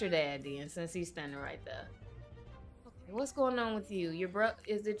 just ask your dad then, since he's standing right there. Okay, what's going on with you?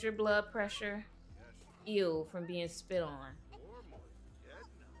 Is it your blood pressure? Ew, from being spit on.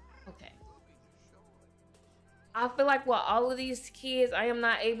 Okay. I feel like with all of these kids, I am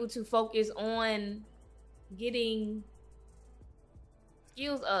not able to focus on getting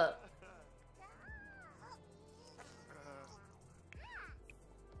skills up.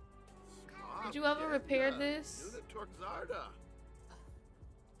 Did you ever repair this?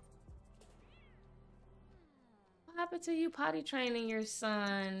 What happened to you potty training your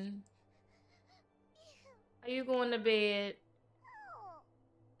son? Are you going to bed?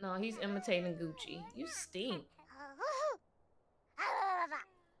 No, he's imitating Gucci. You stink.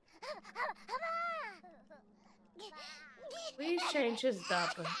 Please change his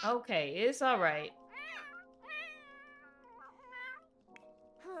diaper. Okay, it's all right.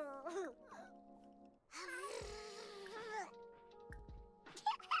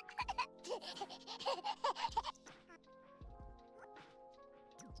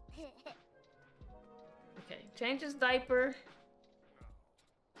 Okay, change his diaper.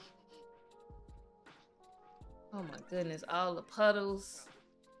 Oh my goodness, all the puddles.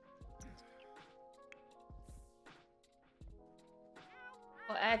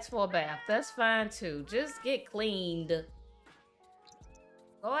 Or ask for a bath. That's fine too. Just get cleaned.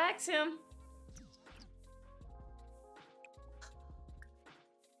 Go ask him.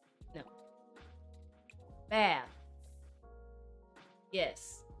 No. Bath.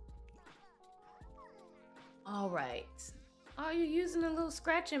 Yes. All right. Oh, you're using a little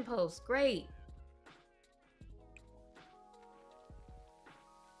scratching post. Great.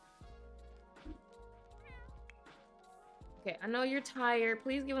 Okay, I know you're tired.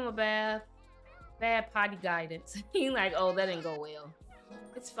 Please give him a bath. Bad potty guidance. He like, oh, that didn't go well.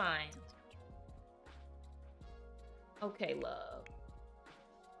 It's fine. Okay, love.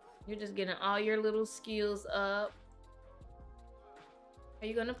 You're just getting all your little skills up. Are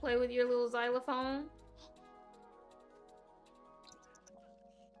you gonna play with your little xylophone?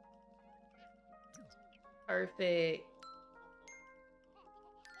 Perfect.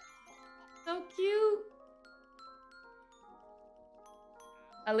 So cute.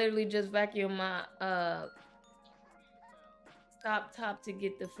 I literally just vacuumed my stop top to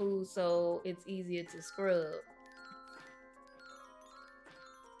get the food so it's easier to scrub.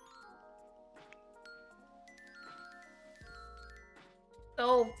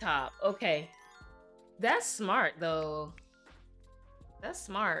 Stove top. Okay. That's smart though. That's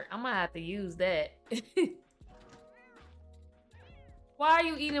smart. I'm gonna have to use that. Why are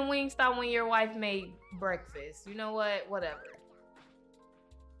you eating Wingstop when your wife made breakfast? You know what? Whatever.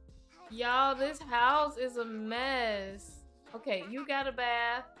 Y'all, this house is a mess. Okay, you got a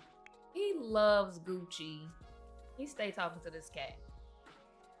bath. He loves Gucci. He stay talking to this cat.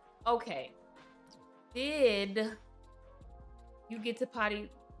 Okay. Did you get to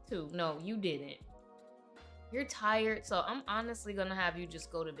potty too? No, you didn't. You're tired, so I'm honestly gonna have you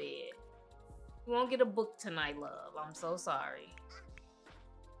just go to bed. You won't get a book tonight, love. I'm so sorry.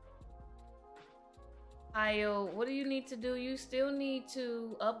 Kyle, what do you need to do? You still need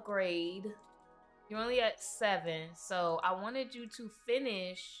to upgrade. You're only at 7, so I wanted you to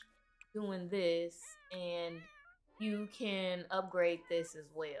finish doing this, and you can upgrade this as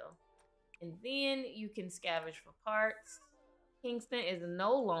well. And then you can scavenge for parts. Kingston is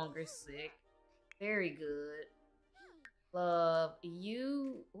no longer sick. Very good. Love,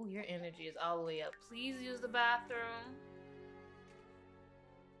 you... Oh, your energy is all the way up. Please use the bathroom.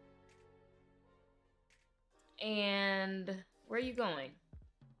 And where are you going?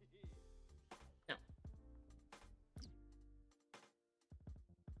 No.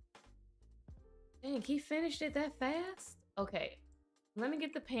 Dang, he finished it that fast? Okay. Let me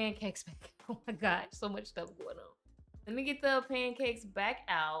get the pancakes back. Oh my gosh, so much stuff going on. Let me get the pancakes back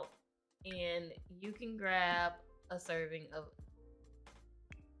out, and you can grab a serving of...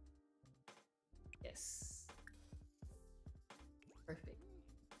 Yes. Perfect.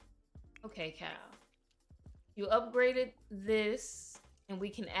 Okay, Cal. You upgraded this, and we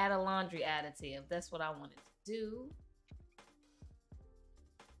can add a laundry additive. That's what I wanted to do.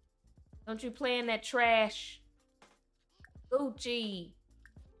 Don't you play in that trash. Gucci.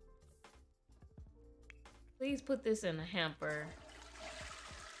 Please put this in a hamper.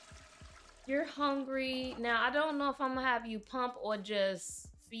 You're hungry. Now, I don't know if I'm gonna have you pump or just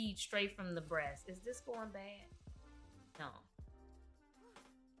feed straight from the breast. Is this going bad? No.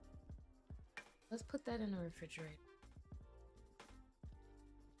 Let's put that in the refrigerator.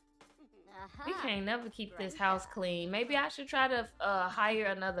 We can't never keep this house clean. Maybe I should try to hire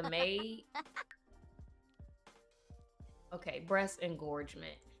another maid. Okay, breast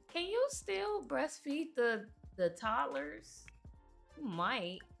engorgement. Can you still breastfeed the toddlers? You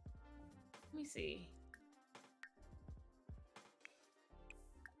might. Let me see.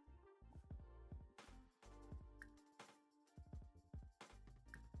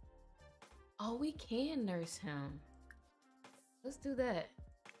 Oh, we can nurse him. Let's do that.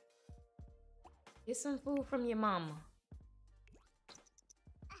 Get some food from your mama.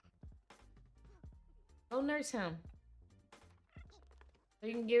 Go nurse him. So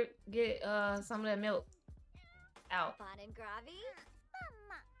you can get some of that milk out.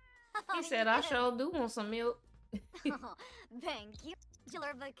 He said, I sure do want some milk. Thank you.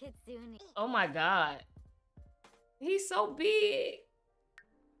 Oh my God. He's so big.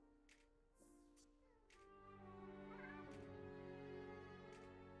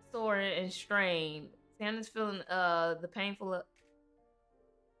 Sore and strained. Santa's feeling the painful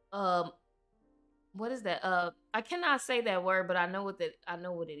what is that? I cannot say that word, but I know what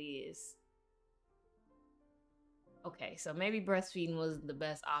it is. Okay, so maybe breastfeeding was the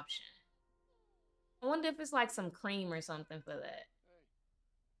best option. I wonder if it's like some cream or something for that.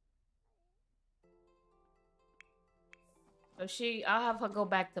 So I'll have her go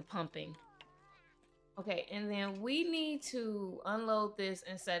back to pumping. Okay, and then we need to unload this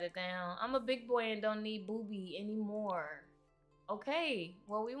and set it down. I'm a big boy and don't need booby anymore. Okay,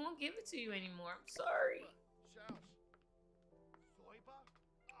 well, we won't give it to you anymore. I'm sorry.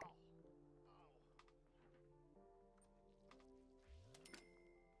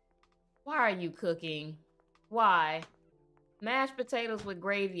 Why are you cooking? Why? Mashed potatoes with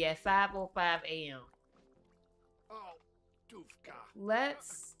gravy at 5:05 a.m. Oh, Dufka.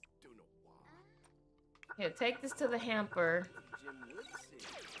 Let's... Don't know why. Here, take this to the hamper. Jim Woodsy.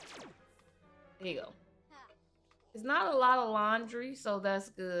 There you go. It's not a lot of laundry, so that's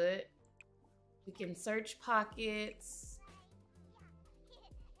good. We can search pockets.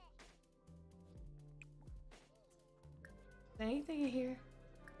 Is there anything in here?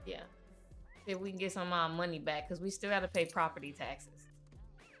 Yeah. See if we can get some of our money back, because we still got to pay property taxes.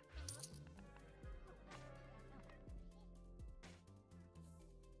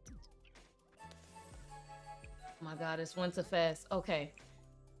 Oh my god, it's Winterfest. Okay.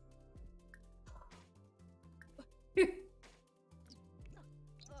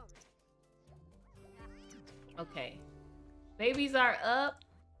 Okay. Babies are up.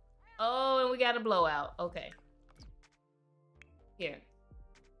 Oh, and we got a blowout. Okay. Here.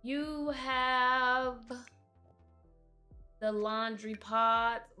 You have the laundry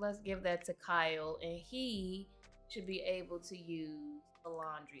pot. Let's give that to Kyle, and he should be able to use the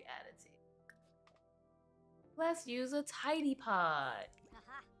laundry additive. Let's use a tidy pot.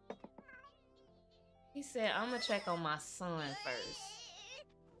 He said, I'm gonna check on my son first.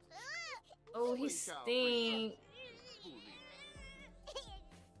 Oh, he stinks.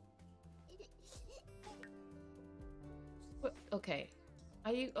 Okay.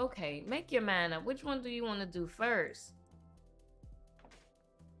 Are you okay? Make your mind up. Which one do you want to do first?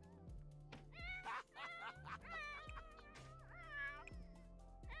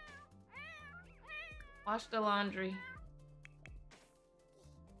 Wash the laundry.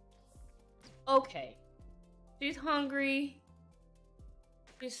 Okay. She's hungry.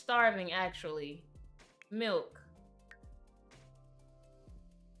 She's starving, actually. Milk.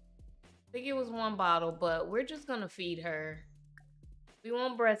 I think it was 1 bottle, but we're just gonna feed her. We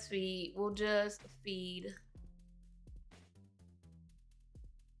won't breastfeed. We'll just feed.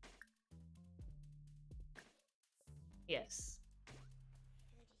 Yes.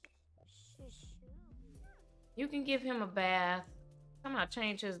 You can give him a bath. Somehow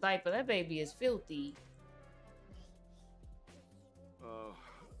change his diaper. That baby is filthy.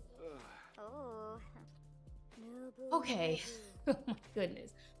 Okay. Oh my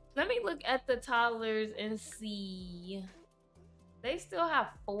goodness. Let me look at the toddlers and see. They still have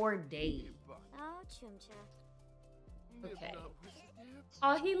 4 days. Okay.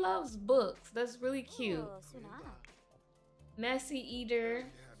 Oh, he loves books. That's really cute. Messy eater.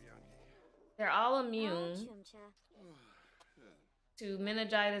 They're all immune to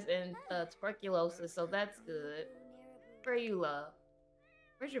meningitis and tuberculosis, so that's good. Where are you, love?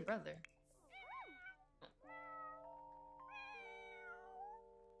 Where's your brother?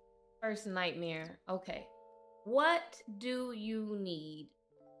 First nightmare. Okay. What do you need?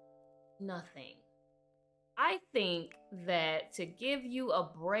 Nothing. I think that to give you a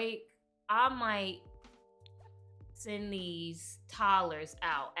break, I might send these toddlers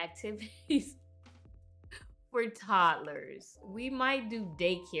out. Activities for toddlers. We might do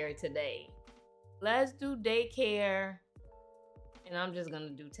daycare today. Let's do daycare. And I'm just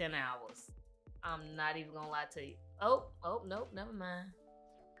gonna do 10 hours. I'm not even gonna lie to you. Oh, nope, never mind.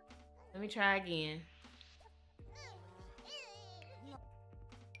 Let me try again.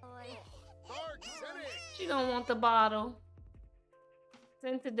 She don't want the bottle.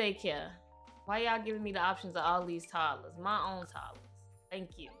 Send to daycare. Why y'all giving me the options of all these toddlers? My own toddlers.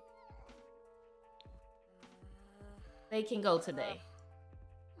 Thank you. They can go today.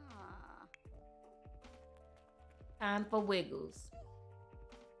 Time for Wiggles.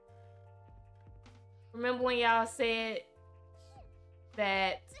 Remember when y'all said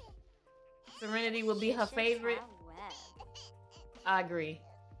that Serenity would be her favorite? I agree.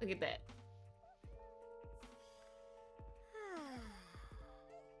 Look at that.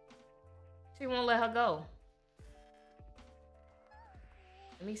 She won't let her go.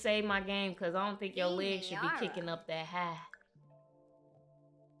 Let me save my game because I don't think your legs should be kicking up that high.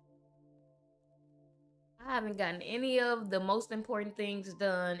 I haven't gotten any of the most important things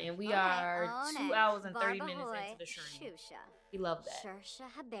done, and we are 2 hours and 30 minutes into the stream. We love that.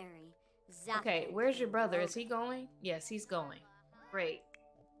 Okay, where's your brother? Is he going? Yes, he's going. Great.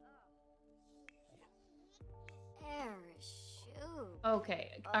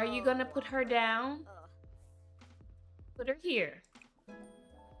 Okay, are you gonna put her down? Put her here.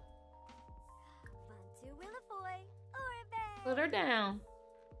 Put her down.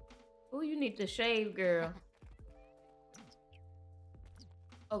 Oh, you need to shave, girl.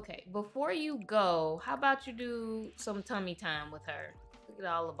 Okay, before you go, how about you do some tummy time with her? Look at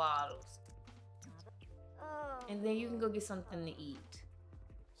all the bottles. And then you can go get something to eat.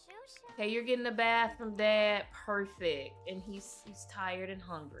 Okay, you're getting a bath from Dad. Perfect. And he's tired and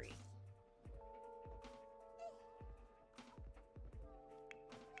hungry.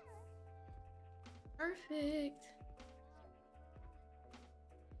 Perfect.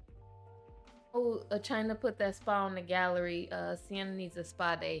 Oh, China put that spa on the gallery. Sienna needs a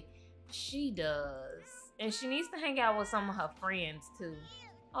spa day. She does. And she needs to hang out with some of her friends, too.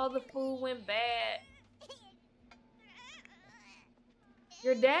 Oh, the food went bad.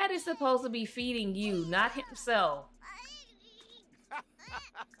 Your dad is supposed to be feeding you, not himself.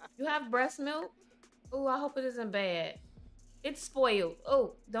 You have breast milk? Oh, I hope it isn't bad. It's spoiled.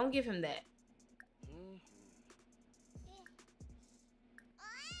 Oh, don't give him that.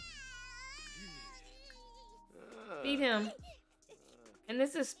 Feed him. And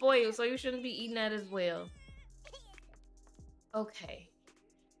this is spoiled, so you shouldn't be eating that as well. Okay.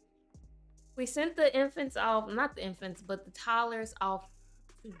 We sent the infants off, not the infants, but the toddlers off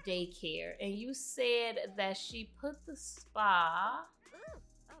to daycare. And you said that she put the spa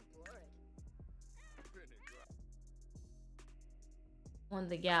on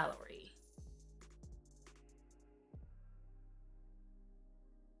the gallery.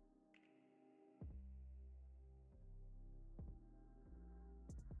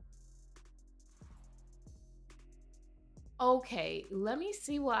 Okay, let me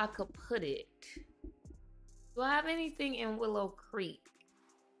see where I could put it. Do I have anything in Willow Creek?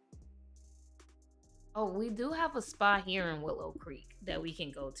 Oh, we do have a spa here in Willow Creek that we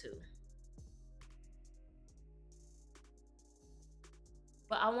can go to.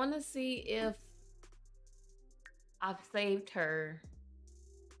 But I want to see if I've saved her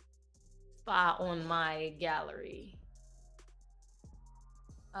spa on my gallery.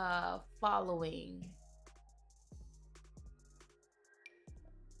 Following.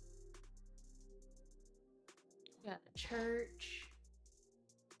 Got a church.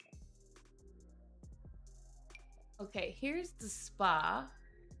 Okay, here's the spa.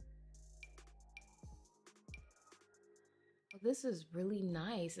 Oh, this is really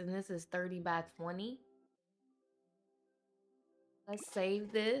nice, and this is 30 by 20. Let's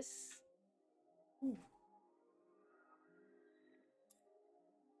save this. Ooh.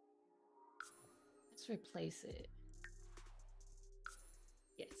 Let's replace it.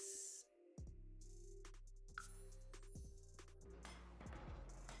 Yes.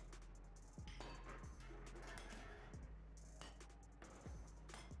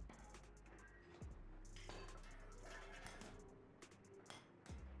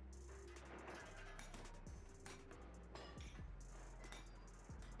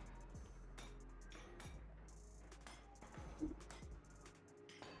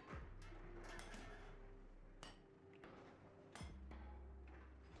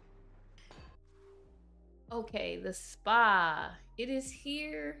 Okay, the spa. It is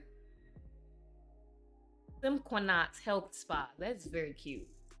here. Simplysimulated Health Spa. That's very cute.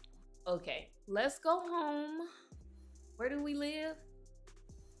 Okay, let's go home. Where do we live?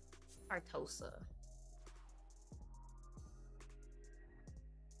 Artosa.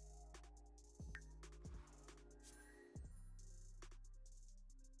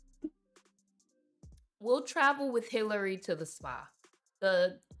 We'll travel with Hillary to the spa.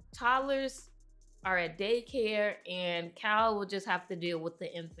 The toddlers are at daycare, and Cal will just have to deal with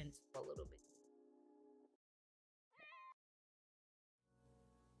the infants for a little bit.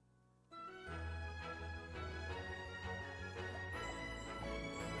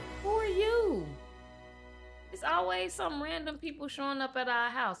 Who are you? It's always some random people showing up at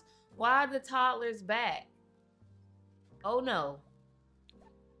our house. Why are the toddlers back? Oh no.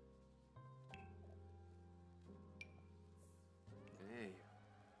 Hey.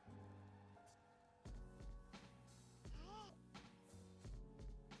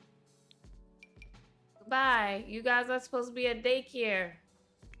 Goodbye. You guys are supposed to be at daycare.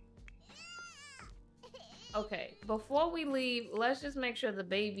 Okay, before we leave, let's just make sure the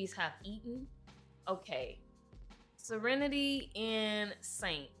babies have eaten. Okay. Serenity and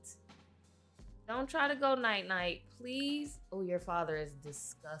Saint. Don't try to go night-night, please. Oh, your father is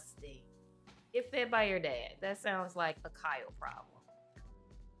disgusting. Get fed by your dad. That sounds like a Kyle problem.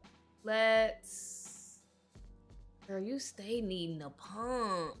 Let's... Girl, you stay needing a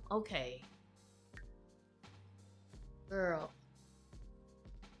pump. Okay. Girl.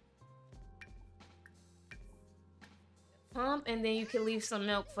 Pump, and then you can leave some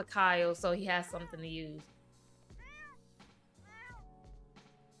milk for Kyle so he has something to use.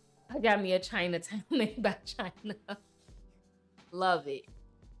 I got me a Chinatown named by China. Love it.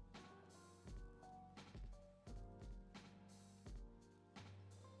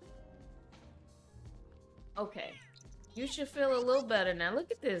 Okay. You should feel a little better now.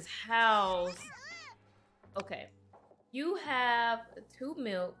 Look at this house. Okay. You have 2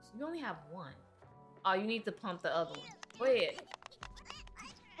 milks. You only have 1. Oh, you need to pump the other one. Go ahead.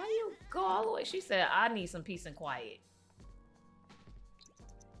 Why you go all the way? She said, I need some peace and quiet.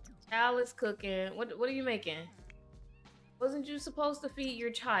 Al is cooking. What are you making? Wasn't you supposed to feed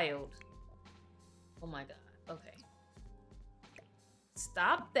your child? Oh my god. Okay.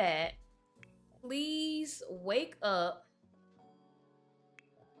 Stop that. Please wake up.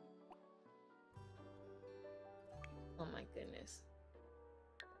 Oh my goodness.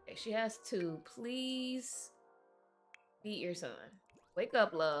 Okay, she has 2. Please feed your son. Wake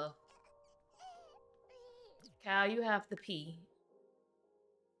up, love. Cal, you have to pee.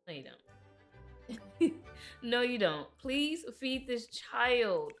 No, you don't. No, you don't. Please feed this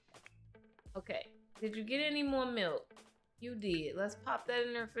child. Okay. Did you get any more milk? You did. Let's pop that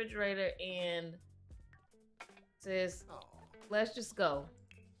in the refrigerator and sis, let's just go.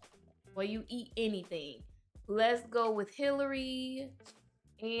 While you eat anything. Let's go with Hillary.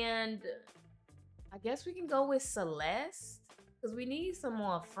 And I guess we can go with Celeste. Because we need some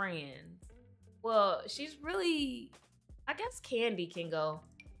more friends. Well, she's really... I guess Candy can go.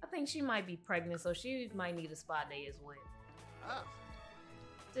 I think she might be pregnant, so she might need a spa day as well. Oh.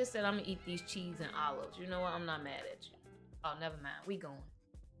 Just said I'm going to eat these cheese and olives. You know what? I'm not mad at you. Oh, never mind. We going.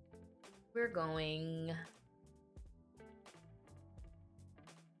 We're going.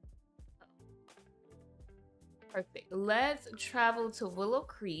 Perfect. Let's travel to Willow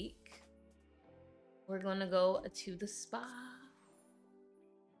Creek. We're gonna go to the spa.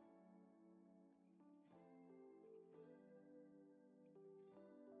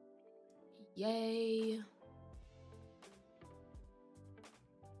 Yay.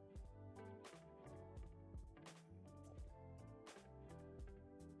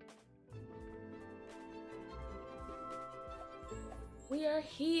 We are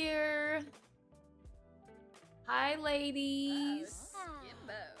here. Hi, ladies.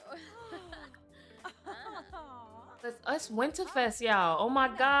 It's Winterfest, y'all. Oh my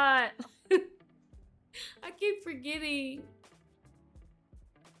god. I keep forgetting.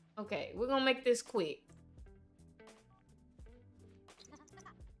 Okay, we're gonna make this quick.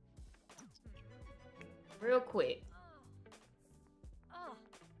 Real quick.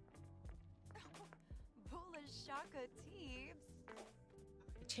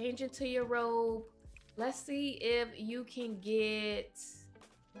 Change into your robe. Let's see if you can get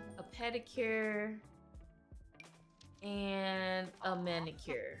a pedicure and a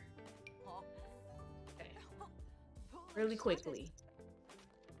manicure. Okay. Really quickly.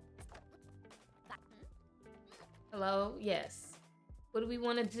 Hello? Yes. What do we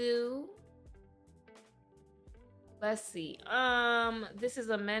want to do? Let's see. This is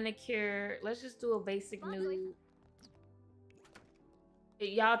a manicure. Let's just do a basic nude.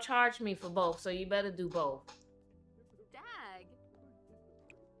 Y'all charge me for both, so you better do both. Dag.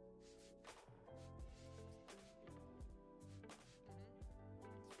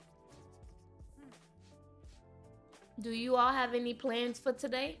 Do you all have any plans for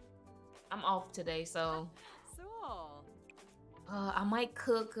today? I'm off today, so I might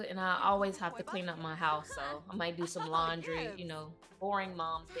cook, and I always have to clean up my house, so I might do some laundry, you know, boring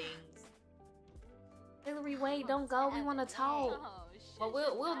mom things. Hillary, wait, don't go. We want to talk. But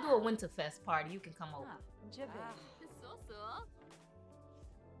we'll do a Winterfest party. You can come over.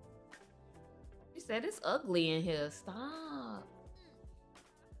 She said it's ugly in here. Stop.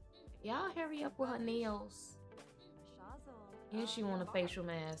 Y'all hurry up with her nails. And she want a facial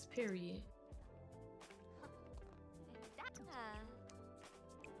mask, period.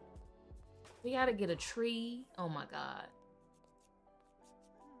 We gotta get a tree. Oh my god.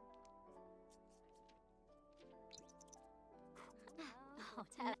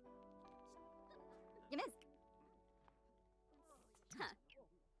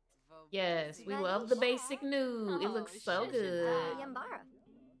 Yes, we love the basic nude. It looks so good.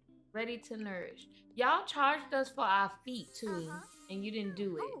 Ready to nourish. Y'all charged us for our feet too, and you didn't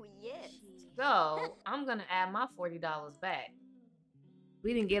do it. Oh, yes. So I'm gonna add my $40 back.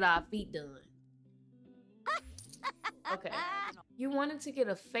 We didn't get our feet done. Okay. You wanted to get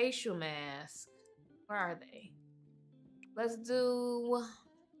a facial mask. Where are they? Let's do...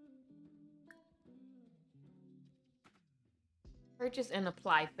 Purchase and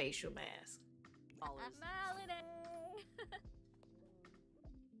apply facial mask.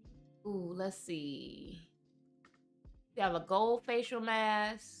 Ooh, let's see. We have a gold facial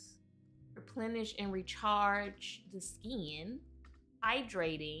mask. Replenish and recharge the skin.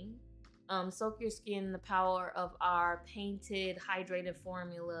 Hydrating. Soak your skin in the power of our painted hydrated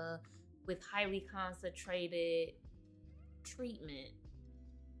formula with highly concentrated treatment.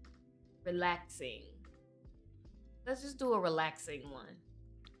 Relaxing. Let's just do a relaxing one.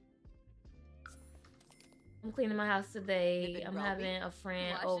 I'm cleaning my house today. I'm having a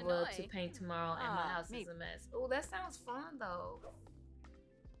friend over to paint tomorrow, and my house is a mess. Oh, that sounds fun though.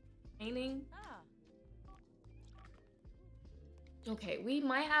 Painting. Okay, we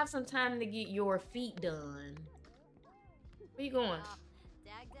might have some time to get your feet done. Where you going?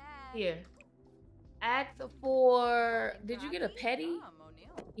 Here. Ask for. Did you get a pedi?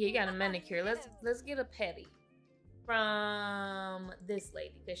 Yeah, you got a manicure. Let's get a pedi from this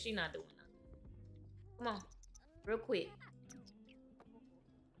lady because she's not doing nothing. Come on, real quick.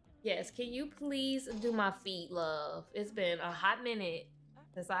 Yes, can you please do my feet, love? It's been a hot minute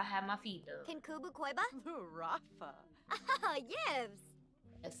since I had my feet done. Can Kubu Koiba? Rafa. Yes.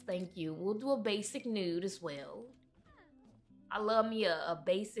 Yes, thank you. We'll do a basic nude as well. I love me a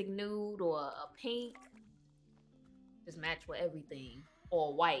basic nude or a pink. Just match with everything.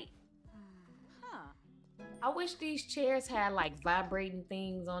 Or white. I wish these chairs had like vibrating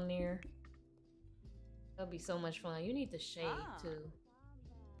things on there. That'd be so much fun. You need to shade too.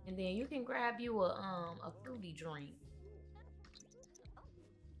 And then you can grab you a fruity drink.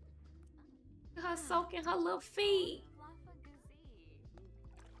 Look at her soaking her little feet.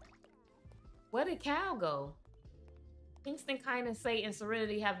 Where did Cal go? Kingston, Kindness, Say, and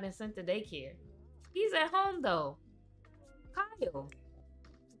Serenity have been sent to daycare. He's at home though. Kyle.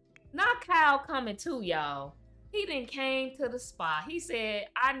 Not Kyle coming too, y'all. He done came to the spa. He said,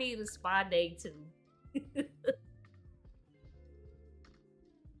 I need a spa day too.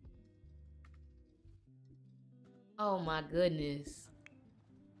 Oh my goodness.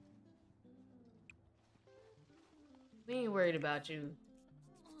 We ain't worried about you.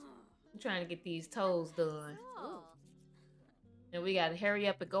 I'm trying to get these toes done. And we gotta hurry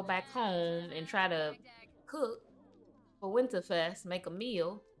up and go back home and try to cook for Winterfest, make a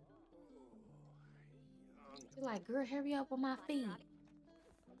meal. You're like, girl, hurry up on my feet.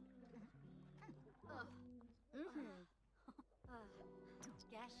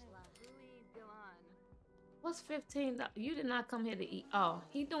 What's $15? You did not come here to eat. Oh,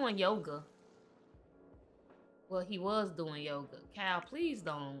 he doing yoga. Well, he was doing yoga. Cal, please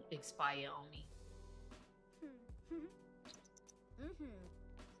don't expire on me.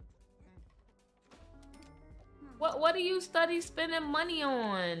 What do you study spending money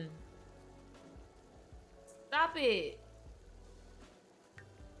on? Stop it.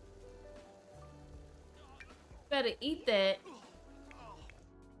 Better eat that.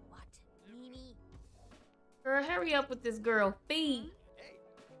 What? Mimi? Girl, hurry up with this girl feet.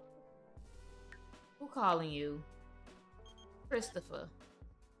 Who calling you? Christopher.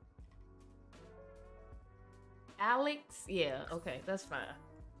 Alex? Yeah, okay, that's fine.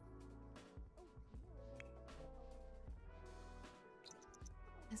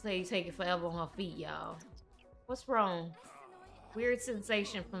 This lady taking forever on her feet, y'all. What's wrong? Weird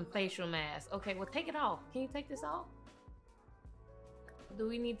sensation from facial mask. Okay, well, take it off. Can you take this off? Do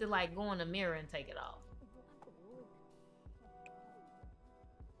we need to, like, go in the mirror and take it off?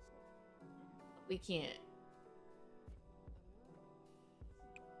 We can't.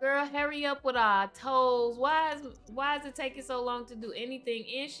 Girl, hurry up with our toes. Why is it taking so long to do anything?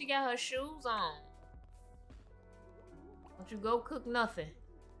 And she got her shoes on. Don't you go cook nothing.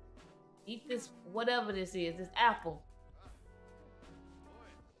 Eat this, whatever this is, this apple.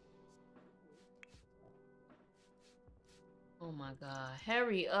 Oh my God.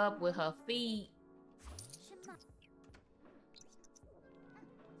 Hurry up with her feet.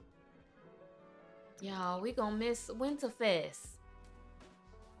 Y'all, we gonna miss Winterfest.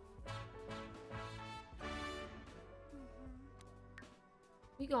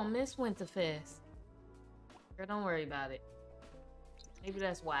 We gonna miss Winterfest. Girl, don't worry about it. Maybe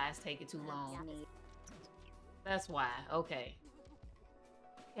that's why it's taking too long. That's why. Okay.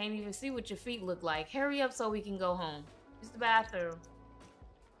 Can't even see what your feet look like. Hurry up so we can go home. Use the bathroom.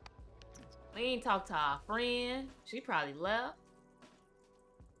 We ain't talked to our friend. She probably left.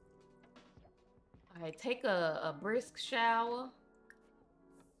 Alright, take a brisk shower.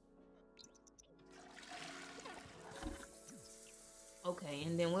 Okay,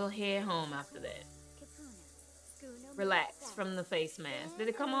 and then we'll head home after that. Relax from the face mask. Did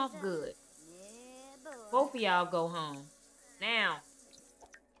it come off good? Both of y'all go home. Now.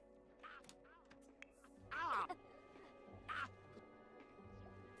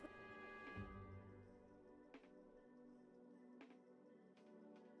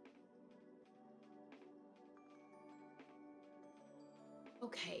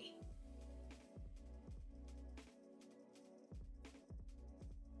 Okay.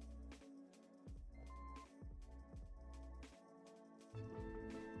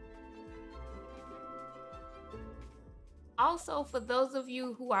 Also, for those of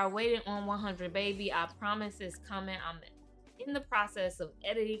you who are waiting on 100 Baby, I promise it's coming. I'm in the process of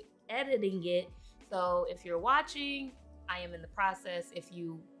editing it. So if you're watching, I am in the process. If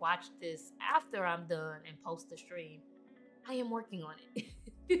you watch this after I'm done and post the stream, I am working on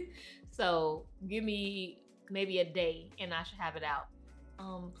it. So give me maybe a day and I should have it out.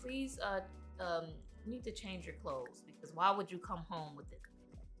 Please, you need to change your clothes because why would you come home with it?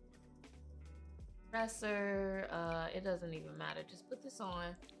 Dresser, it doesn't even matter. Just put this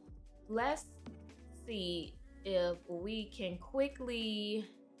on. Let's see if we can quickly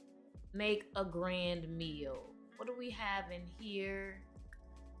make a grand meal. What do we have in here?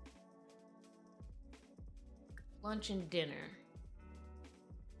 Lunch and dinner.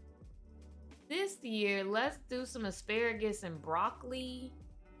 This year, let's do some asparagus and broccoli.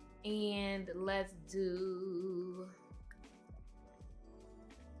 And let's do...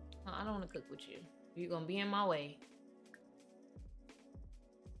 Oh, I don't want to cook with you. You're going to be in my way.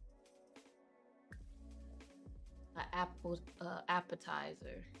 An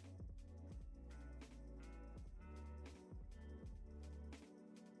appetizer.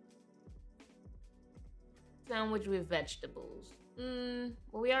 Sandwich with vegetables. Well,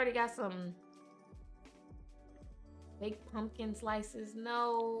 we already got some baked pumpkin slices.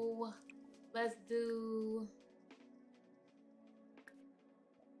 No. Let's do...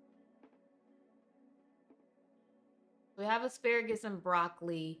 We have asparagus and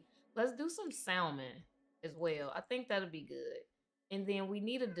broccoli. Let's do some salmon as well. I think that'll be good. And then we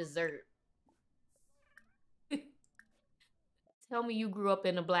need a dessert. Tell me you grew up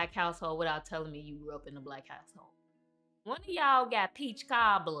in a black household without telling me you grew up in a black household. One of y'all got peach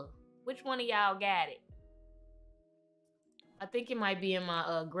cobbler. Which one of y'all got it? I think it might be in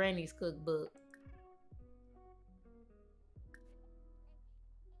my granny's cookbook.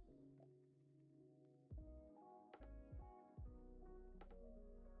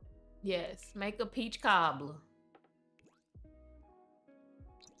 Yes, make a peach cobbler.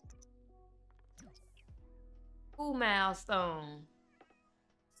 Ooh, milestone.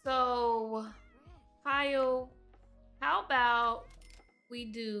 So, Kyle, how about we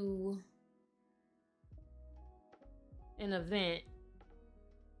do an event?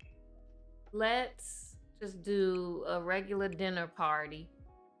 Let's just do a regular dinner party.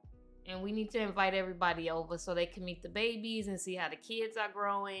 And we need to invite everybody over so they can meet the babies and see how the kids are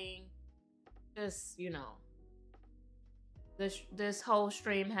growing. Just, you know. This whole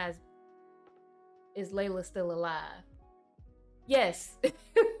stream is Layla still alive? Yes.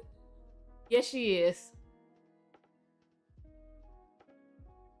 Yes, she is.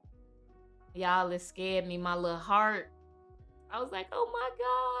 Y'all, it scared me, my little heart. I was like, oh my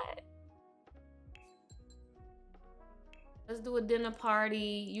God. Let's do a dinner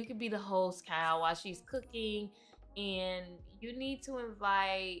party. You could be the host, Kyle, while she's cooking. And you need to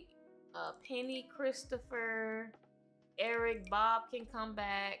invite Penny, Christopher, Eric, Bob can come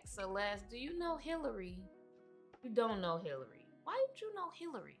back. Celeste, do you know Hillary? You don't know Hillary. Why don't you know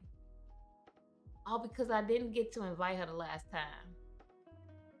Hillary? Oh, because I didn't get to invite her the last time.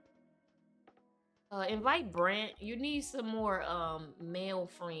 Invite Brent. You need some more male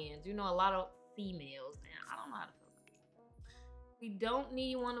friends. You know, a lot of females now. I don't know how to cook. We don't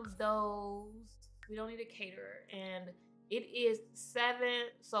need one of those. We don't need a caterer. And it is 7,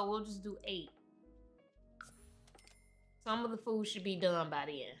 so we'll just do 8. Some of the food should be done by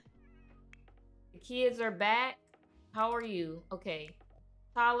then. The kids are back. How are you? Okay.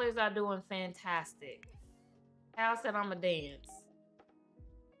 Toddlers are doing fantastic. Cal said I'm a dance.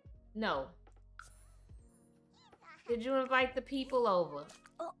 No. Did you invite the people over?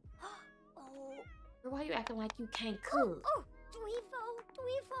 Oh. Girl, why you acting like you can't cook? Oh, Dweefo.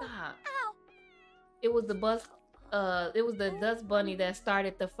 Stop. Ow. It was the dust bunny that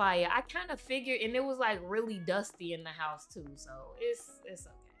started the fire. I kind of figured, and it was like really dusty in the house too, so it's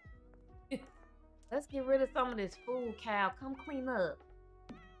okay. Let's get rid of some of this food, Cal. Come clean up.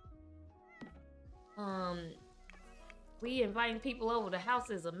 We inviting people over. The house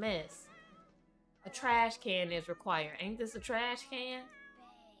is a mess. A trash can is required. Ain't this a trash can?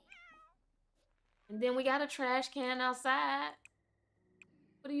 And then we got a trash can outside.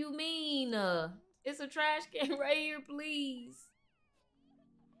 What do you mean? It's a trash can right here, please.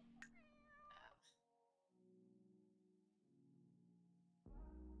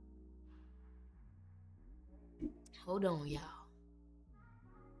 Hold on, y'all.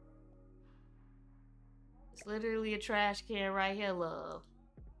 It's literally a trash can right here, love.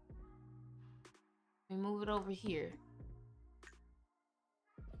 Let me move it over here.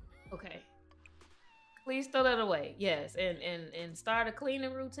 Okay. Please throw that away. Yes, and start a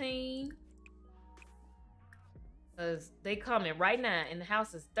cleaning routine. Cause they coming right now and the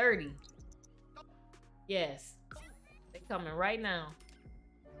house is 30. Yes. They coming right now.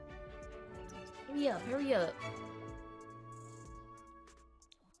 Hurry up, hurry up.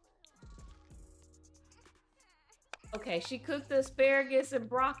 Okay, she cooked the asparagus and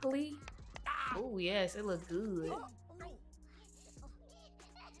broccoli. Oh yes, it looks good.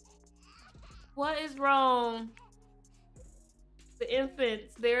 What is wrong? The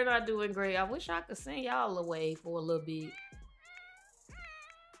infants, they're not doing great. I wish I could send y'all away for a little bit.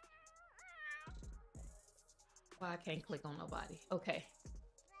 Well, I can't click on nobody. Okay.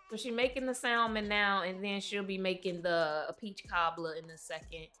 So she's making the salmon now, and then she'll be making the peach cobbler in a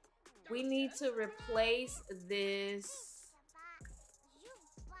second. We need to replace this.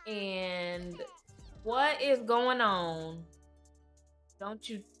 And what is going on? Don't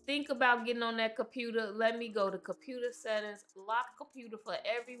you think about getting on that computer? Let me go to computer settings, lock computer for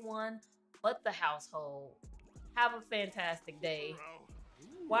everyone but the household. Have a fantastic day.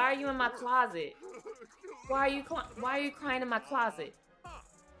 Why are you in my closet? Why are you crying in my closet?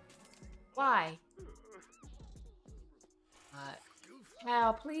 Why?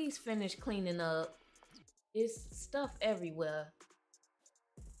 Cal, please finish cleaning up. There's stuff everywhere.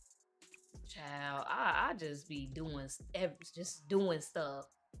 Child, I just be doing stuff.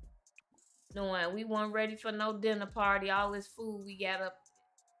 Knowing we weren't ready for no dinner party. All this food we got up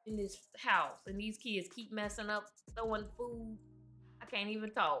in this house, and these kids keep messing up, throwing food. I can't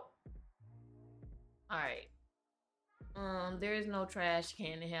even talk. All right. There is no trash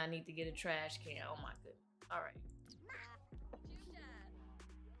can in here. I need to get a trash can. Oh my goodness. All right.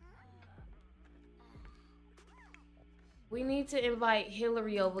 We need to invite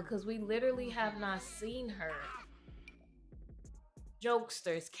Hillary over because we literally have not seen her.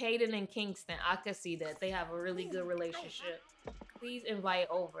 Jokesters, Caden and Kingston. I could see that. They have a really good relationship. Please invite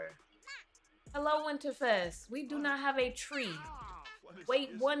over. Hello, Winterfest. We do not have a tree. Wait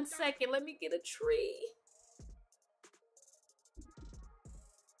 1 second. Let me get a tree.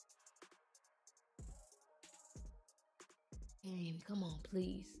 Damn, come on,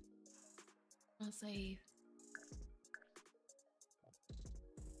 please. I'll save.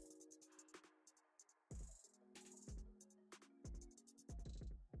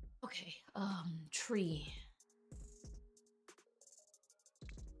 Okay, tree.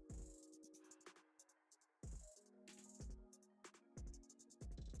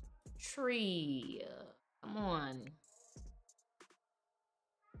 Tree. Come on.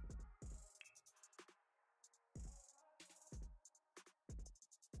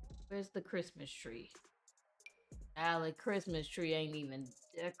 Where's the Christmas tree? The Christmas tree ain't even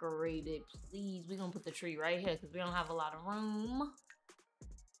decorated. Please, we're gonna put the tree right here because we don't have a lot of room.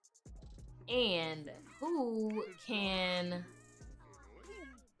 And who can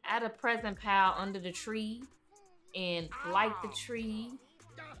add a present pile under the tree and light the tree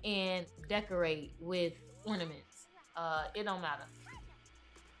and decorate with ornaments? It don't matter.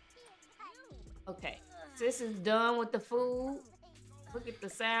 Okay, sis is done with the food. Look at the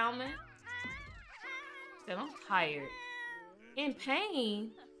salmon. Said I'm tired. In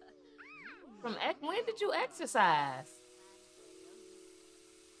pain? When did you exercise?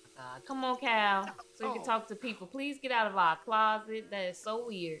 Come on, Cal, so you can talk to people. Please get out of our closet. That is so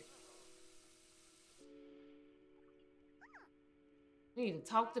weird. We need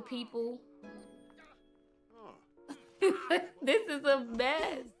to talk to people. This is a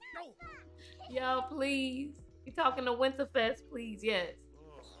mess. Y'all, please. You talking to Winterfest, please? Yes.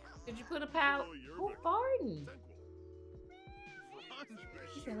 Did you put a pal? Who farting?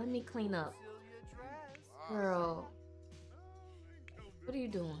 He said, let me clean up. Girl. What are you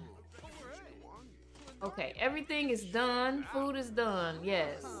doing? Okay, everything is done. Food is done.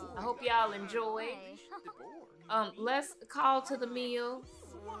 Yes. I hope y'all enjoy. Let's call to the meal.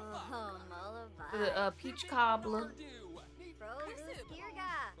 The peach cobbler.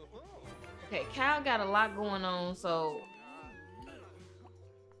 Okay, Cal got a lot going on, so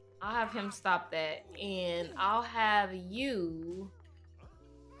I'll have him stop that, and I'll have you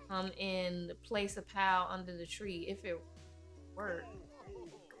come and place a pile under the tree if it works.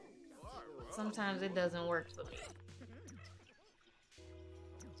 Sometimes it doesn't work for me.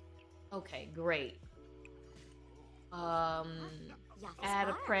 Okay, great. Add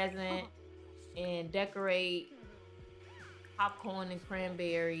a present and decorate popcorn and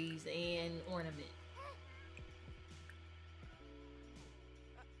cranberries and ornament.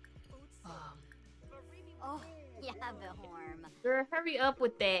 Girl, hurry up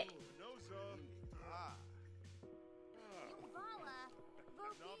with that.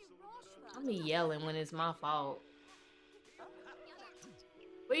 I'm yelling when it's my fault.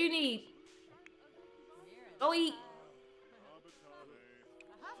 What do you need? Go eat.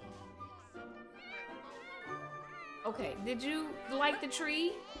 Okay, did you like the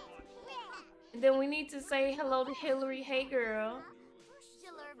tree? And then we need to say hello to Hillary. Hey, girl.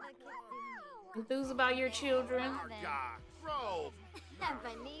 Enthused about your children?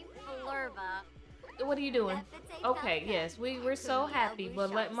 What are you doing? Okay, yes, we're so happy,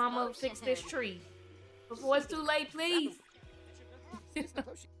 but let Mama fix this tree before it's too late, please.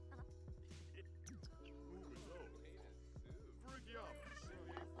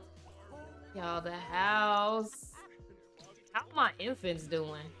 Y'all, the house. How my infants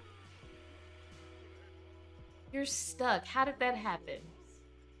doing? You're stuck. How did that happen?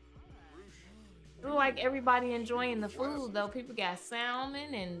 It look like everybody enjoying the food though. People got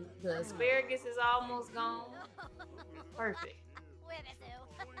salmon and the asparagus is almost gone. Perfect.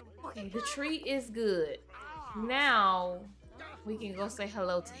 Okay, the tree is good. Now we can go say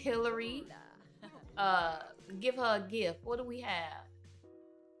hello to Hillary. Give her a gift. What do we have?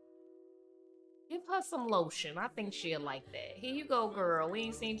 Give her some lotion. I think she'll like that. Here you go, girl. We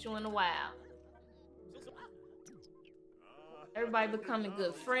ain't seen you in a while. Everybody becoming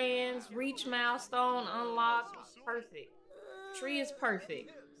good friends. Reach milestone, unlock. Perfect. Tree is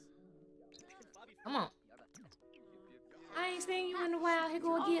perfect. Come on. I ain't seen you in a while. Here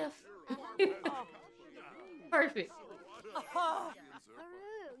go a gift. Perfect.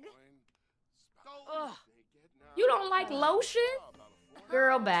 You don't like lotion?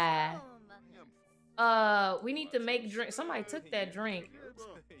 Girl, bye. We need to make drink. Somebody took that drink.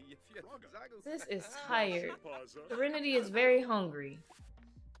 This is tired. Serenity is very hungry.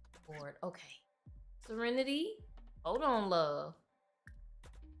 Bored. Okay. Serenity, hold on, love.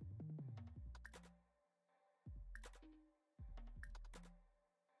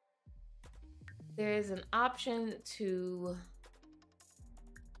 There is an option to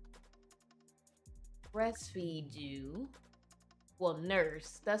breastfeed you. Well,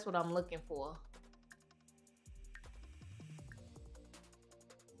 nurse. That's what I'm looking for.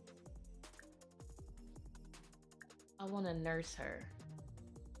 I want to nurse her.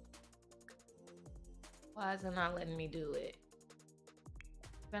 Why is it not letting me do it?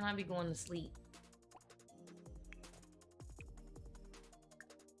 Then I be going to sleep.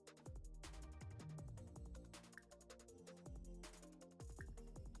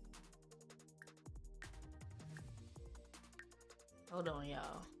 Hold on,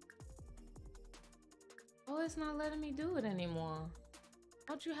 y'all. Oh, it's not letting me do it anymore.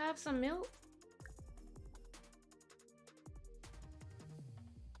 Don't you have some milk?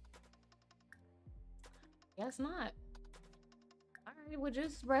 Guess not. Alright, we'll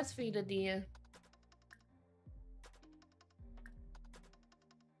just breastfeed her, dear.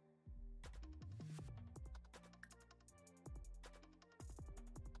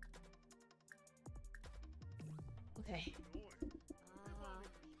 Okay.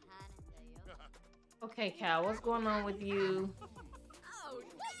 Okay, Cal, what's going on with you?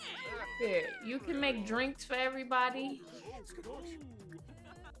 Here, you can make drinks for everybody.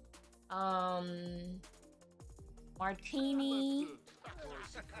 Martini.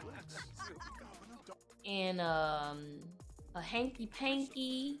 And a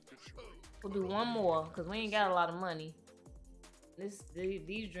hanky-panky. We'll do one more, because we ain't got a lot of money.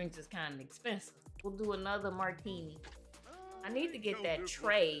 These drinks is kind of expensive. We'll do another martini. I need to get that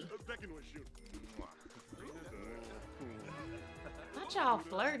tray. Not y'all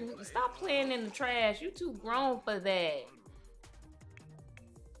flirting. Stop playing in the trash. You too grown for that.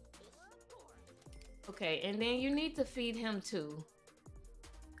 Okay, and then you need to feed him too.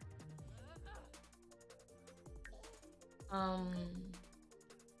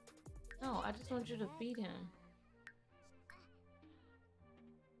 No, I just want you to feed him.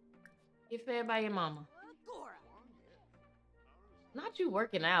 Get fed by your mama. Not you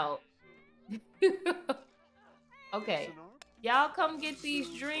working out. Okay. Y'all come get these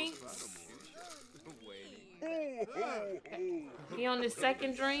drinks. Okay. He on the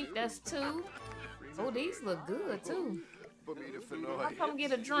second drink. That's 2. Oh, these look good too. I'll come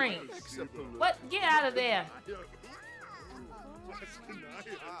get a drink. What? Get out of there.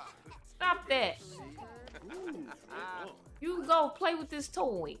 Stop that. You go play with this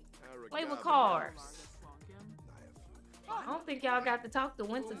toy. Play with cars. I don't think y'all got to talk to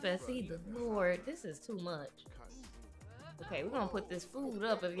Winterfest either. Lord, this is too much. Okay, we're gonna put this food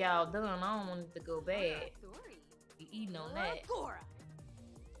up if y'all done. I don't want it to go bad. You eating on that.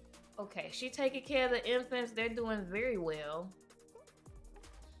 Okay, she taking care of the infants. They're doing very well.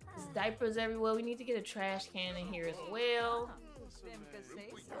 There's diapers everywhere. We need to get a trash can in here as well.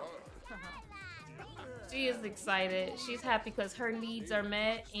 She is excited. She's happy because her needs are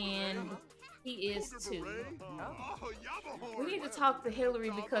met and He is too. We need to talk to Hillary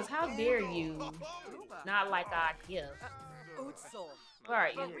because how dare you not like our gift? Where are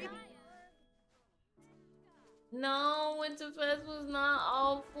you? No, Winterfest was not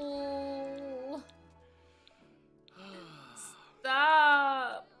awful.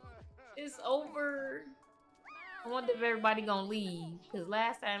 Stop. It's over. I wonder if everybody gonna leave. Because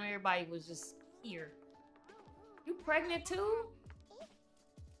last time everybody was just here. You pregnant too?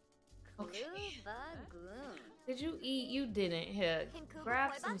 Okay. Did you eat? You didn't. Here,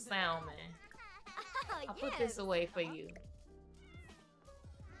 grab some salmon. I'll put this away for you.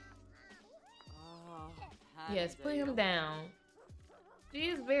 Yes, put him down. She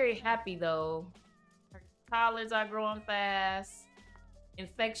is very happy though. Her collars are growing fast.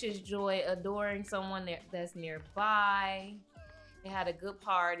 Infectious joy, adoring someone that's nearby. They had a good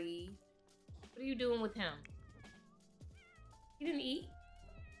party. What are you doing with him? He didn't eat?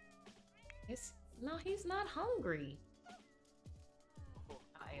 No, he's not hungry.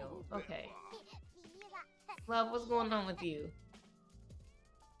 Okay. Love, what's going on with you?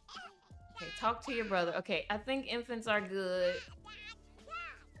 Okay, talk to your brother. Okay, I think infants are good.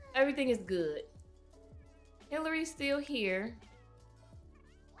 Everything is good. Hillary's still here.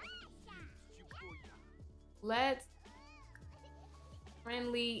 Let's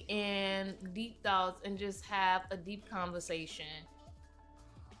friendly and deep thoughts and just have a deep conversation.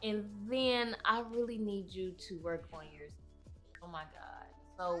 And then I really need you to work on yours. Oh my God.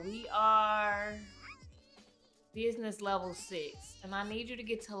 So we are business level 6. And I need you to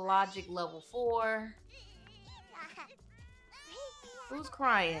get to logic level 4. Who's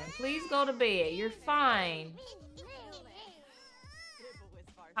crying? Please go to bed. You're fine.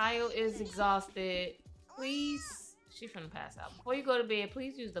 Kyle is exhausted. Please. She's finna pass out. Before you go to bed,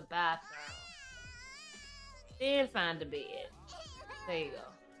 please use the bathroom. Then find the bed. There you go.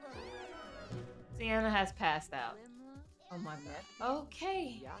 Sienna has passed out. Oh my God.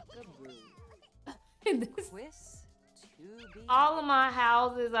 Okay. All of my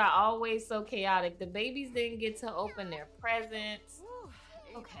houses are always so chaotic. The babies didn't get to open their presents.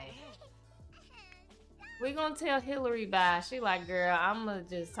 Okay. We're gonna tell Hillary bye. She like, girl, I'm gonna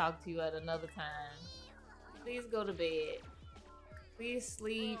just talk to you at another time. Please go to bed. Please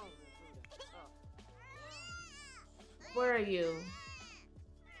sleep. Where are you?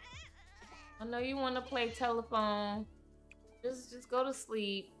 I know you want to play telephone. Just go to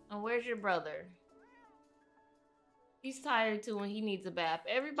sleep. And where's your brother? He's tired too and he needs a bath.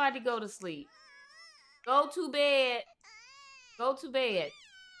 Everybody go to sleep. Go to bed. Go to bed.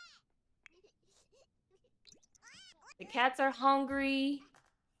 The cats are hungry.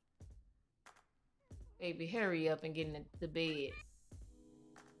 Baby, hurry up and get in the bed.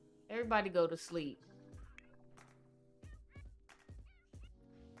 Everybody go to sleep.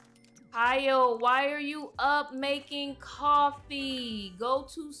 Kyle, why are you up making coffee? Go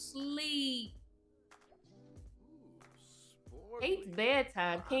to sleep. It's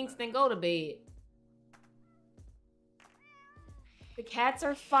bedtime. Kingston, go to bed. The cats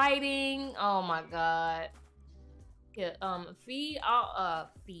are fighting. Oh my God. Yeah,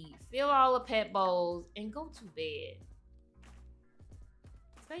 fill all the pet bowls and go to bed.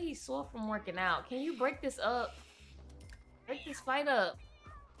 Say he's sore from working out. Can you break this up? Break this fight up.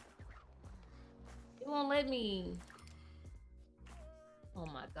 It won't let me. Oh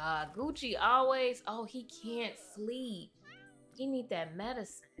my God. Gucci always. Oh, he can't sleep. He need that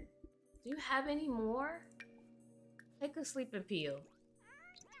medicine. Do you have any more? Take a sleeping pill.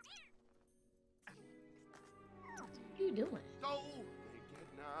 What are you doing?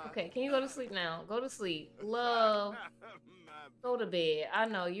 Okay, can you go to sleep now? Go to sleep. Love. Go to bed. I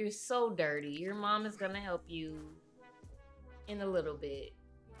know you're so dirty. Your mom is gonna help you in a little bit.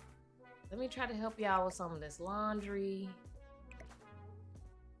 Let me try to help you out with some of this laundry.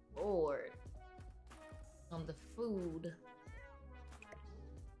 Lord. On the food.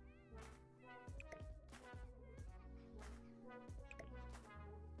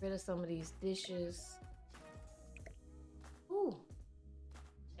 Rid of some of these dishes. Ooh.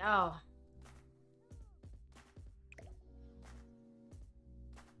 Y'all.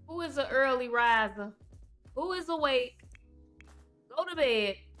 Who is an early riser? Who is awake? Go to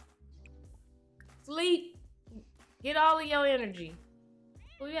bed. Sleep. Get all of your energy.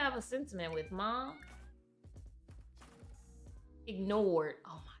 Who you have a sentiment with, Mom? Ignored.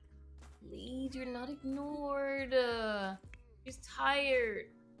 Oh my God. Please, you're not ignored. She's tired.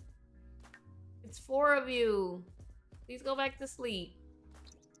 It's 4 of you. Please go back to sleep.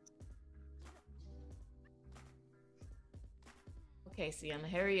 Okay, Sienna,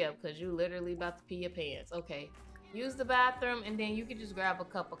 hurry up because you literally about to pee your pants. Okay. Use the bathroom and then you can just grab a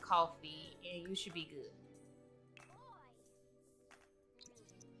cup of coffee and you should be good.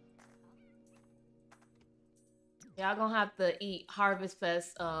 Y'all gonna have to eat Harvest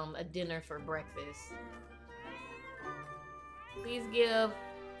Fest a dinner for breakfast. Please give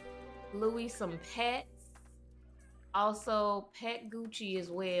Louis some pets. Also, pet Gucci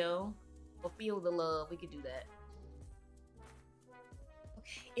as well. Or feel the love. We could do that.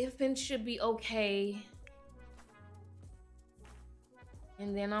 Okay, infant should be okay.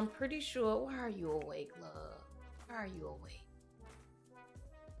 And then I'm pretty sure. Why are you awake, love? Why are you awake?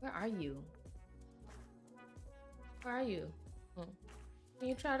 Where are you? Where are you? Can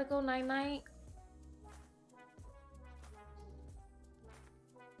you try to go night-night?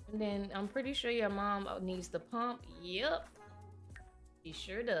 And then I'm pretty sure your mom needs the pump. Yep. She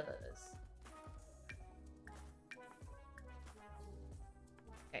sure does.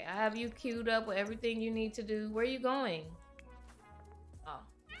 Okay, I have you queued up with everything you need to do. Where are you going? Oh.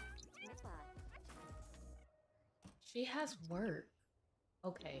 She has work.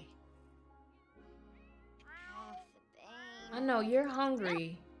 Okay. I know, you're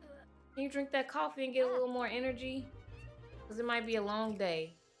hungry. Can you drink that coffee and get a little more energy? Because it might be a long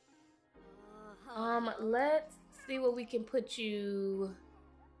day. Let's see what we can put you...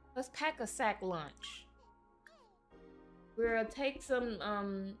 Let's pack a sack lunch. We'll take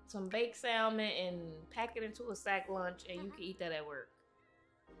some baked salmon and pack it into a sack lunch, and you can eat that at work.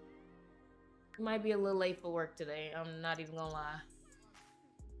 You might be a little late for work today. I'm not even gonna lie.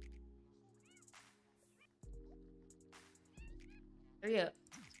 Hurry up.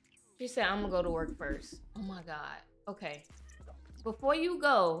 She said I'm gonna go to work first. Oh my God. Okay. Before you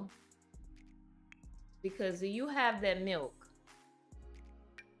go, because you have that milk,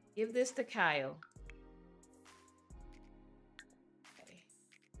 give this to Kyle. Okay.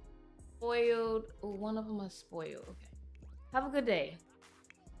 Spoiled. Oh, one of them is spoiled. Okay. Have a good day.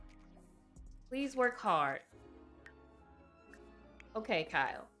 Please work hard. Okay,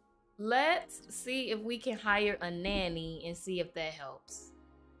 Kyle. Let's see if we can hire a nanny and see if that helps.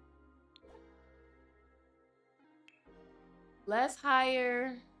 Let's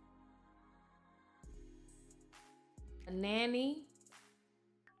hire a nanny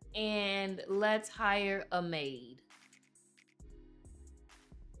and let's hire a maid.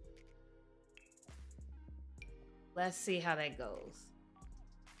 Let's see how that goes.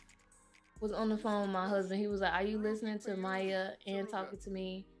 Was on the phone with my husband. He was like, "Are you listening to Maya and talking to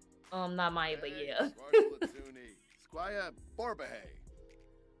me?" Not Maya, but yeah.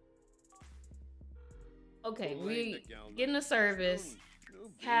 Okay, we getting a service.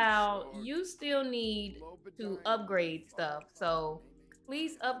 Cal, you still need to upgrade stuff. So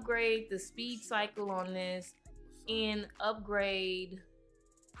please upgrade the speed cycle on this and upgrade.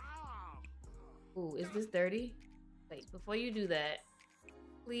 Ooh, is this dirty? Wait, before you do that,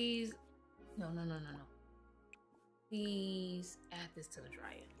 please. No. Please add this to the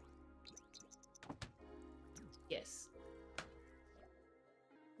dryer. Yes.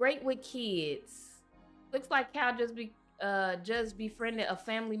 Great with kids. Looks like Cal just befriended a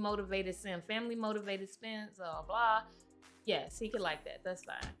family motivated sim. Family motivated spins, blah. Yes, he could like that. That's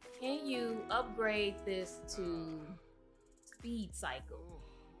fine. Can you upgrade this to speed cycle?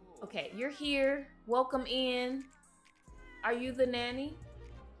 Okay, you're here. Welcome in. Are you the nanny?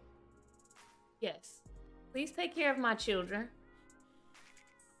 Yes. Please take care of my children.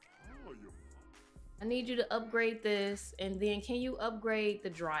 I need you to upgrade this, and then can you upgrade the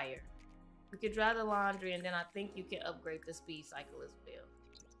dryer? You can dry the laundry, and then I think you can upgrade the speed cycle as well.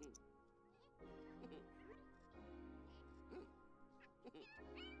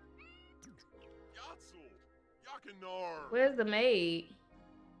 Where's the maid?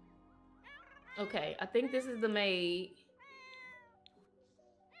 Okay, I think this is the maid.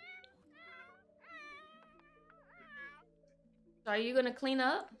 So are you gonna clean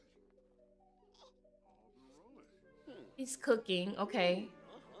up? He's cooking. Okay.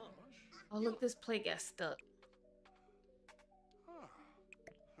 Oh, look, this plate got stuck.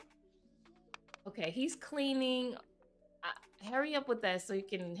 Okay, he's cleaning. Hurry up with that so you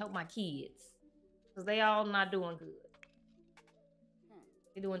can help my kids. Because they all not doing good.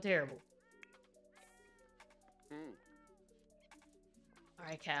 They're doing terrible. All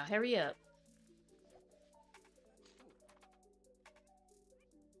right, Cal, hurry up.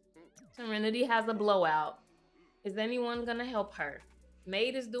 Serenity has a blowout. Is anyone gonna help her?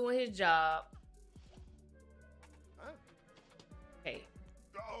 Maid is doing his job. Okay.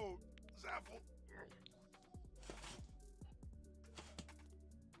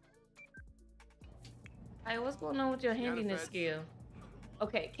 Hey, what's going on with your handiness skill?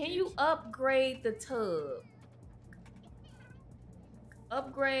 Okay, can you upgrade the tub?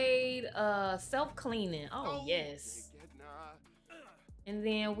 Upgrade self-cleaning. Oh, yes. And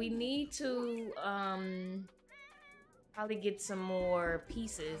then we need to probably get some more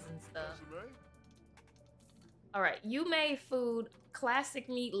pieces and stuff. All right, you made food, classic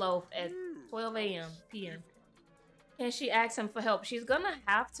meatloaf at 12 p.m. Can she ask him for help? She's gonna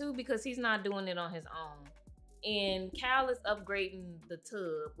have to because he's not doing it on his own. And Cal is upgrading the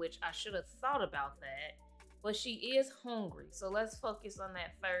tub, which I should have thought about that. But she is hungry, so let's focus on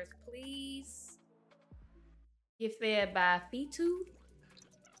that first. Please get fed by Fitu.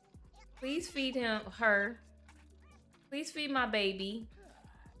 Please feed her. Please feed my baby.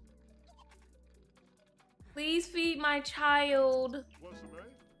 Please feed my child.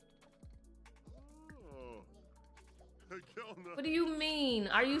 What do you mean?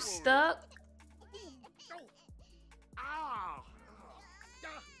 Are you stuck?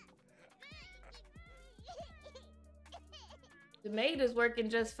 The maid is working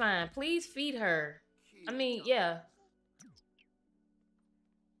just fine. Please feed her. I mean, yeah.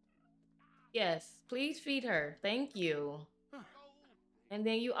 Yes, please feed her. Thank you. And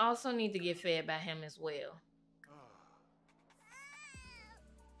then you also need to get fed by him as well.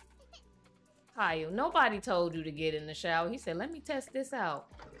 Kyle, nobody told you to get in the shower. He said, let me test this out.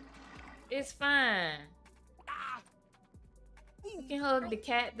 It's fine. You can hug the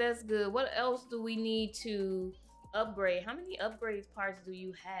cat. That's good. What else do we need to upgrade? How many upgrades parts do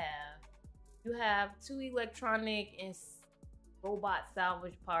you have? You have 2 electronic and robot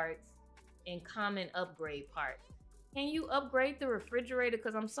salvage parts and common upgrade parts. Can you upgrade the refrigerator?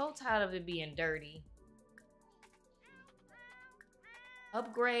 Because I'm so tired of it being dirty.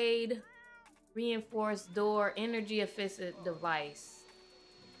 Upgrade reinforced door energy efficient device.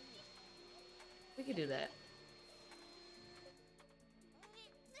 We could do that.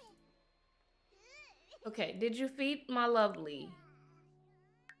 Okay, did you feed my lovely?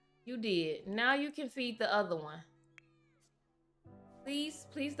 You did. Now you can feed the other one. Please,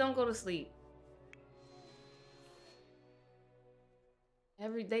 please don't go to sleep.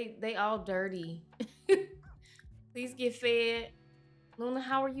 They all dirty. Please get fed. Luna,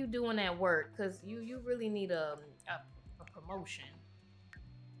 how are you doing at work? Cause you really need a promotion.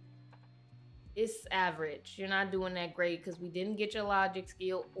 It's average. You're not doing that great because we didn't get your logic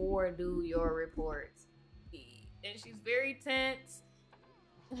skill or do your reports. And she's very tense.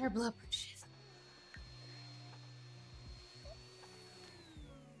 And her blood pressure is.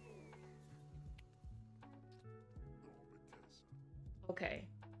 Okay.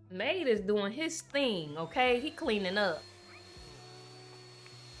 Maid is doing his thing, okay? He cleaning up.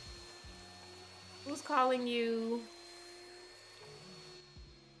 Who's calling you?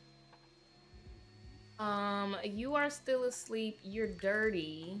 You are still asleep. You're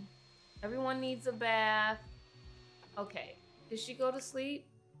dirty. Everyone needs a bath. Okay. Did she go to sleep?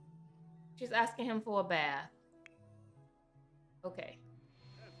 She's asking him for a bath. Okay.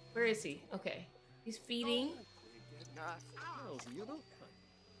 Where is he? Okay. He's feeding.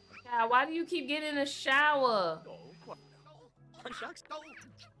 Yeah, why do you keep getting in a shower?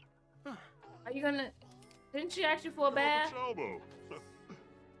 Are you gonna... Didn't she ask you for a bath?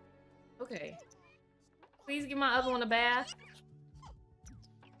 Okay. Please give my other one a bath.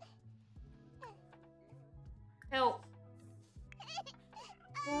 Help.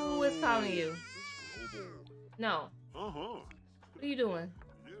 Who is calling you? No. What are you doing?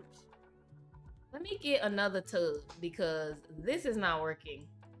 Let me get another tub because this is not working.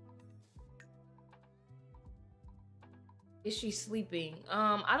 Is she sleeping?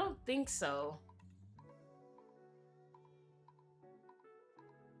 I don't think so.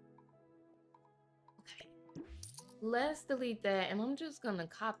 Okay. Let's delete that and I'm just gonna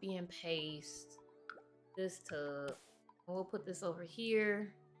copy and paste this tub. We'll put this over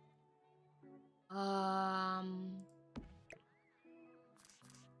here.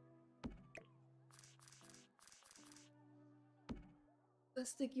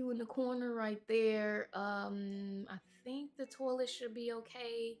 Let's stick you in the corner right there. I think the toilet should be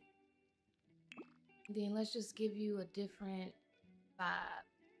okay. Then let's just give you a different vibe.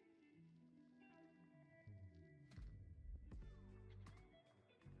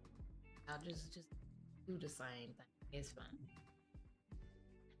 I'll just do the same thing. It's fine.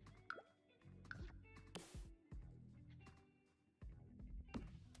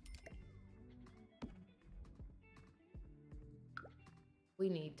 We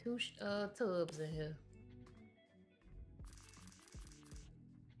need 2 tubs in here.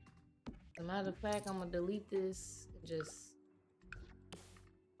 As a matter of fact, I'm gonna delete this. Just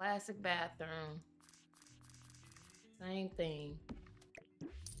classic bathroom. Same thing.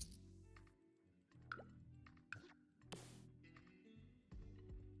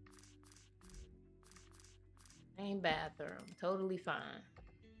 Main bathroom. Totally fine.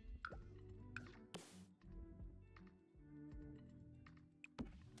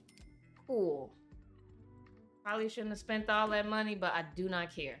 Cool. Probably shouldn't have spent all that money, but I do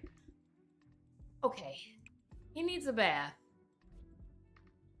not care. Okay. He needs a bath.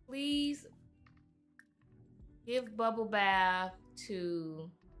 Please give bubble bath to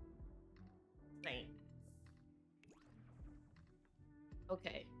Saint.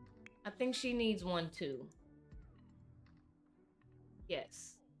 Okay. I think she needs one too.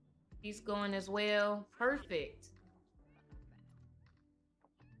 Yes. He's going as well. Perfect.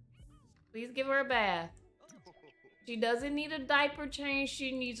 Please give her a bath. She doesn't need a diaper change.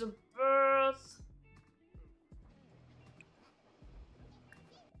 She needs a bath.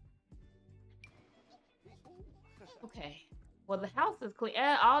 Okay. Well, the house is clean.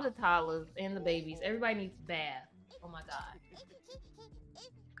 All the toddlers and the babies. Everybody needs a bath. Oh my god.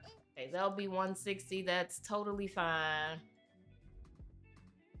 Okay, that'll be 160. That's totally fine.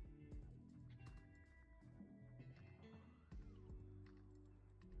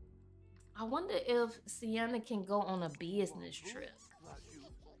 I wonder if Sienna can go on a business trip.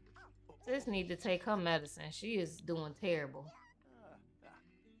 Sis need to take her medicine. She is doing terrible.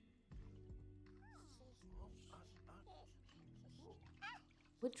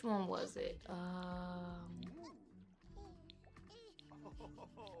 Which one was it?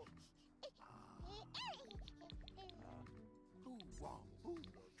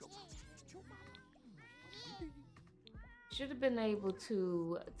 Should have been able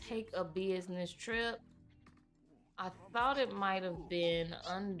to take a business trip. I thought it might have been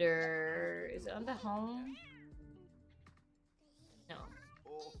under... Is it under home? No.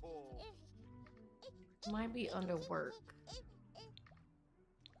 It might be under work.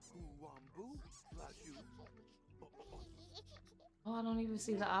 Oh, I don't even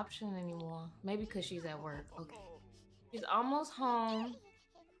see the option anymore. Maybe because she's at work. Okay. She's almost home.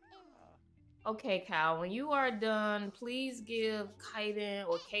 Okay, Kyle, when you are done, please give Kaiden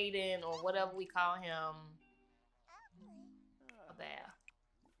or Caden or whatever we call him a bath.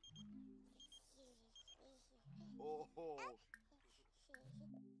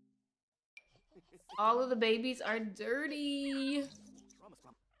 All of the babies are dirty.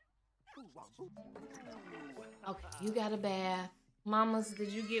 Okay, you got a bath. Mamas, did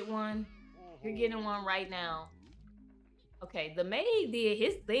you get one? You're getting one right now. Okay, the maid did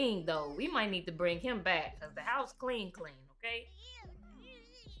his thing, though. We might need to bring him back, because the house clean, okay?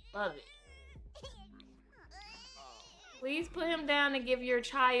 Love it. Please put him down and give your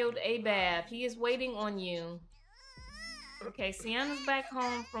child a bath. He is waiting on you. Okay, Sienna's back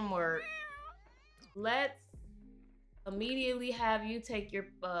home from work. Let's immediately have you take your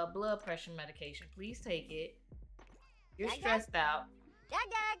blood pressure medication. Please take it. You're stressed out.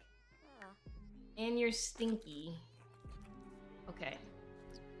 And you're stinky. Okay.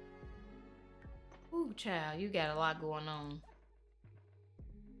 Ooh, child, you got a lot going on.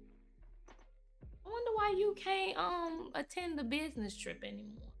 I wonder why you can't attend the business trip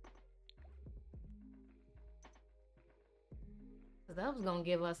anymore. Cause that was gonna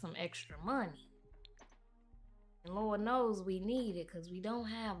give us some extra money. And Lord knows we need it because we don't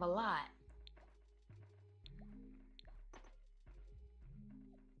have a lot.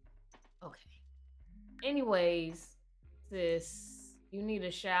 Okay. Anyways, sis, you need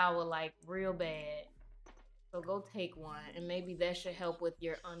a shower like real bad. So go take one and maybe that should help with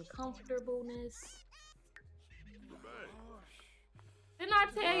your uncomfortableness. Didn't I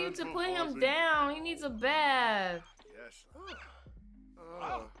tell you to put him down? He needs a bath. Yes.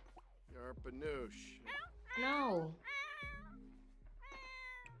 You're Banoosh. No.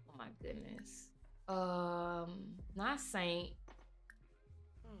 Oh my goodness. Not Saint.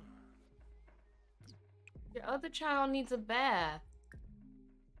 Your other child needs a bath.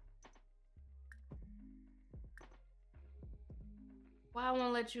 Why I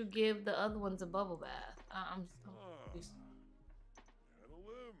won't let you give the other ones a bubble bath? I'm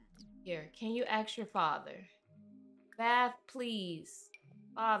here, can you ask your father? Bath, please.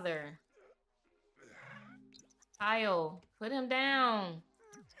 Father. Kyle, put him down.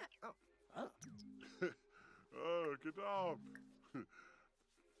 Oh, get up.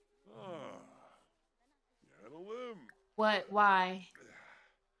 What? Why?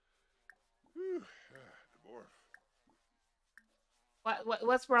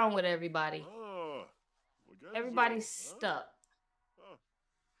 What's wrong with everybody? Everybody's stuck.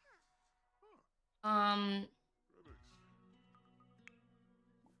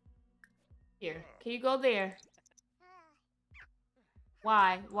 Here, can you go there?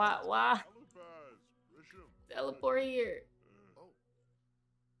 Why? Teleport here.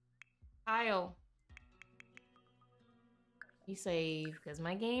 Kyle. me save because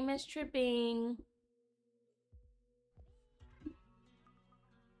my game is tripping.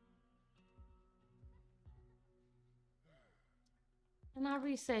 Can I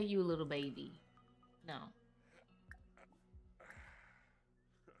reset you, little baby? No.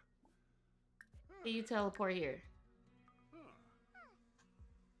 Can you teleport here?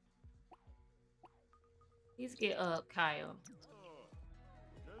 Please get up, Kyle.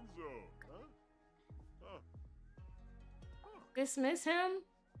 Kenzo, huh? Dismiss him?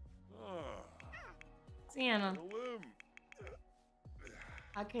 Sienna. Limb.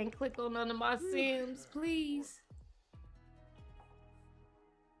 I can't click on none of my Sims, please.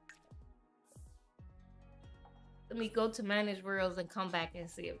 Let me go to manage worlds and come back and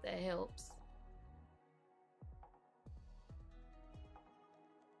see if that helps.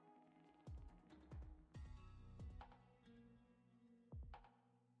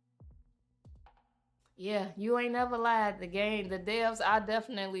 Yeah, you ain't never lied. The devs are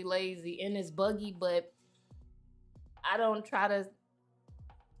definitely lazy and it's buggy, but I don't try to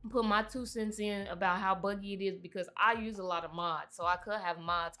put my 2 cents in about how buggy it is because I use a lot of mods, so I could have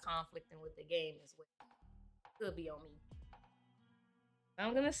mods conflicting with the game as well. Could be on me.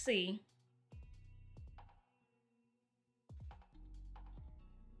 I'm gonna see.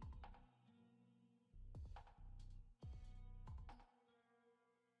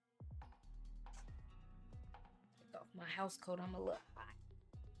 Take off my house coat. I'm a little hot.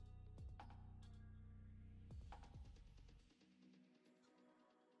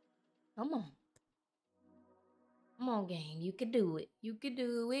 Come on. Come on, game. You could do it. You could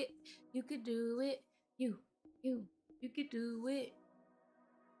do it. You could do it. You could do it.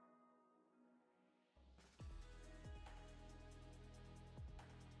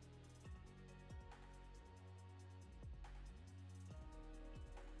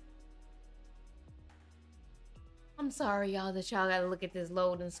 I'm sorry, y'all, that y'all gotta look at this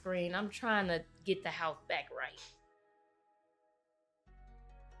loading screen. I'm trying to get the house back right.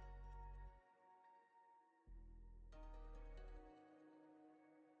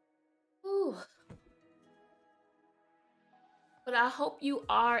 Ooh. But I hope you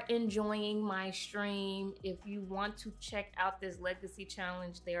are enjoying my stream. If you want to check out this legacy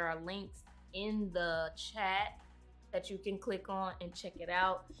challenge, there are links in the chat that you can click on and check it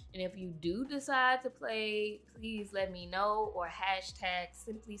out. And if you do decide to play, please let me know, or hashtag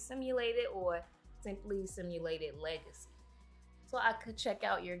simplysimulated or simplysimulated legacy, so I could check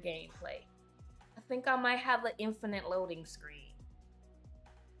out your gameplay. I think I might have an infinite loading screen.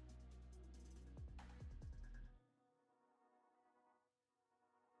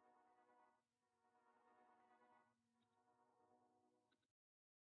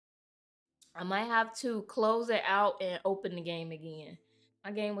 I might have to close it out and open the game again.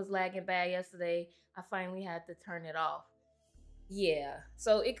 My game was lagging bad yesterday. I finally had to turn it off. Yeah,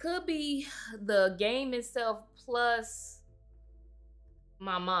 so it could be the game itself plus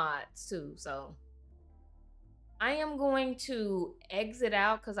my mods too. So I am going to exit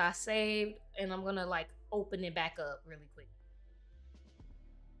out because I saved, and I'm gonna like open it back up really quick.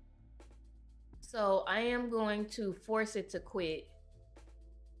 So I am going to force it to quit.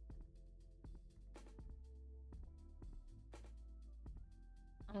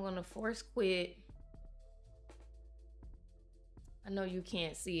 I'm gonna force quit. I know you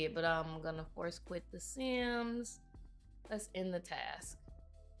can't see it, but I'm gonna force quit The Sims. Let's end the task.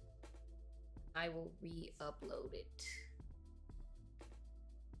 I will re-upload it.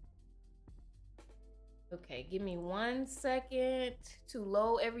 Okay, give me 1 second to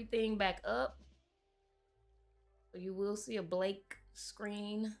load everything back up. So you will see a blank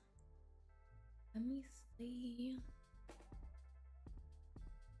screen. Let me see.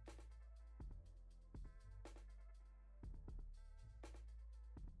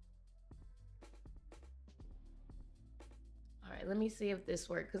 All right, let me see if this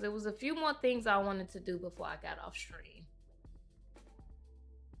worked, because there was a few more things I wanted to do before I got off stream.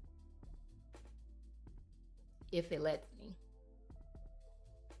 If it lets me.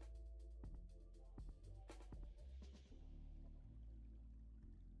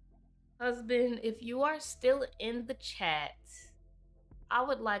 Husband, if you are still in the chat, I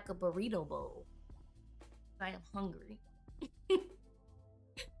would like a burrito bowl. I am hungry.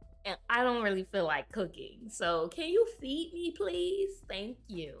 And I don't really feel like cooking. So can you feed me, please? Thank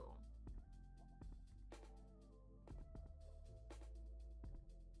you.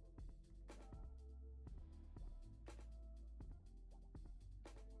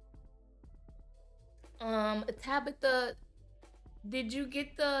 Tabitha, did you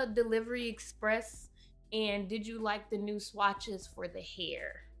get the delivery express? And did you like the new swatches for the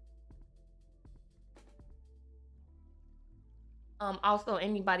hair? Also,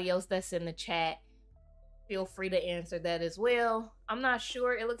 anybody else that's in the chat, feel free to answer that as well. I'm not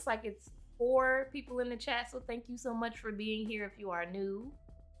sure. It looks like it's 4 people in the chat, so thank you so much for being here if you are new.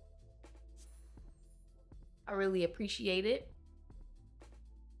 I really appreciate it.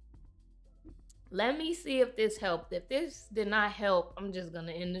 Let me see if this helped. If this did not help, I'm just going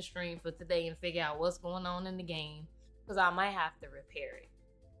to end the stream for today and figure out what's going on in the game, because I might have to repair it.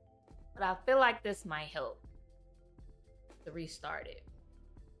 But I feel like this might help to restart it.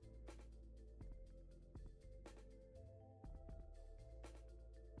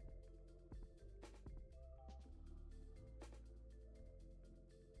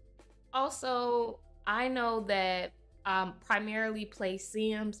 Also, I know that I primarily play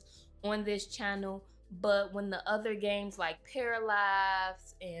Sims on this channel, but when the other games like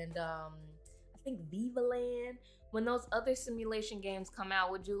Paralives and I think Viva Land, when those other simulation games come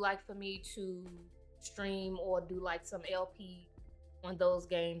out, would you like for me to stream or do like some LP on those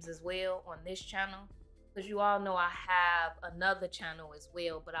games as well on this channel? Because you all know I have another channel as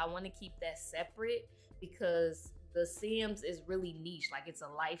well, but I want to keep that separate because the Sims is really niche. Like, it's a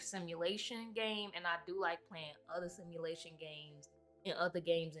life simulation game, and I do like playing other simulation games and other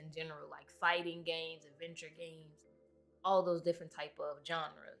games in general, like fighting games, adventure games, all those different type of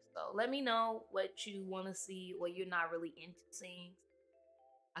genres. So let me know what you want to see or you're not really into seeing.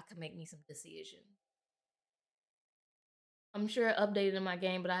 I can make me some decisions. I'm sure I updated my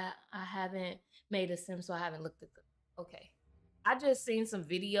game, but I haven't made a sim, so I haven't looked at them. Okay. I just seen some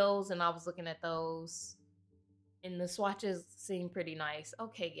videos and I was looking at those. And the swatches seem pretty nice.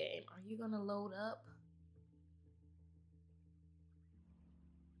 Okay, game. Are you gonna load up?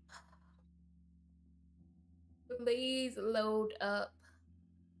 Please load up.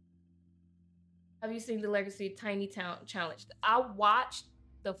 Have you seen the Legacy Tiny Town Challenge? I watched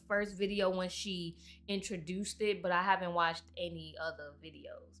the first video when she introduced it, but I haven't watched any other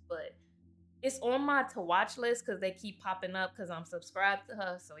videos. But it's on my to watch list because they keep popping up because I'm subscribed to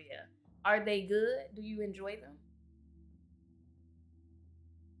her. So yeah. Are they good? Do you enjoy them?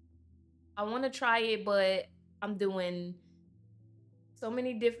 I want to try it, but I'm doing so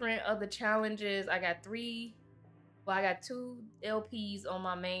many different other challenges. I got 2 LPs on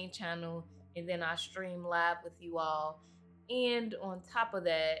my main channel, and then I stream live with you all. And on top of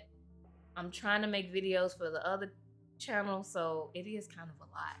that, I'm trying to make videos for the other channel, so it is kind of a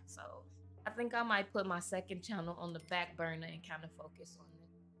lot. So I think I might put my second channel on the back burner and kind of focus on it.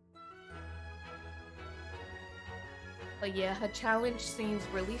 But yeah, her challenge seems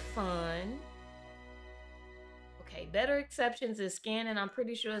really fun. Okay, better exceptions is scanning. I'm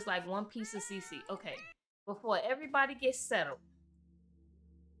pretty sure it's like 1 piece of CC. Okay, before everybody gets settled,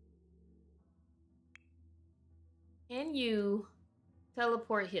 can you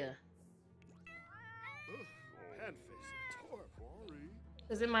teleport here?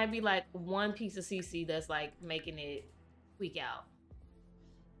 Because it might be like 1 piece of CC that's like making it tweak out.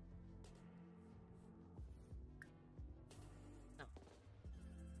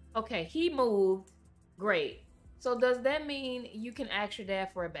 Okay, he moved. Great. So does that mean you can ask your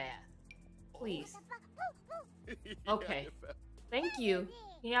dad for a bath? Please. Okay. Thank you.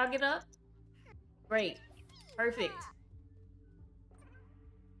 Can y'all get up? Great. Perfect.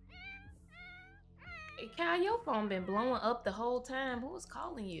 Hey, Kyle, your phone been blowing up the whole time. Who was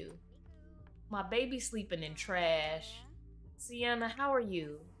calling you? My baby's sleeping in trash. Sienna, how are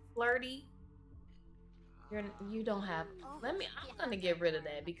you? Flirty? You don't have... I'm gonna get rid of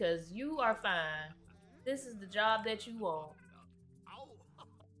that because you are fine. This is the job that you want.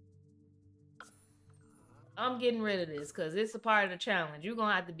 I'm getting rid of this because it's a part of the challenge. You're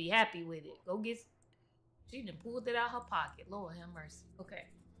gonna have to be happy with it. Go get... She done pulled it out her pocket. Lord have mercy. Okay.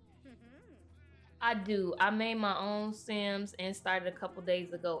 I do. I made my own Sims and started a couple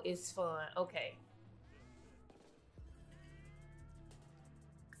days ago. It's fun. Okay.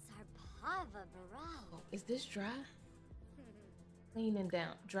 Oh, is this dry? Cleaning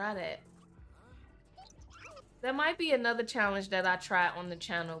down. Dry that. There might be another challenge that I try on the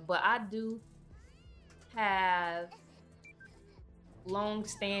channel, but I do have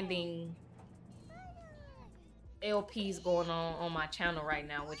long-standing LPs going on my channel right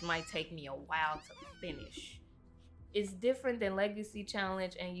now, which might take me a while to finish. It's different than Legacy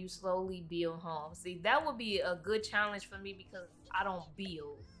Challenge and you slowly build home. See, that would be a good challenge for me because I don't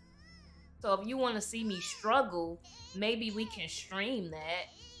build. So if you want to see me struggle, maybe we can stream that.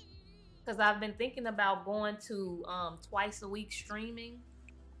 Because I've been thinking about going to twice a week streaming.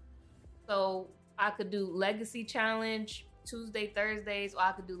 So I could do Legacy Challenge Tuesday, Thursdays, or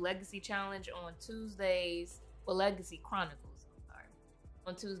I could do Legacy Challenge on Tuesdays, or Legacy Chronicles, I'm sorry,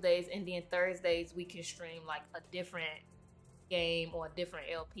 on Tuesdays, and then Thursdays we can stream like a different game or a different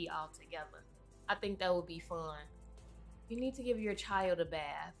LP altogether. I think that would be fun. You need to give your child a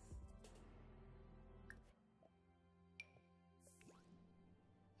bath.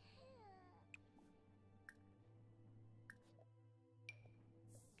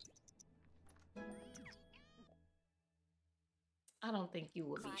 I don't think you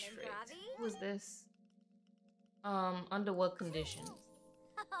would be strict. Who is this? Under what conditions?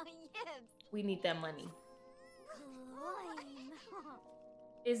 Oh, yes. We need that money.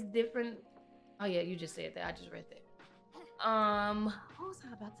 It's different. Oh yeah, you just said that. I just read that. What was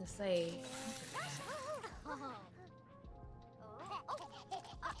I about to say?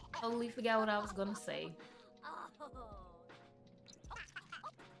 Totally forgot what I was gonna say.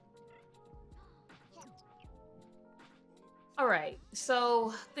 Alright,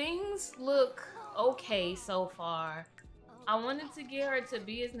 so things look okay so far. I wanted to get her to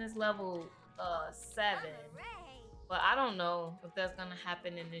business level 7, but I don't know if that's gonna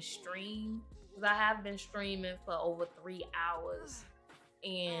happen in this stream, because I have been streaming for over 3 hours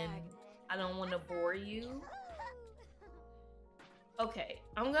and I don't want to bore you. Okay,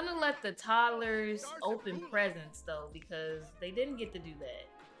 I'm gonna let the toddlers open presents though, because they didn't get to do that.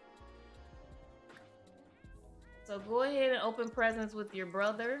 So go ahead and open presents with your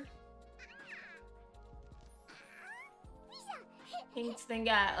brother. Kingston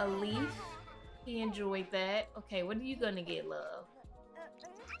got a leaf. He enjoyed that. Okay, what are you gonna get, love?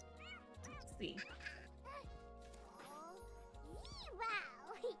 Let's see.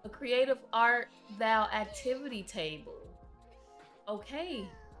 A creative art thou activity table. Okay.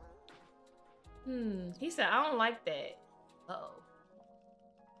 He said, I don't like that. Uh-oh.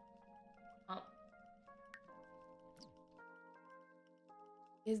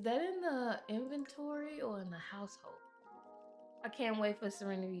 Is that in the inventory or in the household? I can't wait for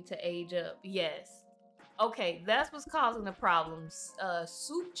Serenity to age up. Yes. Okay, that's what's causing the problems.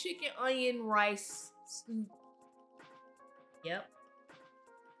 Soup, chicken, onion, rice, soup. Yep.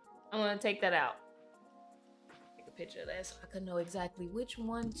 I'm gonna take that out. Take a picture of that so I can know exactly which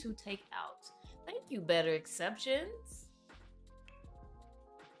one to take out. Thank you, Better Exceptions.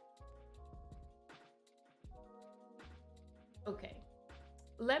 Okay.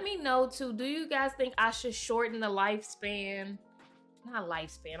 Let me know too, do you guys think I should shorten the lifespan? Not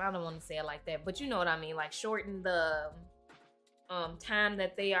lifespan, I don't want to say it like that, but you know what I mean, like shorten the time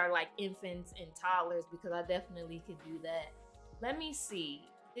that they are like infants and toddlers, because I definitely could do that. Let me see.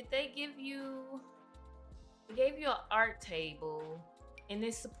 Did they give you... They gave you an art table, and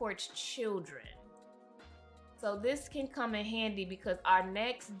this supports children. So this can come in handy because our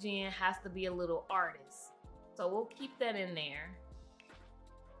next gen has to be a little artist. So we'll keep that in there.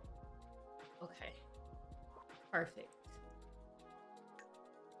 Okay, perfect.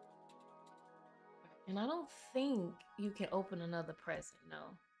 And I don't think you can open another present,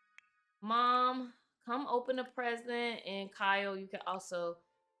 no. Mom, come open a present, and Kyle, you can also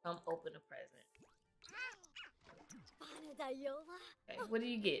come open a present. Okay, what do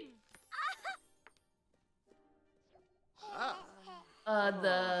you get?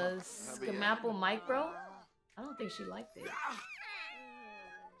 The Scamapple Micro? I don't think she liked it.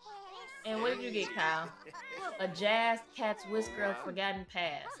 And what did you get, Kyle? A Jazz Cat's Whisker of Forgotten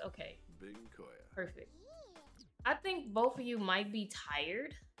Past. Okay. Perfect. I think both of you might be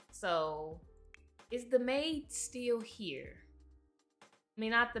tired. So, is the maid still here? I mean,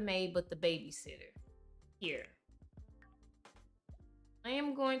 not the maid, but the babysitter. Here. I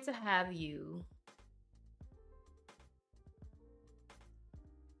am going to have you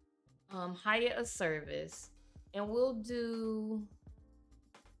hire a service. And we'll do...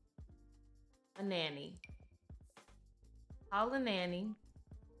 a nanny. Call a nanny.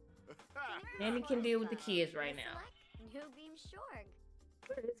 Nanny can deal with the kids right now.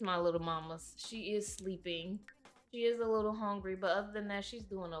 Where is my little mama? She is sleeping. She is a little hungry, but other than that, she's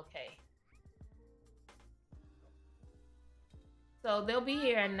doing okay. So they'll be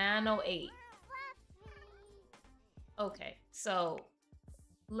here at 9:08. Okay, so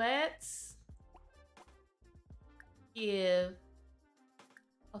let's give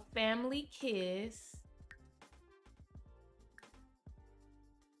a family kiss.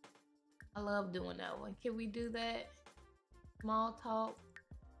 I love doing that one. Can we do that? Small talk.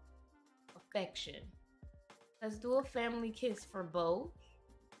 Affection. Let's do a family kiss for both.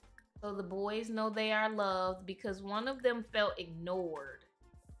 So the boys know they are loved, because one of them felt ignored.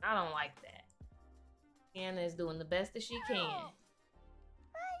 I don't like that. Anna is doing the best that she can.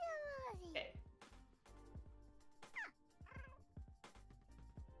 Okay.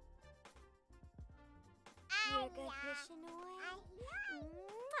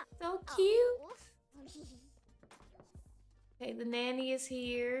 So cute. Okay, the nanny is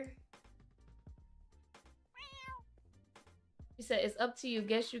here. She said, it's up to you.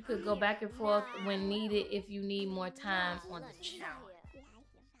 Guess you could go back and forth when needed if you need more time on the challenge.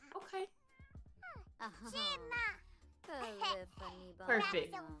 Okay.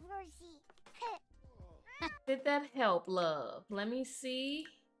 Perfect. Did that help, love? Let me see.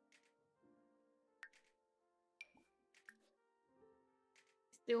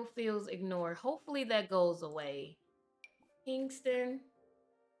 Still feels ignored. Hopefully that goes away. Kingston.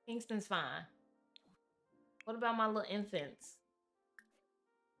 Kingston's fine. What about my little infants?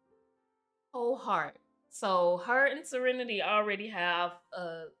 Whole heart. So her and Serenity already have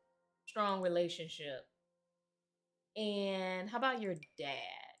a strong relationship. And how about your dad?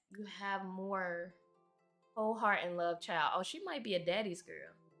 You have more whole heart and love child. Oh, she might be a daddy's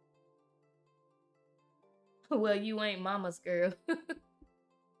girl. Well, you ain't mama's girl.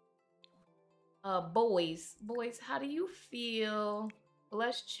 Boys, how do you feel?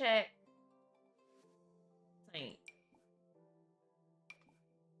 Let's check. Saint.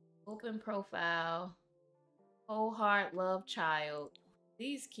 Open profile. Whole heart, love child.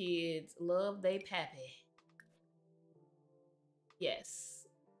 These kids love they pappy. Yes.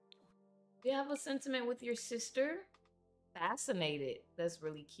 Do you have a sentiment with your sister? Fascinated. That's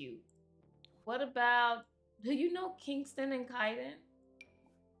really cute. What about, do you know Kingston and Kaiden?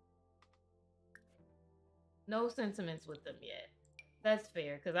 No sentiments with them yet. That's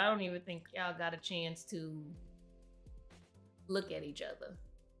fair, because I don't even think y'all got a chance to look at each other.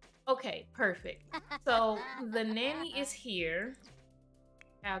 Okay, perfect. So the nanny is here.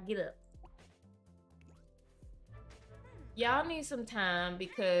 I'll get up. Y'all need some time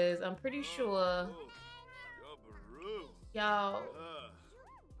because I'm pretty sure y'all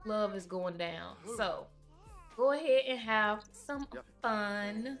love is going down. So go ahead and have some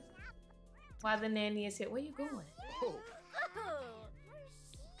fun while the nanny is here. Where you going?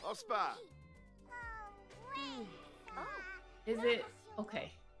 I'll spy. Is it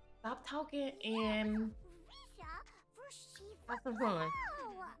okay? Stop talking and have some fun.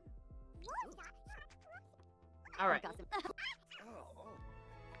 All right.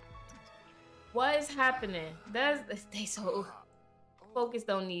 What is happening? They so focused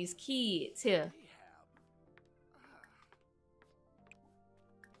on these kids here.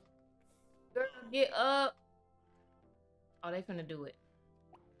 Girl, get up. Oh, they finna do it.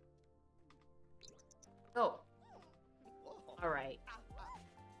 Go. All right.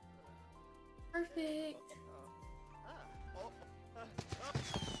 Perfect.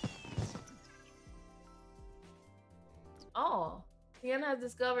 Oh, Sienna has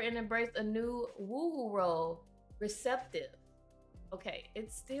discovered and embraced a new woohoo role. Receptive. Okay,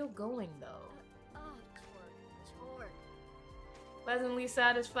 it's still going though. Pleasantly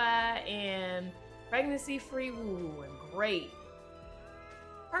satisfied and pregnancy-free woohoo and great.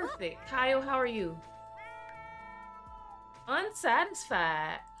 Perfect. Kyle, how are you?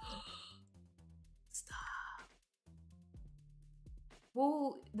 Unsatisfied. Stop.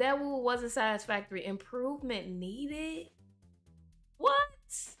 Woo, that woo wasn't satisfactory. Improvement needed? What?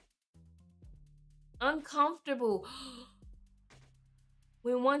 Uncomfortable.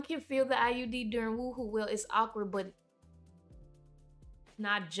 When one can feel the IUD during woohoo, well, it's awkward, but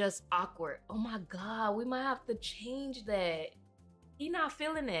not just awkward. Oh my God, we might have to change that. He not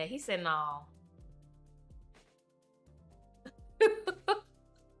feeling that. He said no.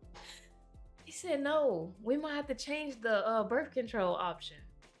 He said no. We might have to change the birth control option.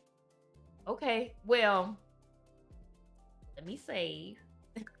 Okay, well, let me save.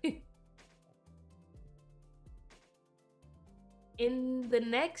 In the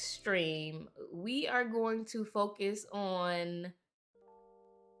next stream, we are going to focus on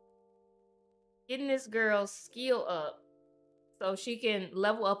getting this girl's skill up so she can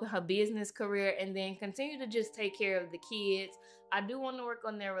level up in her business career and then continue to just take care of the kids. I do want to work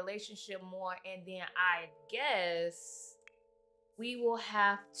on their relationship more, and then I guess we will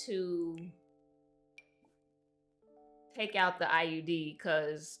have to take out the IUD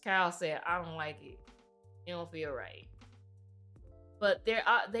because Kyle said, I don't like it. It don't feel right. But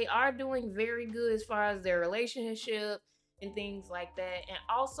they are doing very good as far as their relationship and things like that. And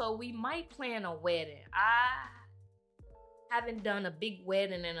also, we might plan a wedding. I haven't done a big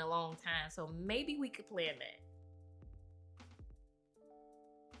wedding in a long time, so maybe we could plan that.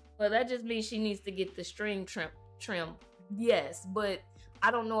 But that just means she needs to get the string trim. Yes, but I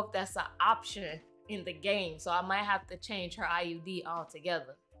don't know if that's an option in the game, so I might have to change her IUD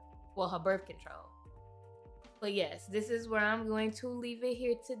altogether. Well, her birth control. But yes, this is where I'm going to leave it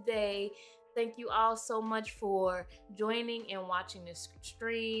here today. Thank you all so much for joining and watching this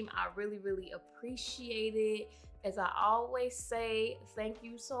stream. I really, really appreciate it. As I always say, thank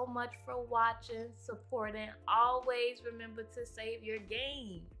you so much for watching, supporting. Always remember to save your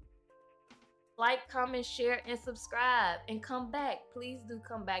game. Like, comment, share, and subscribe. And come back. Please do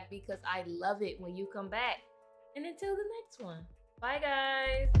come back because I love it when you come back. And until the next one. Bye,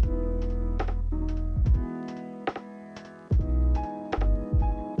 guys.